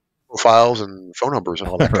 Facebook profiles and phone numbers and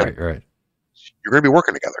all that. Right. You're going to be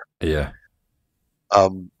working together. Yeah.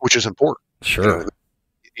 Which is important. Sure.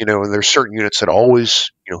 And there's certain units that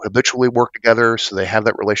always, habitually work together, so they have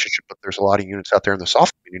that relationship. But there's a lot of units out there in the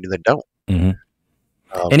soft community that don't.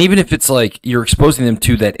 Mm-hmm. And even if it's like you're exposing them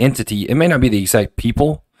to that entity, it may not be the exact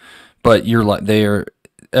people, but they're.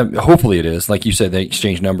 Hopefully it is, like you said, they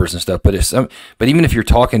exchange numbers and stuff. But even if you're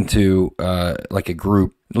talking to like a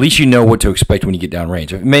group, at least you know what to expect when you get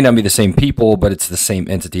downrange. It may not be the same people, but it's the same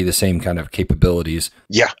entity, the same kind of capabilities.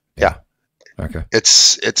 Yeah. Okay.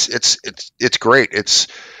 It's great.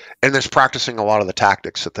 And there's practicing a lot of the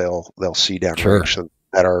tactics that they'll see downrange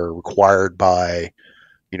that are required by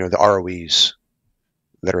the ROEs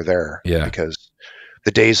that are there. Yeah. Because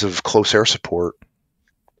the days of close air support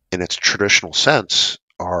in its traditional sense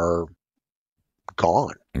are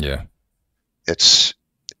gone. Yeah. It's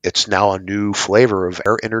now a new flavor of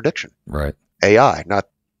air interdiction. Right. AI, not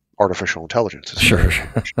artificial intelligence. Sure.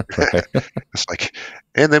 Right. It's like,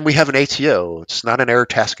 and then we have an ATO. It's not an air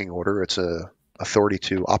tasking order. It's a authority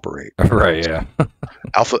to operate. Right. Yeah.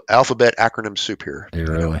 Alphabet acronym soup here. Yeah,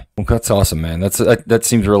 really. Well, that's awesome, man. That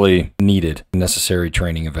seems really needed, necessary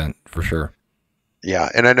training event for sure. Yeah,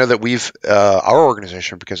 and I know that we've our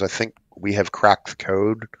organization, because I think we have cracked the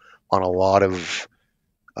code on a lot of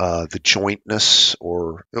the jointness,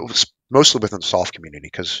 or it was mostly within the soft community,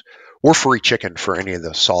 because we're free chicken for any of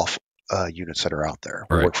the soft units that are out there.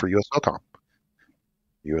 We work for USSOCOM.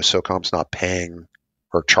 USSOCOM's not paying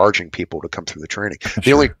or charging people to come through the training. Sure.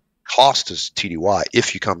 The only cost is TDY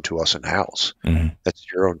if you come to us in house. Mm-hmm. That's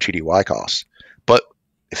your own TDY cost. But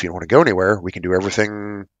if you don't want to go anywhere, we can do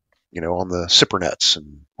everything. On the SIPR nets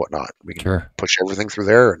and whatnot. We can push everything through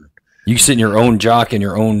there. And you sit in your own jock in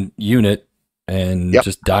your own unit and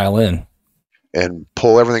just dial in. And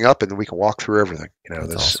pull everything up, and then we can walk through everything.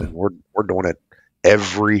 That's awesome. And we're doing it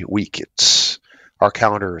every week. Our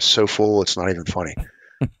calendar is so full, it's not even funny.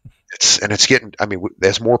 It's getting,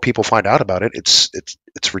 as more people find out about it, it's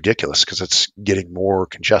ridiculous, because it's getting more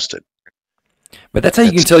congested. But that's how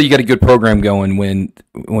you can tell you got a good program going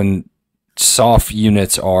when soft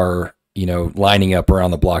units are, lining up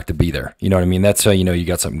around the block to be there. You know what I mean? That's how you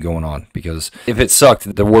got something going on, because if it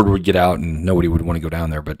sucked, the word would get out and nobody would want to go down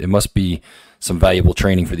there. But it must be some valuable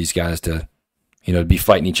training for these guys to, be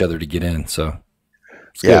fighting each other to get in. So,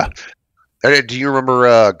 yeah. Do you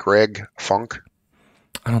remember Greg Funk?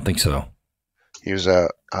 I don't think so. He was a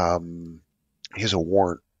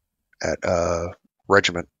warrant at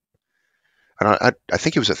regiment. I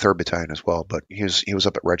think he was at 3rd Battalion as well, but he was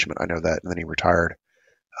up at regiment. I know that, and then he retired.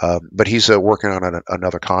 But he's working on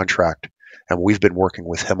another contract, and we've been working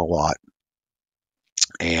with him a lot.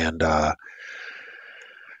 And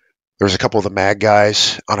there's a couple of the MAG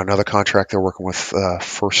guys on another contract they're working with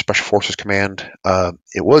for Special Forces Command.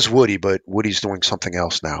 It was Woody, but Woody's doing something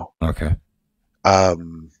else now. Okay.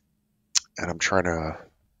 And I'm trying to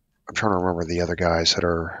remember the other guys that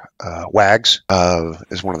are Wags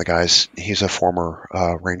is one of the guys. He's a former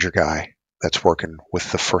Ranger guy that's working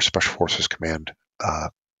with the First Special Forces Command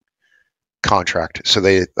contract. So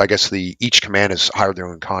I guess each command has hired their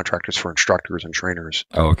own contractors for instructors and trainers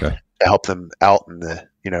Oh, okay. to help them out in the,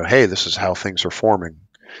 hey, this is how things are forming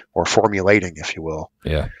or formulating, if you will.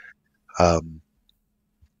 Yeah.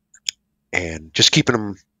 And just keeping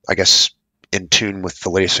them, I guess, in tune with the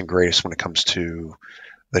latest and greatest when it comes to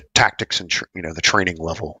the tactics and the training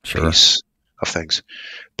level piece of things.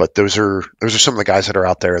 But those are some of the guys that are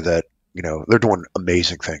out there that they're doing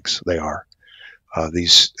amazing things. They are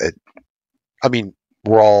I mean,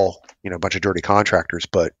 we're all a bunch of dirty contractors,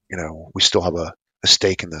 but we still have a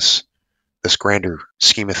stake in this grander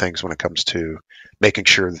scheme of things when it comes to making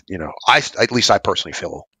sure that at least I personally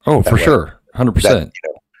feel. Oh, for sure, 100%.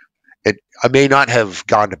 I may not have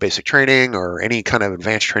gone to basic training or any kind of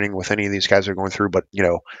advanced training with any of these guys that are going through, but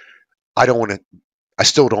I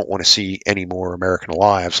still don't want to see any more American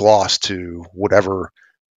lives lost to whatever,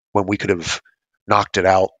 when we could have knocked it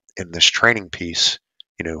out in this training piece,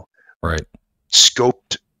 right.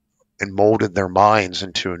 Scoped and molded their minds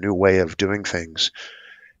into a new way of doing things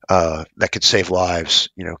that could save lives,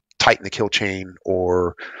 tighten the kill chain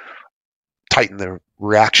or tighten the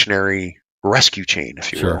reactionary rescue chain,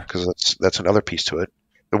 if you will, because that's another piece to it.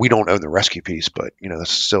 We don't own the rescue piece, but that's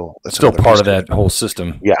still part of that whole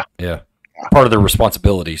system. Yeah. Part of their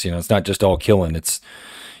responsibilities. It's not just all killing. It's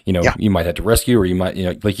you might have to rescue, or you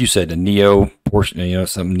might like you said, a neo portion.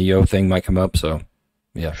 Some neo thing might come up. So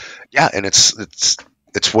yeah, and it's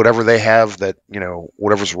whatever they have that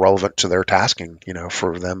whatever's relevant to their tasking.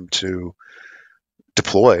 For them to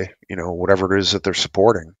deploy. Whatever it is that they're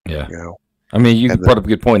supporting. Yeah. I mean, you brought up a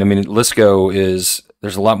good point. I mean, LSCO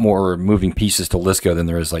there's a lot more moving pieces to LSCO than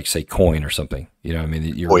there is, like, say, coin or something. I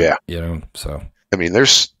mean, so. I mean,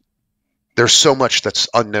 there's so much that's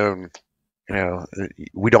unknown.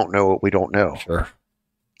 We don't know what we don't know. Sure.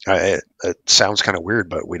 It sounds kind of weird,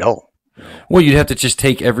 but we don't. Well, you'd have to just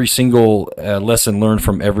take every single lesson learned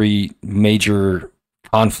from every major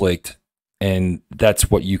conflict, and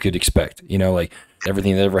that's what you could expect. Like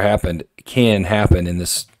everything that ever happened can happen in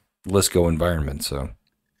this LSCO environment, so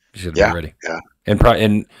you should be ready. Yeah,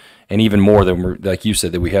 and even more than like you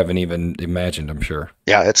said, that we haven't even imagined. I'm sure.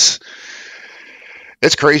 Yeah, it's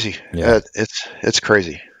crazy. Yeah, it's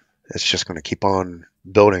crazy. It's just going to keep on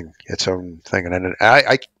building its own thing. And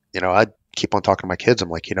I keep on talking to my kids. I'm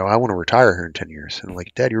like, I want to retire here in 10 years. And I'm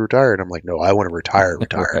like, Dad, you're retired. I'm like, no, I want to retire.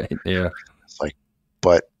 Right, yeah. It's like,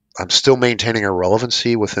 but I'm still maintaining a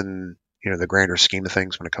relevancy within the grander scheme of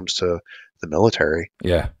things when it comes to the military.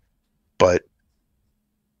 Yeah. But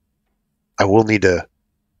I will need to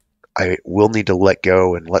let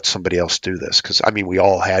go and let somebody else do this, because I mean, we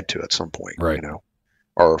all had to at some point, right?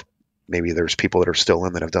 Or maybe there's people that are still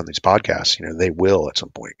in that have done these podcasts. They will at some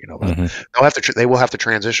point. They will have to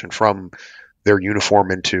transition from their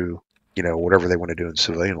uniform into whatever they want to do in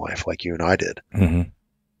civilian life, like you and I did.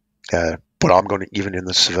 Mm-hmm. But I'm going to, even in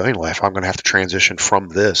the civilian life, I'm going to have to transition from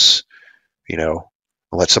this, and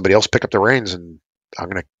let somebody else pick up the reins, and I'm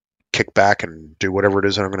going to kick back and do whatever it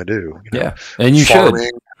is that I'm going to do. Yeah, and you should.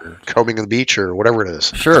 Or combing the beach or whatever it is.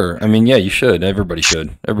 Sure. I mean, yeah, you should. Everybody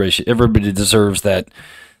should. Everybody deserves that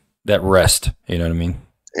rest. You know what I mean?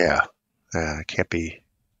 Yeah. It can't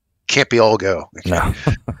be all go. No.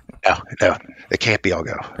 No, it can't be all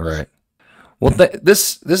go. Right. Well,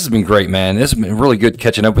 this has been great, man. This has been really good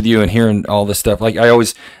catching up with you and hearing all this stuff. Like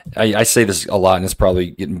I say this a lot, and it's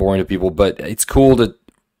probably getting boring to people, but it's cool to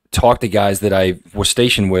talk to guys that I was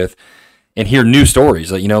stationed with and hear new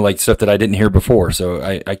stories, like stuff that I didn't hear before. So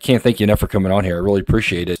I can't thank you enough for coming on here. I really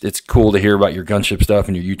appreciate it. It's cool to hear about your gunship stuff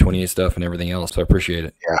and your U-28 stuff and everything else. So I appreciate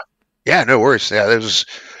it. Yeah, no worries. Yeah, it was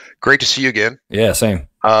great to see you again. Yeah, same.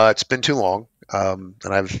 It's been too long. And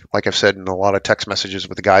like I've said in a lot of text messages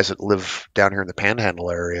with the guys that live down here in the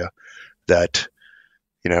Panhandle area, that,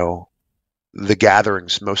 the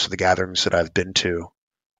gatherings, most of the gatherings that I've been to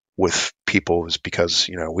with people is because,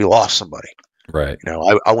 we lost somebody. Right.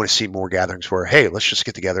 I want to see more gatherings where, hey, let's just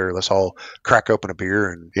get together. Let's all crack open a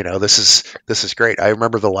beer. And, this is great. I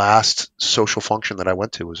remember the last social function that I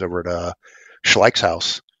went to was over at Schleich's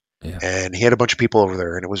house. Yeah. And he had a bunch of people over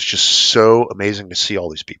there, and it was just so amazing to see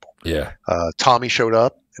all these people. Yeah. Tommy showed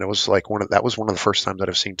up, and it was like that was one of the first times that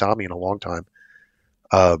I've seen Tommy in a long time.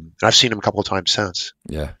 And I've seen him a couple of times since.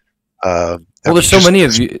 Yeah. Well, there's so many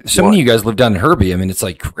of you guys live down in Herbie. I mean, it's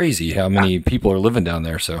like crazy how many people are living down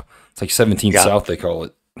there. So it's like 17 South, they call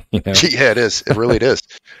it. Yeah, it is. It really is.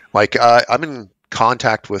 Like, I'm in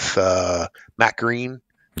contact with Matt Green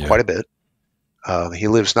quite a bit. He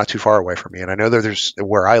lives not too far away from me, and I know that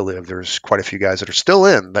where I live, there's quite a few guys that are still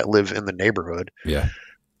that live in the neighborhood. Yeah.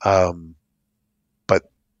 But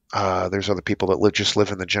There's other people that just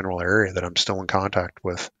live in the general area that I'm still in contact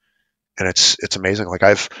with, and it's amazing. Like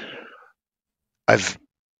I've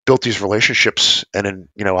built these relationships, and then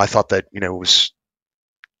I thought that it was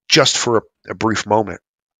just for a brief moment,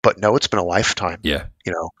 but no, it's been a lifetime. Yeah.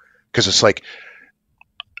 Because it's like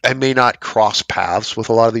I may not cross paths with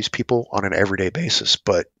a lot of these people on an everyday basis,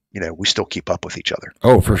 but we still keep up with each other.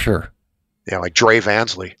 Oh, for sure. Like Dre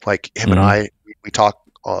Vansley, like him and I, we talk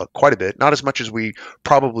quite a bit, not as much as we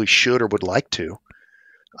probably should or would like to.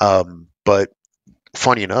 But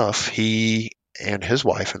funny enough, he and his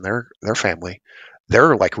wife and their family,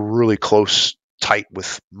 they're like really close, tight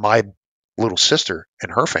with my little sister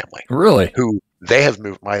and her family. Really? Who they have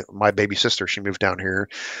moved. My baby sister, she moved down here.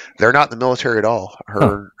 They're not in the military at all.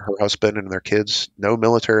 Her husband and their kids, no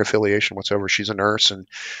military affiliation whatsoever. She's a nurse, and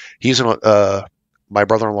he's my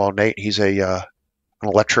brother-in-law Nate. He's an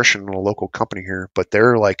electrician in a local company here, but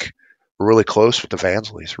they're like really close with the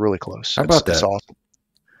Vansleys. Really close. How about that? It's awesome.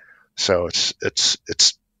 So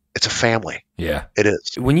it's a family. Yeah, it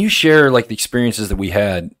is. When you share like the experiences that we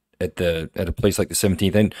had at a place like the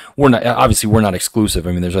 17th, and we're not exclusive.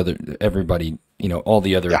 I mean, there's everybody, all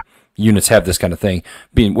the other units have this kind of thing,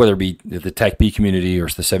 whether it be the Tech B community or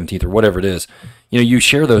the 17th or whatever it is. You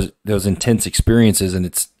share those intense experiences, and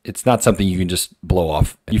it's not something you can just blow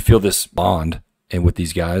off. You feel this bond, and with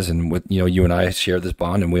these guys, and with you and I share this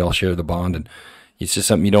bond, and we all share the bond, and it's just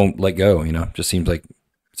something you don't let go. It just seems like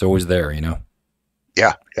it's always there.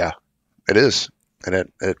 Yeah, it is, and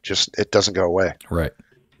it doesn't go away. Right.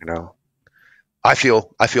 I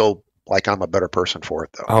feel like I'm a better person for it,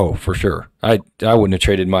 though. Oh, for sure. I wouldn't have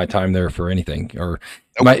traded my time there for anything, or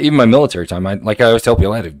even my military time. Like I always tell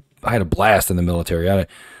people, I had a blast in the military. A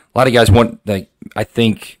lot of guys want, like, I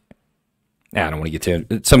think, I don't want to get to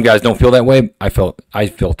it. Some guys don't feel that way. I felt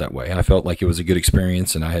that way. I felt like it was a good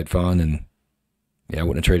experience, and I had fun, and I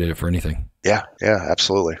wouldn't have traded it for anything. Yeah,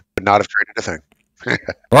 absolutely. Would not have traded a thing.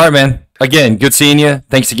 All right, man. Again, good seeing you.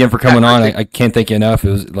 Thanks again for coming on. I can't thank you enough.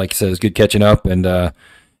 It was, like I said, it was good catching up, and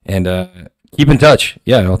keep in touch.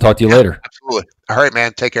 Yeah, and I'll talk to you later. Absolutely. All right,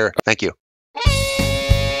 man. Take care. Thank you.